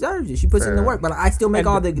because she deserves it. She puts in the Fair. work, but I still make And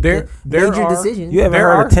all the there major are- decisions. You ever There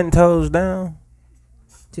heard are- of 10 Toes Down?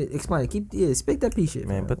 To explain it, speak that piece shit,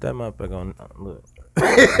 Man, put that motherfucker on. Look.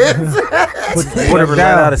 Put Whatever let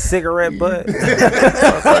down. out a cigarette butt.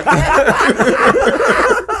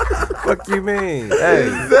 Fuck fuck you mean? Hey,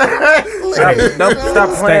 Exactly. don't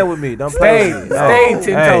stop playing with me. Don't play with me. Stay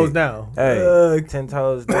 10 toes down. Hey, 10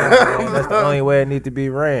 toes down. Man. That's the only way it need to be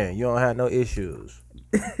ran. You don't have no issues.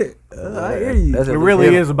 I hear you. It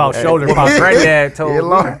really is about shoulder My posture. granddad told me.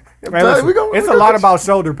 Man, listen, it's a lot about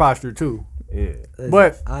shoulder posture too. Yeah.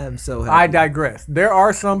 But I am so I happy. digress. There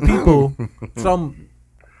are some people, some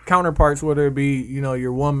counterparts, whether it be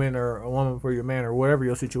your woman or a woman for your man or whatever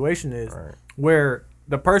your situation is, where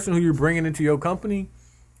the person who you're bringing into your company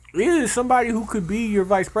is somebody who could be your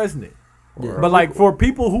vice president. Yeah. But like for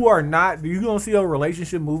people who are not, you don't see a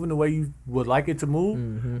relationship moving the way you would like it to move.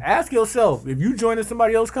 Mm-hmm. Ask yourself, if you joining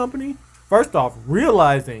somebody else's company, first off,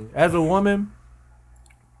 realizing as a woman,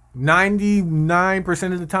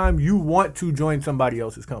 99% of the time you want to join somebody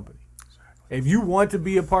else's company. If you want to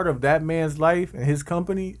be a part of that man's life and his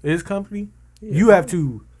company, you have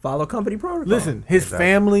to follow company protocol. Listen, his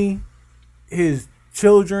family, his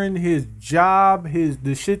children, his job,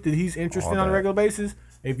 the shit that he's interested in on a regular basis.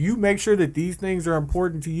 If you make sure that these things are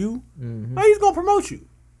important to you, he's gonna promote you.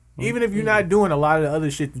 Even if you're not doing a lot of the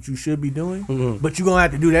other shit that you should be doing, but you're gonna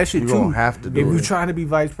have to do that shit too. You're gonna have to do if it. you're trying to be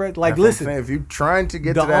vice president. Like, listen, if you're trying to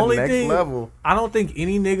get to that next level, I don't think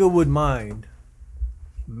any nigga would mind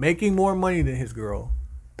making more money than his girl,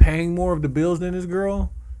 paying more of the bills than his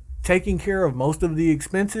girl, taking care of most of the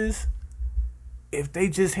expenses. If they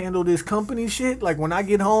just handle this company shit, like when I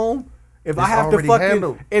get home, if I have to fucking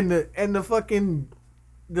handled. and the fucking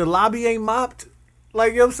the lobby ain't mopped,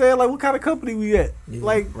 like, you know what I'm saying? Like, what kind of company we at? Yeah,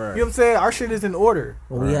 like, you know what I'm saying? Our shit is in order.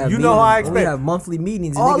 When we have you know how I expect. When we have monthly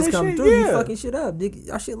meetings and all niggas this come shit, through, you yeah. fucking shit up.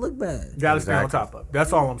 Our shit look bad. You gotta stay on top of it.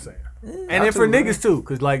 That's all I'm saying. And then for niggas too,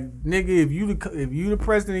 cause like, nigga, if you the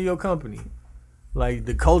president of your company, like,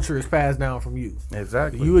 the culture is passed down from you.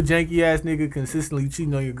 Exactly. You a janky ass nigga consistently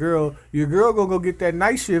cheating on your girl gonna go get that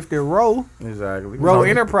night shift at Row. Exactly. Row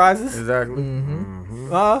Enterprises. Exactly.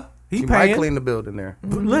 He she paying. might clean the building there.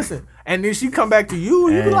 Listen, and then she come back to you,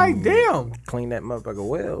 and you be like, damn. Clean that motherfucker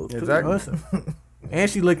well. Too. Exactly. Listen. And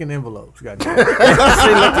she licking envelopes. Goddamn. She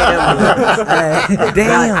licking envelopes.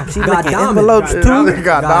 Damn. She licking envelopes too.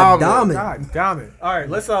 God damn it. All right,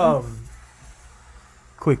 let's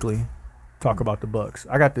quickly talk about the Bucks.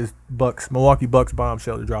 I got this Milwaukee Bucks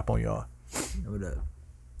bombshell to drop on y'all. What up?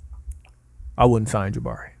 I wouldn't sign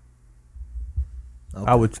Jabari.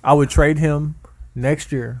 Okay. I would trade him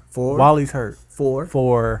next year while he's hurt.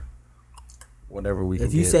 For whatever we can get.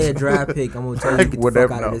 If you get. say a draft pick, I'm gonna tell you to get the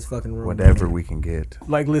fuck out of this fucking room. Whatever we can get.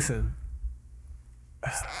 Like, listen.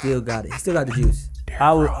 Still got it. He still got the juice.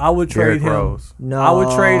 I would trade him. Rose. No, I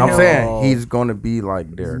would trade him. I'm saying he's going to be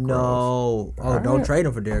like Derrick Rose. No. Oh, don't trade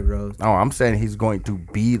him for Derrick Rose. No, I'm saying he's going to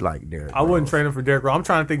be like Derrick Rose. I wouldn't trade him for Derrick Rose. I'm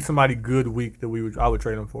trying to think somebody good weak that I would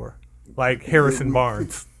trade him for. Like Harrison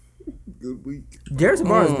Barnes. Good week. Harrison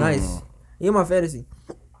Barnes is nice. He in my fantasy.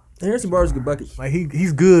 Harrison Barnes is a good bucket. Like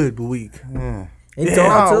he's good but weak. Yeah. And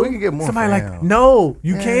tall too. We can get more. Somebody for like him. no,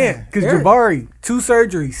 you can't because Jabari 2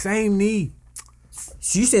 surgeries, same knee.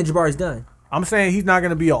 So you saying Jabari's done? I'm saying he's not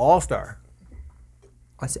gonna be an all-star.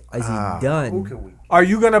 I said, is he done? Are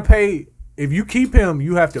you gonna pay? If you keep him,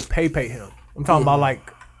 you have to pay him. I'm talking about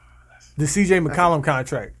like the CJ McCollum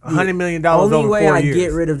contract, $100 million over 4 years. Only way I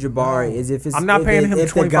get rid of Jabari is if it's I'm not paying him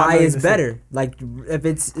if the $25 guy million is to better. Like if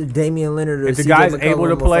it's Damian Leonard or if the CJ guy's McCollum able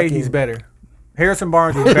to or play, fucking- he's better. Harrison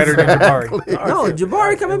Barnes is better than Jabari. No,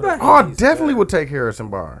 Jabari coming back. Oh, I definitely would take Harrison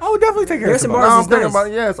Barnes. I would definitely take Harrison Barnes Barnes. No, I'm is thinking nice.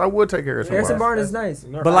 about yes, I would take Harrison Harrison Barnes. Barnes is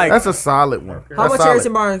nice. But like, That's a solid one. How That's much solid.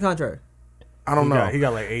 Harrison Barnes contract? I don't know. he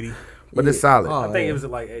got like 80. But it's solid. Oh, I think it was at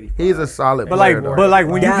like 85. He's a solid But player, like, though.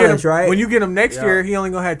 when Dallas, you get him, right? when you get him next year, he only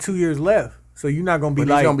gonna have 2 years left. So you're not gonna be But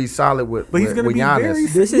like. he's gonna be solid with. But he's gonna with be Giannis.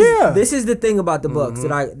 very. This is the thing about the Bucks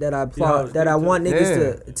that I want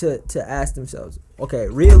niggas to ask themselves. Okay,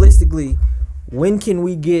 realistically, when can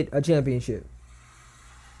we get a championship?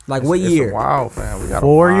 Like what It's year? a while, fam. We got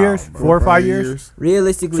 4 years, 4 or 5 years.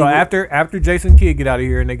 Realistically, So after Jason Kidd get out of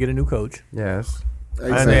here and they get a new coach, Yes.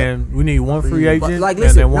 and then we need one free But, agent, like, and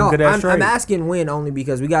listen, then one no, good ass trade. I'm asking when only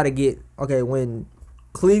because we got to get when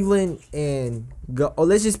Cleveland and go. Oh,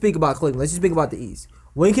 let's just speak about Cleveland. Let's just speak about the East.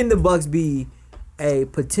 When can the Bucks be a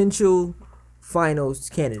potential finals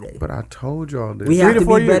candidate? But I told y'all this. We have 3 to to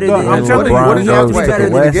 4 be years. better Look, than. I'm telling you, What what did is we y'all have to be wait, better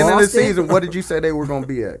at the than beginning of the Boston season? What did you say they were gonna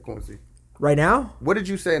be at, Quincy? right now. What did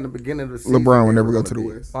you say in the beginning of the season? LeBron would they never were go gonna to the be?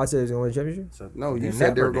 West. I said it was gonna win a championship. No, you They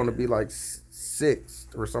said they never were going to did. be like 6th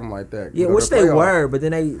or something like that. Yeah, Go to which the they playoffs. were, but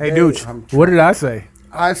then Hey, they dude, what did I say?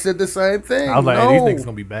 I said the same thing. I was like, no, hey, these niggas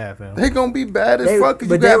gonna be bad, fam. they gonna be bad as They- fuck. 'Cause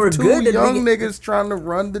but you they got were two good at the young begin- niggas trying to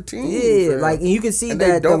run the team. Yeah, fam. like and you can see And they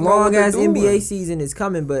that the don't know what long they're ass doing. NBA season is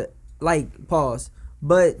coming, but like pause.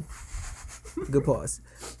 But Good pause.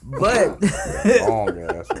 But Long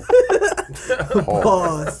ass one.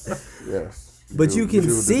 pause. Yes. But you can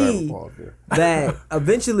deserve a see pause there. that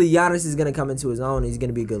eventually Giannis is gonna come into his own. He's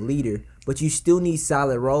gonna be a good leader. But you still need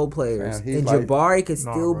solid role players, Man, he's and like- Jabari could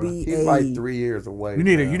still bro. be He's a. like 3 years away. You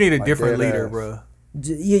need a man. Like, different dead leader, ass. bro.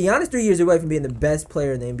 Yeah, Giannis 3 years away from being the best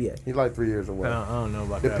player in the NBA. He's like 3 years away. I don't know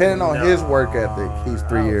about Depending that. on his work ethic, he's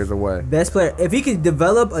 3 years away. Best player. If he could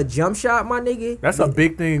develop a jump shot, my nigga, That's a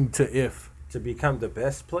big thing to To become the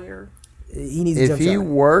best player. he needs a If jump he shot.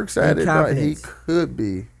 works at And it, like, he confidence. could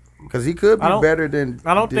be. Because he could be I don't- better than.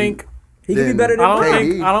 I don't think he could be than better than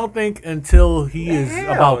KD. I don't think until he is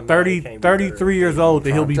Hell about no, 30, he can't be 33 years old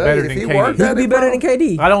that he'll be tell better you, than if he KD. worked He at could be it, better bro. than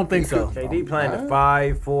KD. I don't think so. KD playing the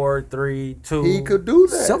 5, 4, 3, 2. He could do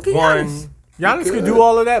that. So can One. Giannis. Giannis could could. do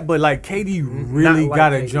all of that, but like KD really like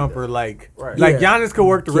got a KD jumper. does. Like Right. Yeah. Giannis could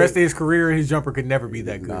work the rest of his career, and his jumper could never be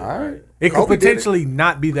that good. Nah, It could Kobe did it. potentially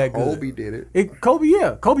not be that good. Kobe did it.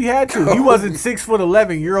 Kobe had to. He wasn't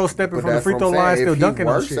 6'11", Euro stepping But from the that's free what throw I'm line, saying. still If he dunking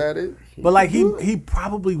on works shit. at it, But like he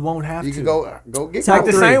probably won't have he to. can go get Like top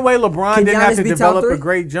the three. same way LeBron Can didn't have Giannis to be top develop three? a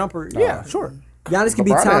great jumper. Yeah, sure. Giannis could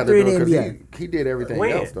be LeBron had top to 3 in do the it 'cause NBA. He did everything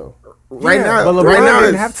When? else though. Right Yeah, now, but LeBron right now,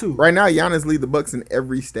 didn't is- have to. Right now, Giannis lead the Bucks in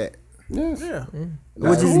every stat. Yes. Yeah.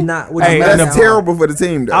 Which is not. Which Hey, is and That's the- terrible for the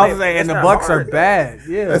team, though. I was saying, and the not Bucks are hard, though. bad.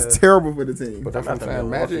 Yeah, That's terrible for the team. But that's what I'm Not the saying.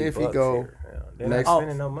 Imagine Milwaukee if he Bucks go here. Yeah, they're next not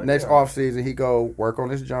spending no money next on off season, he go work on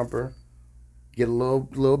his jumper, get a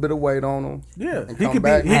little bit of weight on him. yeah. and He come could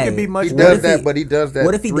back. be. He could be much. He What does if that, he- but he does that.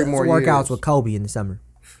 what if he 3 does more workouts years. with Kobe in the summer?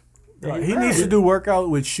 He needs to do workout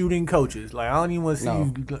with shooting coaches. Like I don't even want to see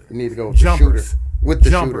No, you. you need to go with the Jumpers. shooter. With the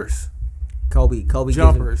Jumpers. Kobe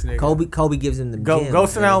Jumpers, gives him, nigga. Kobe gives him the Go gems, go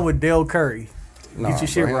sit man. down with Dale Curry. Nah, Get your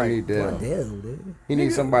shit bro, he don't right. need that. Damn, dude. He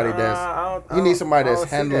needs somebody I that's. don't- He needs somebody I that's don't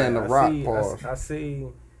see handling that. the rock. I Pause. see,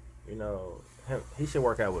 you know, him. He should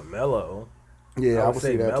work out with Melo. Yeah, I would would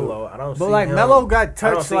say see that Melo. too. I don't But see like him, Melo got I don't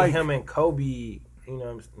touched see like. him and Kobe. You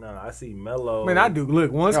know, no, I see Melo. Man, I do.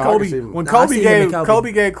 Look, once No, I can Kobe, see him. when Nah, I Kobe see him and gave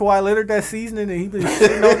Kobe. Kawhi Leonard that season, and he been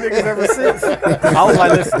shitting on niggas ever since. I was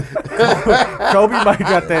like, listen, Kobe might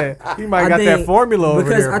got that. He might got that formula over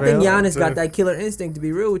because there. I think fam. Giannis got that killer instinct. To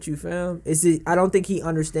be real with you, fam, I don't think he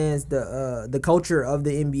understands the culture of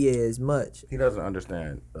the NBA as much. He doesn't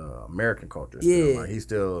understand American culture. Yeah. Still. Like, he's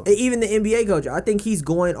still. Even the NBA culture, I think he's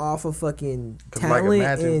going off of fucking 'Cause, like, talent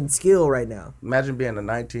imagine- and skill right now. Imagine being a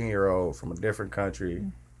 19-year-old from a different country,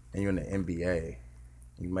 and you're in the NBA,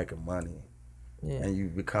 you making money, Yeah. and you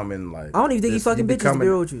becoming like. I don't even think he's fucking bitches. To be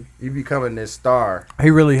real with you, You becoming this star.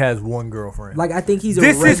 He really has one girlfriend. like I think he's a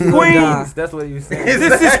This is regular Queens. guy. That's what you saying.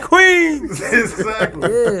 this is Queens. Exactly.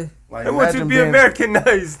 Yeah, Like, I want you to be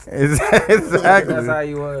Americanized. Exactly. That's how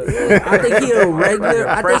you was. I think he a regular.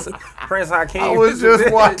 I Prince, think. Prince Hakeem. I was just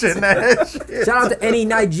watching that shit. Shout out to any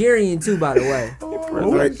Nigerian too, by the way. I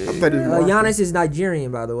thought he was Giannis is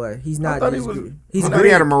Nigerian, by the way. He's not. thought he He's, was- he's I thought he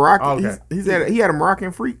Greek. had a Moroccan. Oh, okay. He had a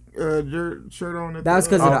Moroccan freak shirt on. That was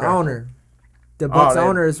because of the owner. The Bucks they-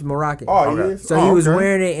 owner is Moroccan. Oh, he is? So Oh, he was okay.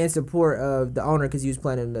 wearing it in support of the owner because he was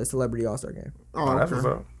playing in the Celebrity All-Star game. Oh, That's okay. what's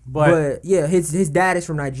up. But yeah, his dad is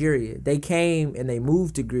from Nigeria. They came and they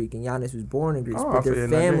moved to Greek, and Giannis was born in Greece, Oh, but I their feel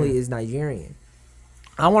family Nigerian. is Nigerian.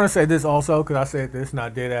 I want to say this also because I said this,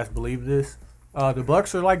 not dead ass believe this. The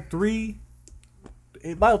Bucks are like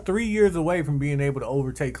about 3 years away from being able to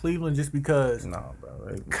overtake Cleveland just because No,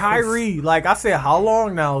 bro. Kyrie, like I said, how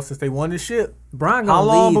long now since they won the ship? Brian How gonna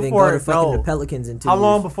long leave and before- go to fucking no. the Pelicans in 2 How years.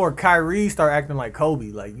 long before Kyrie start acting like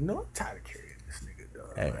Kobe? Like, you know, I'm tired of carrying this nigga,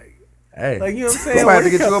 dog. Hey. Like, Hey. like, you know what I'm saying? Somebody When to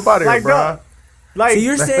it get you comes- up out of here, like, bro. dog, like, So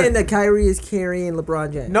you're saying that Kyrie is carrying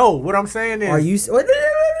LeBron James? no, what I'm saying is, Are you?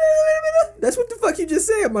 That's what the fuck you just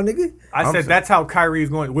said, my nigga. I I'm said sa- that's how Kyrie is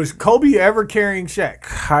going. Was Kobe ever carrying Shaq?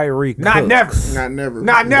 Kyrie. Not Cook. never. Not never.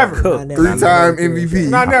 Not never. Cook. Three-time MVP.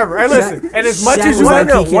 Not never. Hey, listen. And as much Shaq as was you like-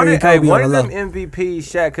 know, He carrying Kobe One on of the them MVPs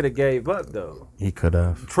Shaq could have gave up though. He could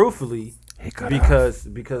have. Truthfully,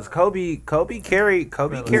 because Kobe carried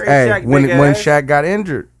Hey, Shaq. when big when ass. Shaq got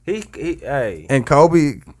injured, hey. and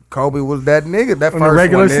Kobe was that nigga. That In first the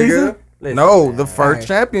regular one, nigga. season? Listen, No, the man. first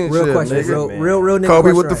championship. Real question, nigga. real nigga Kobe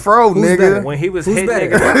question with the right. fro, Who's nigga. better? When he was Who's hitting better?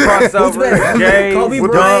 niggas with Who's crossover, better? James, Kobe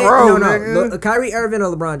with Bryant? the fro, No, no. nigga. Kyrie Irving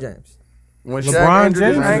or LeBron James? When LeBron Shaq injured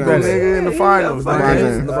his James ankle, is better. nigga, in the finals. LeBron nigga.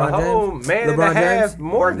 James. a LeBron whole James. man LeBron and a half James?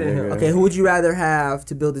 more than him. Okay, who would you rather have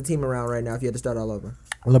to build a team around right now if you had to start all over?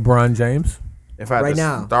 LeBron James. If I had Right to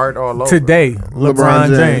now. start all over Today,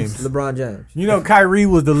 LeBron James. LeBron James. You know, Kyrie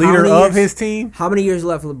was the How leader many of years- his team. How many years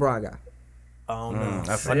left for LeBron got? I don't know.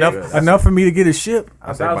 that's Enough for me to get a ship.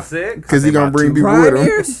 I say About 6. Because he gonna bring people Prime with him.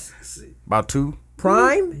 years? about 2.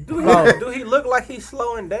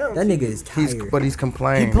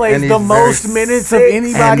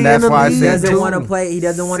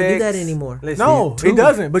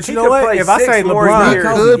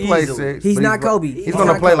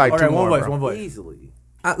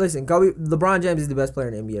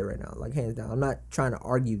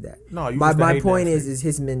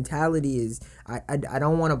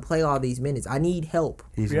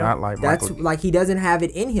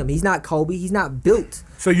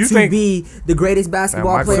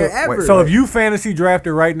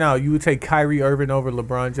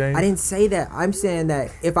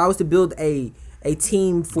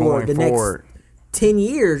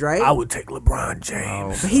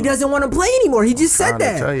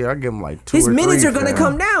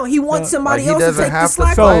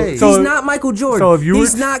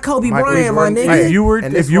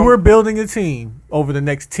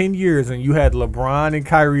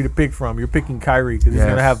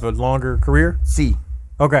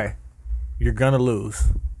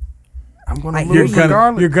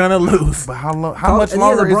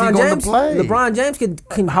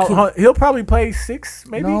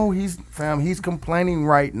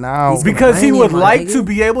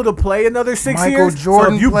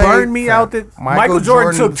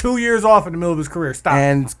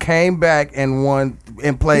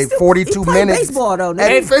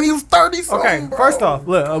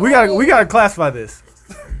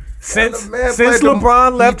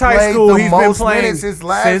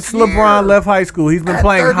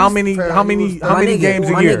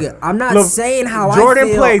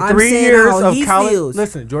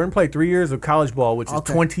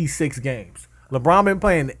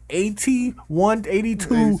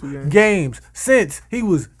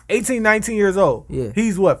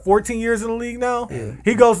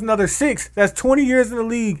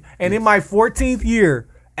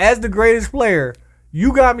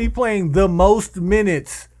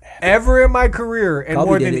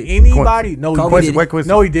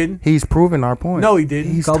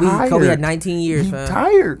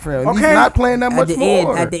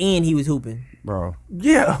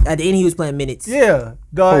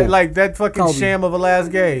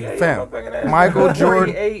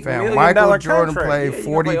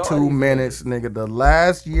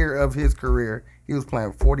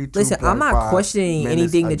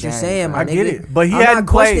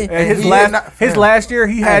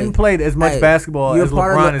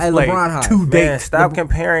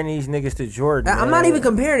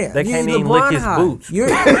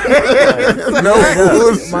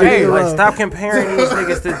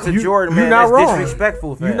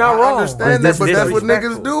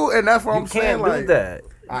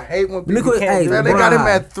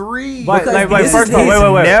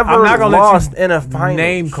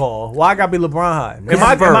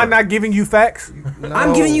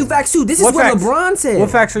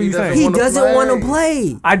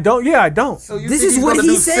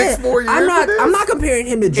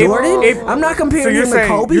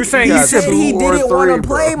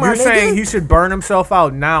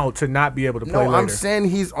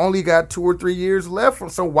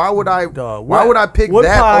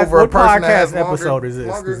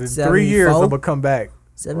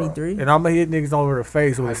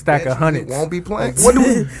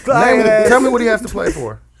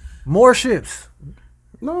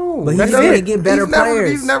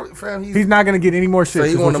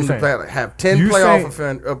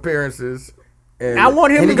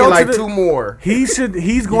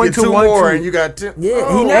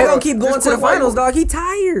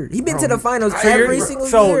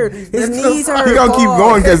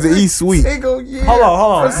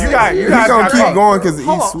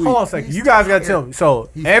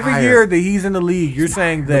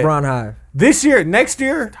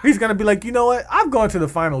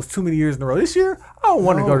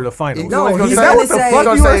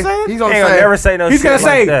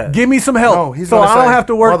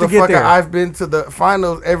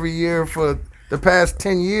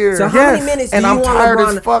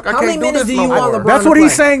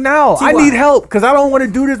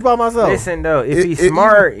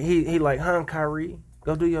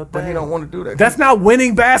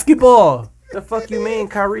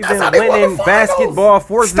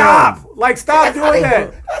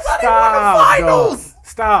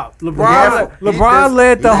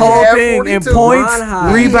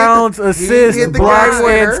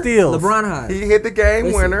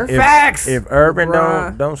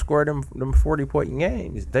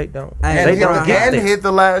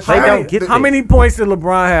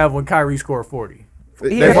 story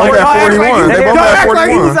They had both had 41. They both had Act like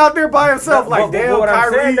he 41. was out there by himself. Like, damn, what I'm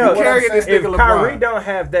Kyrie, saying, you though, carrying this if nigga Kyrie LeBron. don't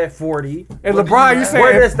have that 40, And LeBron, you saying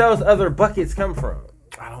where does those other buckets come from?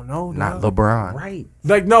 I don't know. Not dog. LeBron. Right.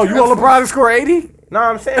 Like, no, you want LeBron to score 80? No,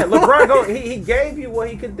 I'm saying LeBron he gave you what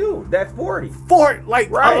he could do. That 40. Like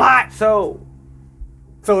Right. a lot. So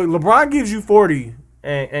LeBron gives you 40.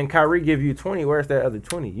 and Kyrie give you 20. Where's that other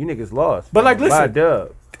 20? You niggas lost. But, like, By listen. a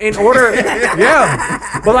dub. In order,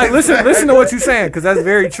 yeah. But like, listen to what you're saying, because that's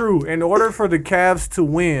very true. In order for the Cavs to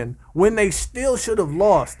win, when they still should have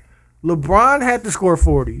lost, LeBron had to score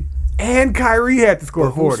 40, and Kyrie had to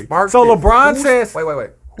score 40. So LeBron says, Wait.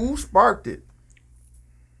 Who sparked it?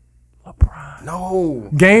 LeBron. No.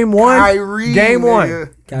 Game one. Kyrie. Game one.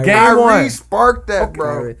 nigga. Kyrie. Game Kyrie one. sparked that, bro.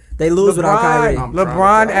 Kyrie. They lose without Kyrie.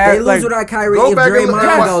 LeBron They act lose like without Kyrie Go if back and look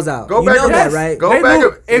Draymond at- goes out. go You back know and- that, right? Go they back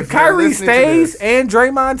lose. and- If you're Kyrie listening to stays this. and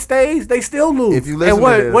Draymond stays, they still lose. If you listen and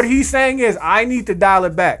what, to this. what he's saying is, I need to dial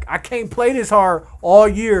it back. I can't play this hard all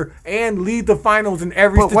year and lead the finals in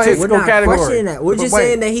every But wait, We're statistical not category. questioning that. We're But just wait.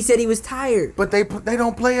 saying that he said he was tired. But they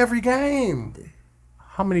don't play every game.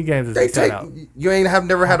 How many games is They he set take. out? You ain't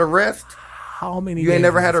never had a rest. How many? You ain't games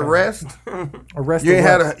never is had he a set out? rest. A rest. You ain't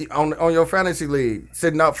of had what? on your fantasy league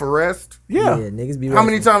sitting out for rest. Yeah. niggas be How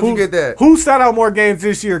many resting. times you get that? Who sat out more games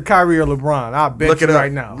this year, Kyrie or LeBron? I'll bet Look you it up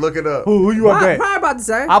right now. Look it up. Who you want to bet? Probably about to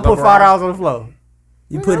say. I'll put LeBron. $5 on the floor.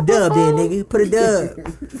 You put a dub then, nigga. Put a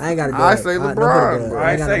dub. I ain't got a dub. I say don't put a LeBron, dub. bro.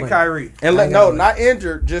 I ain't got no money. Kyrie. And no, not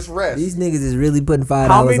injured, just rest. These niggas is really putting $5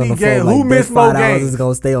 How on many the floor. games- Like who this missed more $5 games? is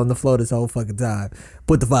gonna stay on the floor this whole fucking time.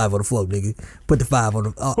 Put the 5 on the floor, nigga. Put the 5 on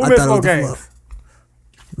the. Oh, Who I missed thought it more was the games? floor.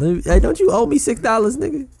 Hey, don't you owe me $6,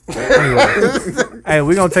 nigga? Hey,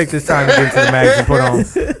 we gonna take this time to get into the mags and put on.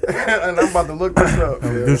 And I'm about to look this up.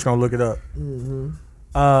 And yeah. Dude's gonna look it up.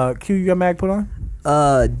 Q, you got mag put on?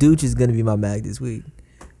 Dooch is gonna be my mag this week.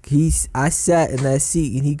 I sat in that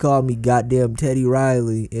seat and he called me goddamn Teddy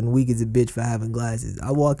Riley and weak as a bitch for having glasses.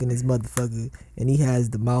 I walk in this motherfucker and he has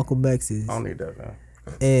the Malcolm X's I don't need that, man.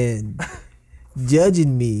 and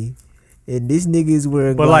judging me, and this nigga is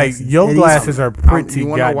wearing But like glasses. your and he's- glasses are pretty You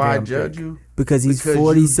wanna know why I goddamn judge thick. you? because he's Because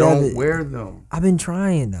 47. you don't wear them. I've been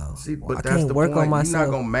trying though. See, but I that's can't the work point. on myself. You're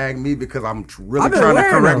not gonna mag me because I'm really I've been trying to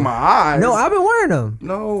wearing correct them. my eyes. No, I've been wearing them.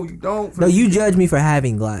 No, you don't. No, you judge me for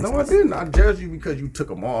having glasses. No, I didn't. I judged you because you took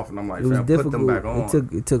them off, and I'm like, It was fam, put difficult. them back on.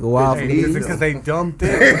 It took a while for Hey, me. is it because they dumb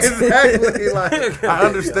thick? Exactly. Like I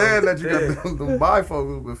understand that you got them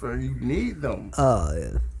bifocals, but fam, you need them. Oh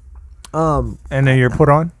yeah. And then you're put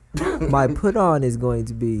on? My put on is going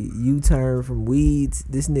to be U-turn from Weeds.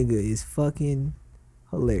 This nigga is fucking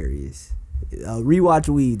hilarious. Rewatch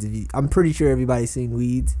Weeds. I'm pretty sure everybody's seen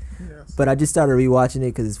Weeds, but I just started rewatching it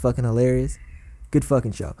because it's fucking hilarious. Good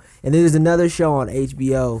fucking show. And there's another show on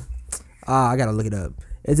HBO. I gotta look it up.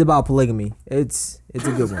 It's about polygamy. It's a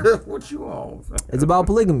good one. What you on? Fam? It's about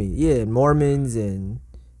polygamy. Yeah, Mormons and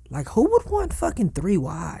like who would want fucking 3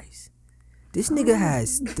 wives? This nigga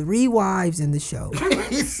has 3 wives in the show.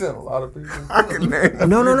 He said a lot of people. I can name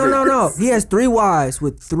No. He has 3 wives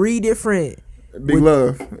with 3 different. Big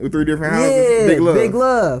Love with 3 different houses. Yeah, Big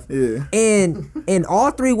Love. Yeah. Yeah. And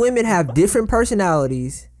all 3 women have different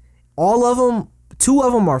personalities. All of them, 2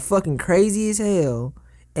 of them are fucking crazy as hell.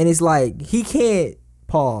 And it's like he can't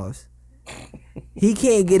pause. He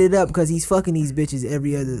can't get it up because he's fucking these bitches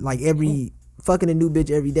every fucking a new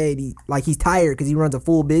bitch every day. He's tired because he runs a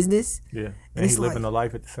full business. Yeah. And And it's he's living like- a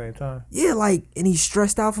life at the same time. Yeah, and he's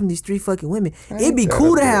stressed out from these 3 fucking women. It'd be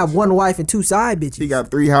cool to have 1 wife and 2 side bitches. He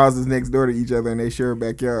got 3 houses next door to each other and they share a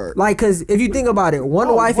backyard. Like, cause if you think about it, 1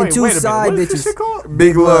 Oh, wife and wait, 2 wait a minute. side What is this bitches. shit called?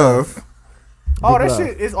 Big Love. Oh, Big that Love.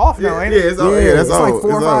 shit is off now, Yeah, ain't yeah, it? it's all, yeah, that's it's all. like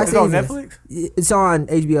 4 or It's 5 all. It's on seasons. Netflix? It's on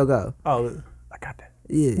HBO Go. Oh, I got that.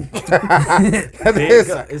 Yeah,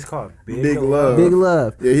 It's called Big Love. Big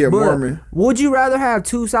Love. Yeah, he a But Mormon. Would you rather have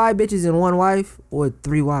 2 side bitches and 1 wife or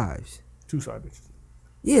 3 wives? 2 side bitches.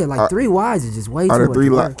 Yeah, like 3 wives is just way too Are the much. 3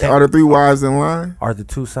 work. are the 3 wives in line? Are the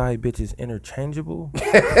 2 side bitches interchangeable?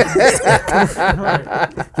 They're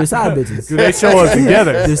side bitches. Do they show up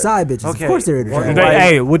together? They're side bitches. Okay. Of course they're One interchangeable. They-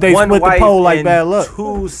 hey, would they one split the wife pole like and bad luck?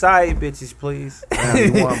 2 side bitches, please.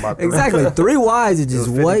 Damn, you won by 3. Exactly. 3 wives is just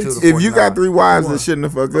It was way 52 too. to If you got 49. 3 wives that shouldn't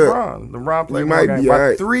have fucked up, LeBron played you might be by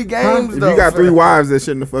alright. 3 games. If though, you got 3 fam. wives that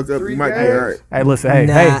shouldn't have fucked up, 3 you might be games. alright. Hey, listen. Hey,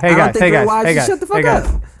 Nah, hey, I hey, don't guys. think Hey, three guys. wives Hey, should guys. shut the fuck Hey, guys.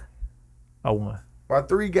 up. I won. By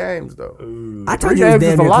 3 games though. I told 3 you it was games is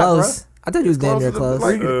damn a near lot, close. I told you it was damn near Closer to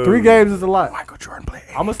close. like- 3 games is a lot. Michael Jordan played.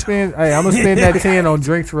 I'm gonna spend that 10 on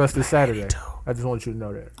drinks for us this Saturday. I just want you to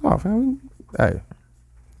know that. Oh, fam. Hey,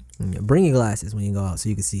 Yeah, bring your glasses when you go out so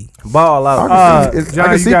you can see. Ball out. I can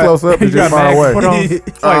John, see you close up. you It's just got far mag away. put on. Wait,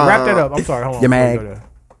 wrap that up. I'm sorry. Hold on. Your before we mag. go there.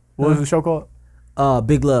 What was the show called?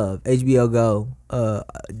 Big Love, HBO Go.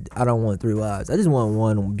 I don't want 3 wives. I just want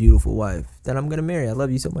one beautiful wife that I'm gonna marry. I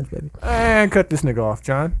love you so much, baby. And cut this nigga off,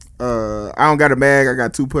 John. I don't got a bag. I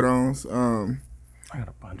got 2 put-ons. I got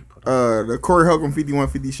a bunch of put-ons. The Corey Holcomb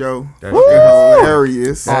 5150 show. That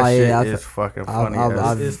Hilarious. That shit I've- is fucking funny.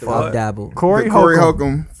 I've dabbled. Corey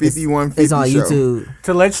Holcomb 5150 It's on show. YouTube.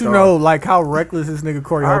 To let you know, like how reckless this nigga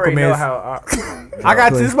Corey Holcomb is. I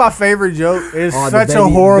got this is my favorite joke. It's Oh, the such a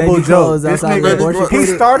baby- horrible baby joke. clothes This outside the nigga, abortion he clinic.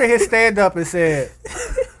 started his stand up and said,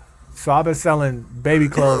 "So I've been selling baby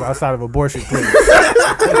clothes outside of abortion clinics."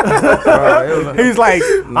 He's like,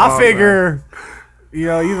 I figure, you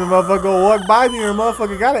know, either motherfucker go walk by me or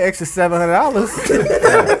motherfucker got an extra $700.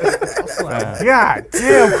 God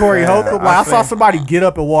damn, Corey Holcomb. Like, I saw somebody get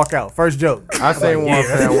up and walk out. First joke. I seen one.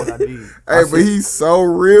 Hey, but he's so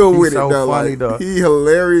real with so it though. funny, Like, though. he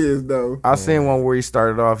hilarious though. I seen one where he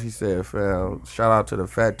started off. He said, "Fam, shout out to the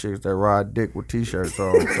fat chicks that ride dick with t-shirts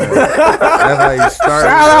on." Fam. That's how he started.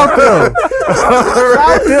 Shout out them.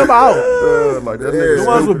 Shout them out. Like that The nigga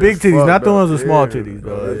ones with big stupid as titties, not fuck, the ones with though. small Yeah, titties,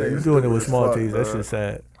 bro. that nigga You doing it with stupid small as fuck, titties. That bro. shit's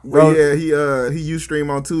sad. But yeah, he Ustream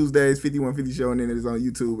on Tuesdays, 5150 show, and then it's on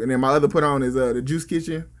YouTube. And then my other put on is the Juice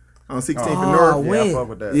Kitchen on 16th and North. Yeah, I fuck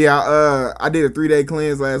with that. Yeah, I did a 3-day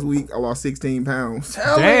cleanse last week. I lost 16 pounds.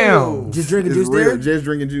 Damn. Just drinking It's juice real, there? just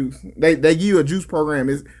drinking juice. They give you a juice program.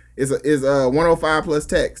 It's 105 plus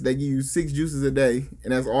tax. They give you 6 juices a day,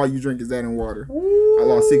 and that's all you drink is that and water. I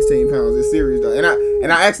lost 16 pounds. It's serious though.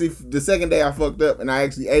 And I actually the second day I fucked up, and I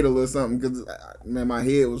actually ate a little something because man my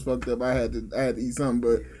head was fucked up. I had to eat something,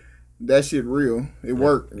 but that shit real. It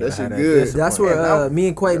worked. That shit good. That's where me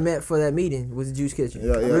and Quay met for that meeting. Was the Juice Kitchen.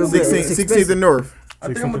 Yeah. Real good. It's 16th expensive. and North. I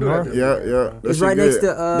think I'm gonna do that. Yeah. That It's shit right good. next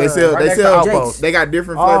to, they sell right next to Jake's. Outpost. They got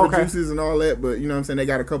different Oh, flavored okay. juices and all that, but you know what I'm saying, they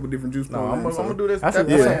got a couple different juice No, I'm programs. gonna do this. That's,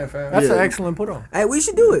 That's that's an excellent put on. Hey, we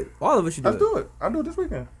should do it. All of us should do Let's it. do it. I'll do it this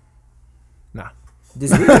weekend. Nah.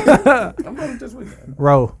 This weekend. I'm doing it this weekend.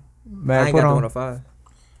 Row. I Mad ain't put got the on. 105.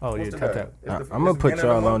 Oh, yeah, What's tap that? tap. I'm gonna put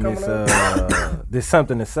y'all on this. This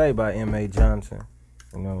Something to Say by M.A. Johnson.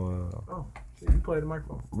 You know, You played the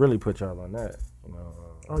microphone. really put y'all on that. You know.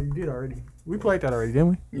 Oh, you did already. We played that already, didn't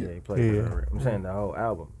we? Yeah, he played Yeah. it already. I'm saying the whole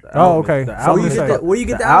album. The Oh, album okay. Is, the So album you is get called- where you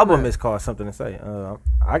get the the album album at? is called Something to Say.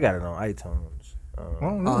 I got it on iTunes.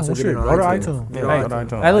 Oh, so shit. get it on Go to iTunes. iTunes. Get it Hey, on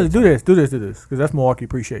iTunes. hey, let's do this. Because that's Milwaukee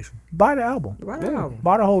appreciation. Buy the album. Buy the album.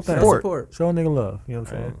 Buy the whole thing. Support. Show a nigga love. You know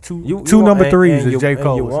what I'm saying? Two You number won't- threes, and as J.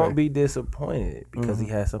 Cole You would won't say. be disappointed because he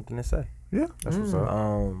has something to say. Yeah. That's what's up.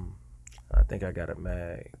 I think I got a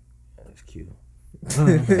mag. It's cute.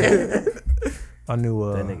 I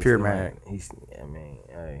knew That nigga Pure still mag. ain't- He's. I mean,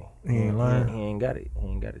 hey, He ain't lying. He ain't got it. He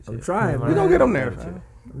ain't got it. I'm yet. trying, We man. gonna get him there. fam.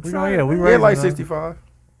 we We ready. had like man. 65.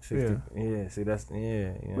 60. Yeah. See, that's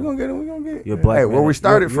yeah. We gonna get him. We gonna get. You're a black Hey, man. where we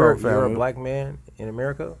started You're from, a fam. black man in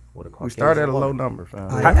America with a Caucasian We started at a low woman. number, fam.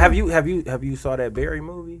 Have you saw that Barry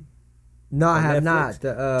movie? No, I on have Netflix? not.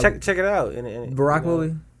 The Check it out. And Barack you know,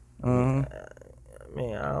 movie.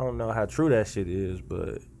 Man, I don't know how true that shit is,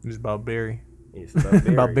 but It's about Barry. it's about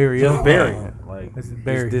Barry. About Barry, Just yeah. Barry. Like This is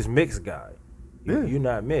Barry. this mixed guy. You're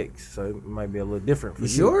not mixed, so it might be a little different for You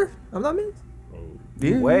you. sure? I'm not mixed.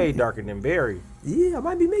 You Yeah. way darker than Barry. Yeah, I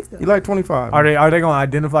might be mixed. You like 25? Are they gonna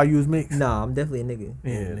identify you as mixed? Nah, I'm definitely a nigga.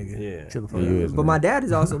 Yeah, nigga. Yeah. Chill the fuck You out. is, But my dad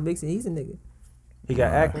is also mixed, and he's a nigga. He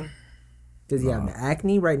got acne. Does he have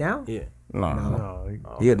acne right now? Yeah. No, No,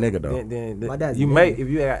 he a nigga though. Then My dad's you a may nigga. if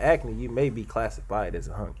you got acne, you may be classified as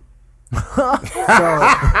a hunky. So,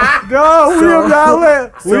 No, we have not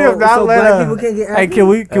let. We have not so let. black people can't get Hey,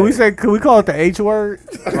 acne? can we call it the H word?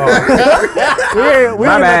 we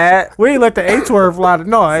My ain't bad. we ain't let the H word fly.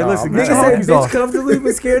 No, hey, listen, get nigga your said hunkies bitch off. comfortably,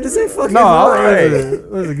 but scared to say fucking. No,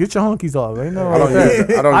 word. listen, get your hunkies off. Ain't no. I don't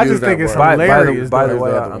use. I don't I use just that think it's word. hilarious. By the though.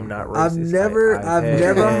 way, the other I'm one. not racist. I've never I've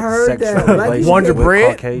heard that. sexual Black relations Wonder with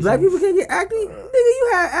Bread? Caucasians. Black people can't get acne. Nigga, you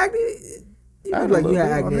had acne. You look like you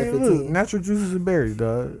had acne at Look, 15. natural juices and berries,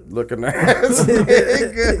 dog. Looking at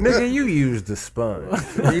Nigga, you used the sponge.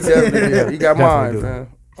 He definitely did. He got mine, do. man.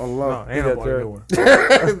 On low. Ain't got nobody yours.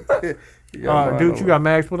 doing. He got mine Dude, on you low. got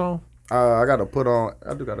mags put on? I got to put on.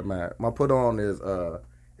 I do got a mag. My put on is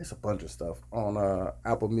it's a bunch of stuff on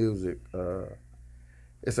Apple Music.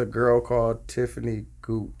 It's a girl called Tiffany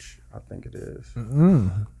Gooch, I think it is. Mm-hmm.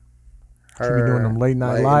 She be doing them late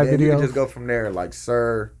night live and then You videos? can just go from there, like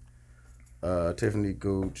Sir, Tiffany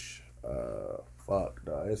Gooch. Fuck,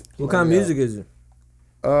 dog. It's What kind of music is it?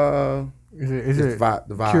 Is it's it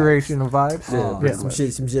the vibes. curation of vibes? Yeah, Oh,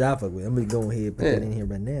 some shit I fuck with. I'm gonna go ahead and put that in here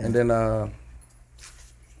right now. And then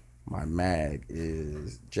my mag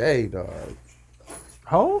is J, dog.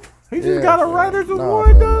 Ho? He just got a writer's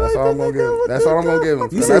award, dog. That's all I'm gonna give him. That's all I'm gonna give him.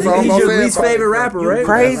 You said he's your least favorite rapper, right?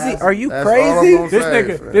 Crazy? Are you That's all I'm crazy? gonna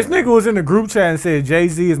This say, nigga was in the group chat and said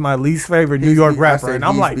Jay-Z is my least favorite New York rapper, and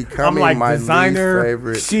I'm like my designer, least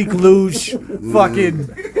favorite. chic luge, fucking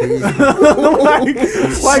like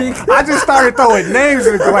I just started throwing names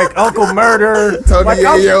in the, like Uncle Murder, Tony like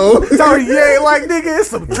Yayo. Tony Yayo, like nigga, it's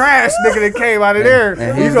some trash nigga that came out of there.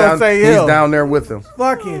 And You he's gonna down, say he's him? down there with him.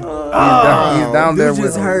 Fucking He's down there Dude with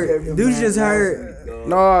just him. hurt. Dude just hurt.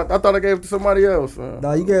 No, I thought I gave it to somebody else. Man.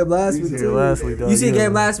 No, you gave him last week Yeah, too. last week, dog. You see, Yeah. gave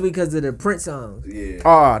him last week because of the Prince songs. Oh,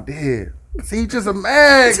 I did. See, he's just a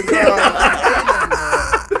mag.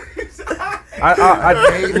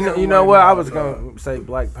 You know what? I was gonna say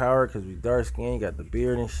Black Power because we dark skin, got the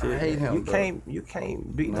beard and shit. I hate him, You bro. can't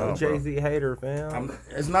beat no No, Jay-Z hater, fam.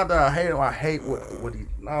 It's not that I hate him. I hate what he.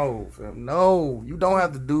 No, fam. No, you don't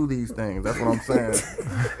have to do these things. That's what I'm saying.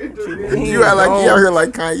 You act like you out here like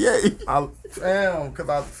Kanye.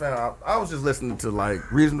 I was just listening to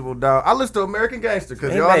like Reasonable Doubt. I listened to American Gangster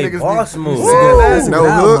because They y'all made niggas boss be moves. That's a No good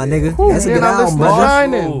album, hook. my nigga. That's a good Then I album, listened to brother.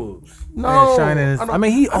 Shining. No, Shining is, I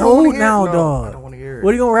mean, he I don't wanna old hear it. now, No, dog. I don't want to hear it. What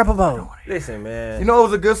are you gonna rap about? Listen, man. You know, it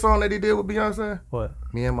was a good song that he did with Beyonce. What?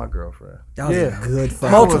 Me and My Girlfriend. That was Yeah. a good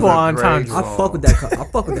fucking Multiple That was a great entendres. I song. fuck with that. I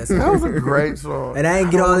fuck with that song. That was a great song. And I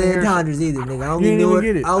ain't get all the entendres either, nigga. I only didn't knew even it.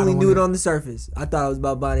 get it. I I only don't knew wanna- it on the surface. I thought it was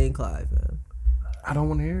about Bonnie and Clyde, man. I don't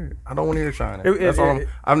want to hear it. I don't want to hear Shining. It- That's it- all. it-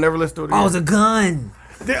 I've never listened to it. I was a gun.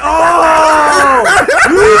 Oh,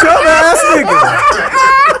 you dumbass nigga.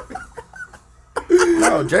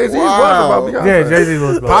 No, Jay-Z Wow. was about Beyonce. Yeah, Jay-Z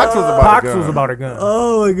was about Pac was about a Pac gun. was about a gun.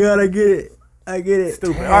 Oh my god, I get it. I get it.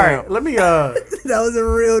 Stupid. All right, let me That was a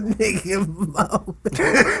real nigga moment.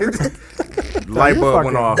 Light bulb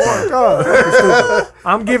went off.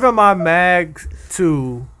 I'm giving my mags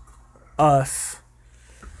to Us.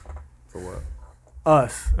 For what?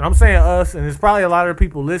 Us. And I'm saying us, and there's probably a lot of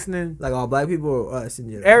people listening. Like all black people or us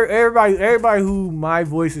in general. Everybody who my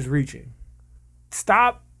voice is reaching.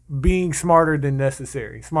 Stop being smarter than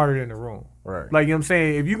necessary, smarter than the room. Right. Like, you know what I'm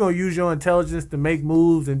saying? If you're going to use your intelligence to make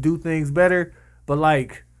moves and do things better, but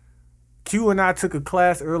like Q and I took a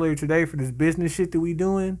class earlier today for this business shit that we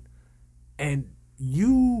doing, and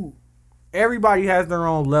everybody has their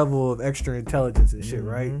own level of extra intelligence and shit,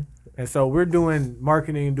 right? And so we're doing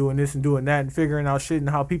marketing and doing this and doing that and figuring out shit and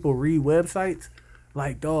how people read websites.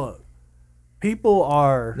 Like, dog, people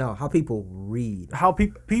are... No, how people read. How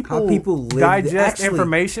people live digest actually,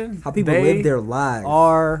 information. How people they live their lives.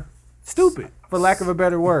 are stupid, for lack of a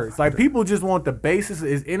better word. Like, people just want the basis.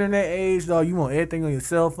 It's internet age, dog. You want everything on your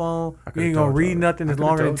cell phone. You ain't gonna read nothing that's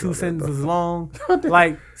longer than 2 sentences long.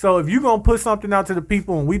 Like, so if you gonna put something out to the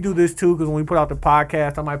people, and we do this too, because when we put out the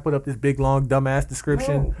podcast, I might put up this big long dumbass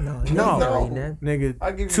description. No. Nigga,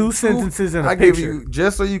 I give you two sentences and a I picture. give you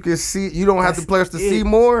just so you can see. You don't have the players to see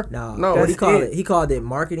more. No, No. what he That's called it. it. He called it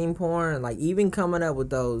marketing porn. Like even coming up with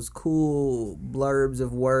those cool blurbs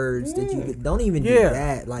of words that you don't even do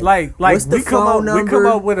that. Like what's the we come phone up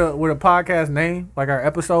number? with a podcast name, like our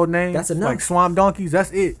episode name. That's enough. Like Swamp Donkeys.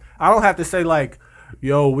 That's it. I don't have to say like,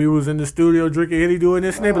 yo, we was in the studio drinking Henny doing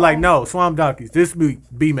this and but like, no, Swamp Donkeys. This week,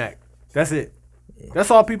 B-Mac. That's it.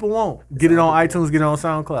 That's all people want. Get it on iTunes, get it on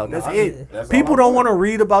SoundCloud. That's it. People don't want to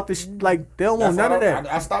read about this. Like, they don't want none of that.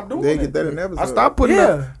 I stopped doing They it. get that in episode. I stopped putting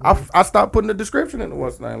Yeah. I stopped putting the description in the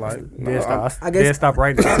what's name like. I guess- stop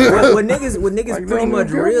right now. what niggas Like, pretty they don't much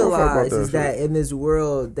give a fuck about realize that is shit. that in this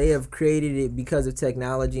world they have created it because of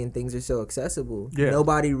technology and things are so accessible. Yeah.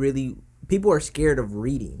 People are scared of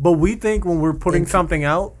reading. But we think when we're putting something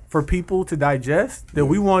out for people to digest, that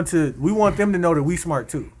we want them to know that we smart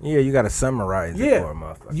too. Yeah, you gotta summarize it Yeah. for a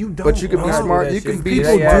motherfucker. You don't. But you can be know. smart. that You shit. can be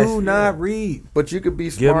People Yeah. do not read. But you could be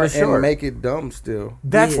Give 'em a smart short. and make it dumb still.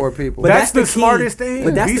 That's for people. But That's that's the the key. smartest thing.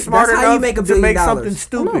 But that's Be the- smart that's how you enough make $1 to make billion. something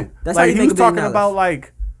stupid. That's how like you he make was $1 billion. talking about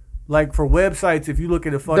like for websites. If you look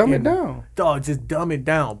at a fucking Dumb it down. dog, just dumb it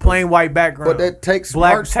down. Plain white background. But that takes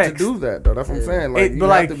black smarts to text. do that though. That's what I'm saying. Like you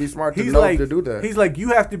have to be smart to he's know like- to do that. He's like, you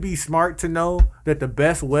have to be smart to know that the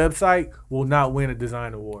best website will not win a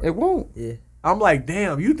design award. It won't. Yeah. I'm like,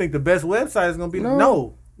 damn, you think the best website is gonna be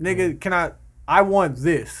No. nigga, I want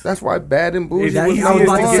this. That's why Bad and Bougie That was easy I was is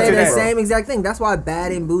about to to get say to that that. same exact thing. That's why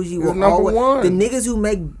Bad and Bougie will number always one. the niggas who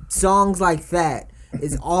make songs like that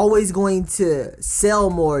is always going to sell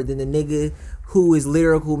more than the nigga who is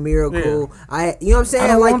lyrical miracle. You know what I'm I saying?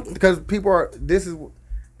 don't Like want because people are. This is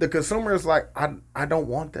the consumer is like I don't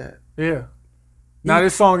want that. Yeah. Now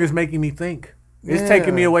this song is making me think. It's Yeah.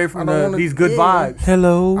 taking me away I from don't wanna- these good yeah. vibes.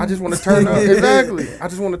 Hello. I just want to turn up. Exactly. I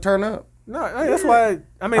just want to turn up. No, that's why.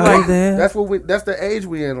 I mean, I like that. That's the age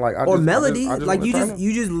we in. Like, Or melody. I just Like wanna turn it.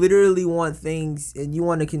 you just literally want things, and you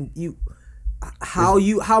want to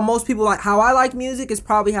how most people like. How I like music is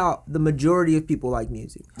probably how the majority of people like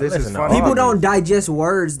music. This is Listen to funny. People all don't digest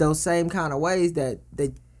words those same kind of ways that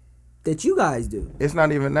you guys do. It's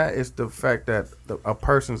not even that. It's the fact that a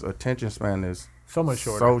person's attention span is so much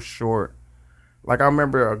shorter. So short. Like, I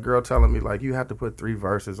remember a girl telling me, like, you have to put 3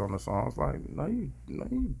 verses on the song. I was like, no, you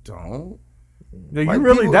don't. Yeah, Like, you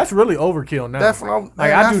really, people- that's really overkill now. That's what I'm- like.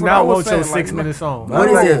 man, I that's do what not I was want your saying, like, 6-minute song. What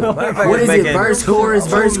is it? What is it? Verse, chorus,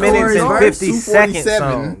 verse, 2 minutes chorus, and verse. 50-second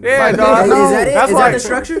song. Yeah, Like, dog. Is that it? That's Is like that the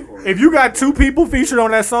structure? if you got 2 people featured on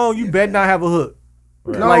that song, you better not have a hook.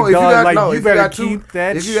 No, Like, if you dog, got like, no, you if better you got two, keep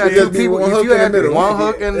that if you got shit. 2 Just be people, one if hook you in the had middle. one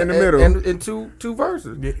hook in In the middle. and two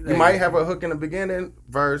verses, Yeah, you might have a hook in the beginning,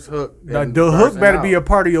 verse, hook. and The verse hook and better out. be a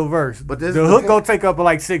part of your verse. But this the is hook the gonna take up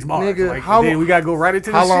like 6 bars. Nigga, Like, how- then we gotta go right into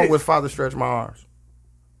the How long shit. was Father Stretch My Arms?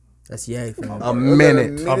 That's yay. Fam. A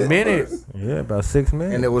minute. A minute. Yeah, about 6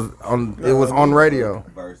 minutes. And it was on radio.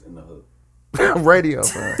 Verse in the hook. Radio,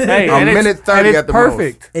 man. Hey, a and it's- minute 30 and it's at the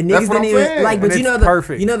perfect. most. And That's niggas what I'm didn't even saying. like, but And you it's know the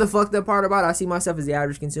perfect. you know the fucked up part about it? I see myself as the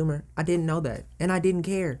average consumer. I didn't know that, and I didn't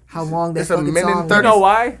care how long that It's a fucking minute song. and You 30. know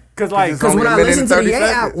why? Because like, it's Because only when a I minute listen and to the 30 Ye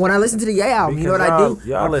seconds. album, when I listen to the Ye album, you know what I y'all, do?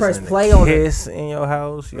 Y'all I press listening play to on it. Kiss in your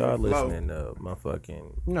house. Y'all listening to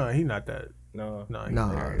motherfucking no, he not that. no. No, he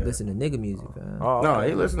Nah, not that. listen to nigga music, fam. Oh, No, okay.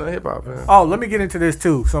 he listened to hip hop, man. Oh, let me get into this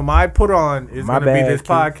too. So my put on is My going to be bad, this Keith.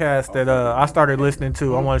 podcast that I started listening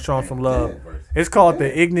to. I want to show him some love. It's called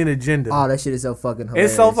The Ignorant Agenda. Oh, that shit is so fucking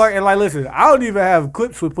hilarious. It's so fucking, and like, listen, I don't even have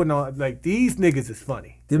clips with putting on, like, these niggas is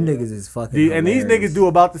funny. Them niggas is fucking And these hilarious. niggas do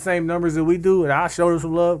about the same numbers that we do, and I show them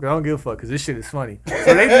some love, 'cause I don't give a fuck, because this shit is funny.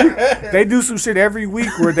 So they do some shit every week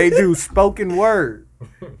where they do spoken word.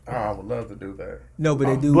 Oh, I would love to do that. No, but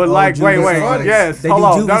they do. But like, juvie wait, songs. yes, They hold do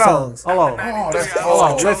on, juvie no, songs. hold on, hold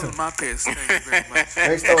on, listen. My piss. Thank you very much.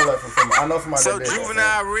 They stole that from somebody. I know somebody So that did that.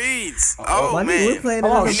 Juvenile reads. Oh, My nigga, man. we're playing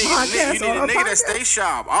Hold on, another you podcast You need on a our nigga that podcast. stay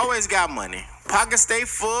sharp, always got money. Pockets stay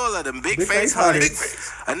full of them big face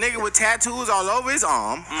hundreds. A nigga with tattoos all over his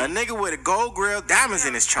arm. A nigga with a gold grill, diamonds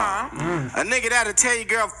in his charm. A nigga that'll tell you,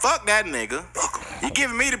 girl, fuck that nigga. You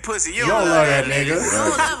giving me the pussy, you don't love that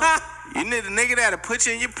nigga. You need a nigga that'll put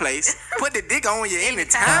you in your place, put the dick on you any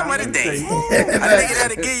time of the day. A nigga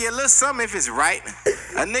that'll give you a little something if it's right.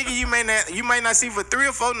 A nigga you might not see for 3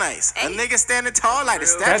 or 4 nights. A nigga standing tall like the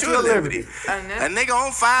Statue of Liberty. A nigga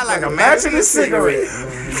on fire like a match in a cigarette.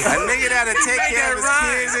 A nigga that'll take care of his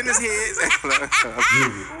kids and his heads.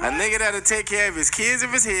 A nigga that'll take care of his kids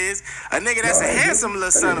and his heads. A nigga that's a handsome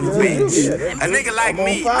little son of a bitch. A nigga like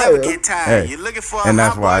me never get tired. Hey, You looking for a and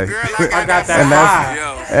that's hot why- boy girl? I got and that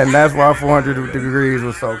that's fire. and that's why 400 degrees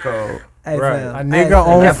was so cold. Hey, Right. fam. A Hey, nigga fam.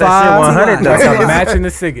 on Got that shit 100 5, though. that's a matching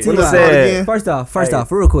the cigarette. T-Line. said- First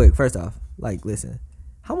off, real quick. First off, like, listen,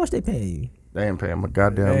 how much they paying you? They ain't paying my They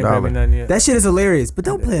goddamn ain't pay me dollar. nothing yet. That shit is hilarious, but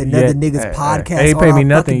don't play another Yeah. nigga's Hey, podcast. They ain't on pay our me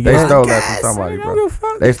nothing fucking yet. They stole that podcast. from somebody, I bro. don't give a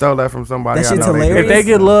fuck. They stole that from somebody. That I shit's know they hilarious. If did. they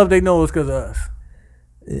get love, they know it's because of us.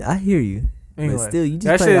 I hear you, Anyway, but still, you just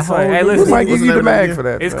that play shit a is whole. like, hey, nigga- Who listen, might give you the What's bag the for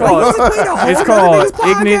that? It's man? called- You just played a whole It's nigga's called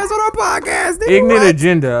podcast Ignorant- on our podcast. nigga. Ignorant What?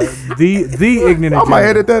 Agenda. The Ignorant I Agenda. might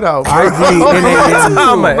edit that out.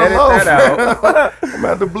 I'ma edit that out. I'm gonna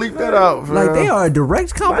have to bleep that out. Like fam. they are a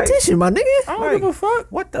direct competition, my nigga. I don't give a fuck.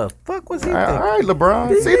 What the fuck was he All thinking? right,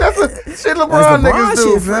 LeBron. See, that's a shit LeBron, That's niggas LeBron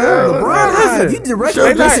do, shit, fam. LeBron, Listen. you direct. Show They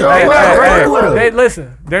not, this hey, show hey, out. hey, with him. hey,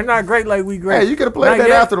 listen, they're not great like we great. Hey, you could have played Not that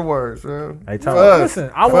yet. afterwards, man. Hey, For Tom. us.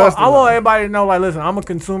 Listen, I For want us to I know. want everybody to know, like, listen, I'm a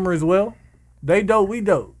consumer as well. They dope, we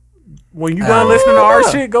dope. When you done listening to our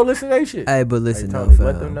shit, go listen to their shit. Hey, but listen, though, Tony,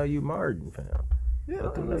 let them fam. know you Martin, fam.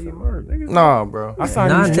 Let them know you Martin. Nah, bro. I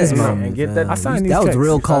signed Not these this checks. moment, And get fam. that- I signed these That was checks.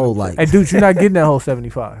 real cold, like. Hey, dude, you're not getting that whole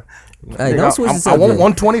 75. Hey, don't switch the I subject. want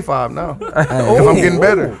 125 now. Hey, Because I'm getting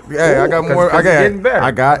better. Yeah, I got more. Cause you're getting better.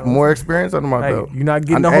 I got more experience under my Hey, belt. you're not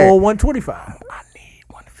getting the Hey, whole 125. I need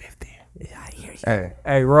 150. Hey,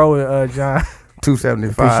 Hey, Ro, John.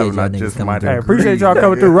 275, Appreciate and I y'all niggas just coming might through. Hey, have appreciate agreed. y'all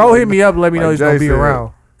coming through. Ro hit me up and let me know Like he's going to Jay be said.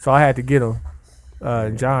 around. So I had to get him.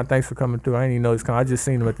 John, thanks for coming through. I didn't even know he's coming. I just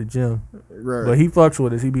seen him at the gym. Right. But he fucks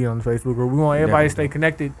with us. He be on the Facebook group. We want everybody to stay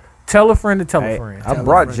connected. Tell a friend to tell a Hey, friend. I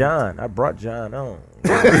brought John. I brought John on. he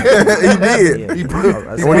did. Yeah. He I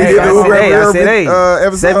put, said, when he hey, did I the said, Uber hey, I Ever said, hey,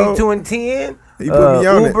 episode, 72 and 10. he put me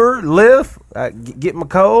on Uber, Lyft, get my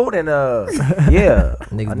code, and yeah,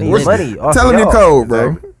 Niggas I been need living. money. it. off Tell him your y'all. code,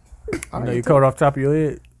 bro. I know you code off the top of your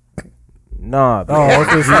head. Nah, Oh, I was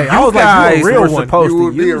gonna say, I was guys like, you a were real one. supposed You to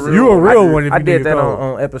would be a use real it. You a real one if I you did need that a code.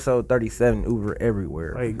 on episode 37, Uber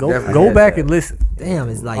everywhere. Hey, go Definitely go had back that. and listen. Damn,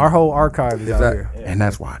 it's like Our whole archive is out here. And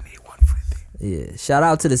that's why I need 150. Yeah. Shout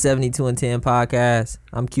out to the 72 and 10 podcast.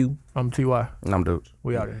 I'm Q. I'm TY. And I'm Dudes.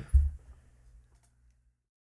 We out here.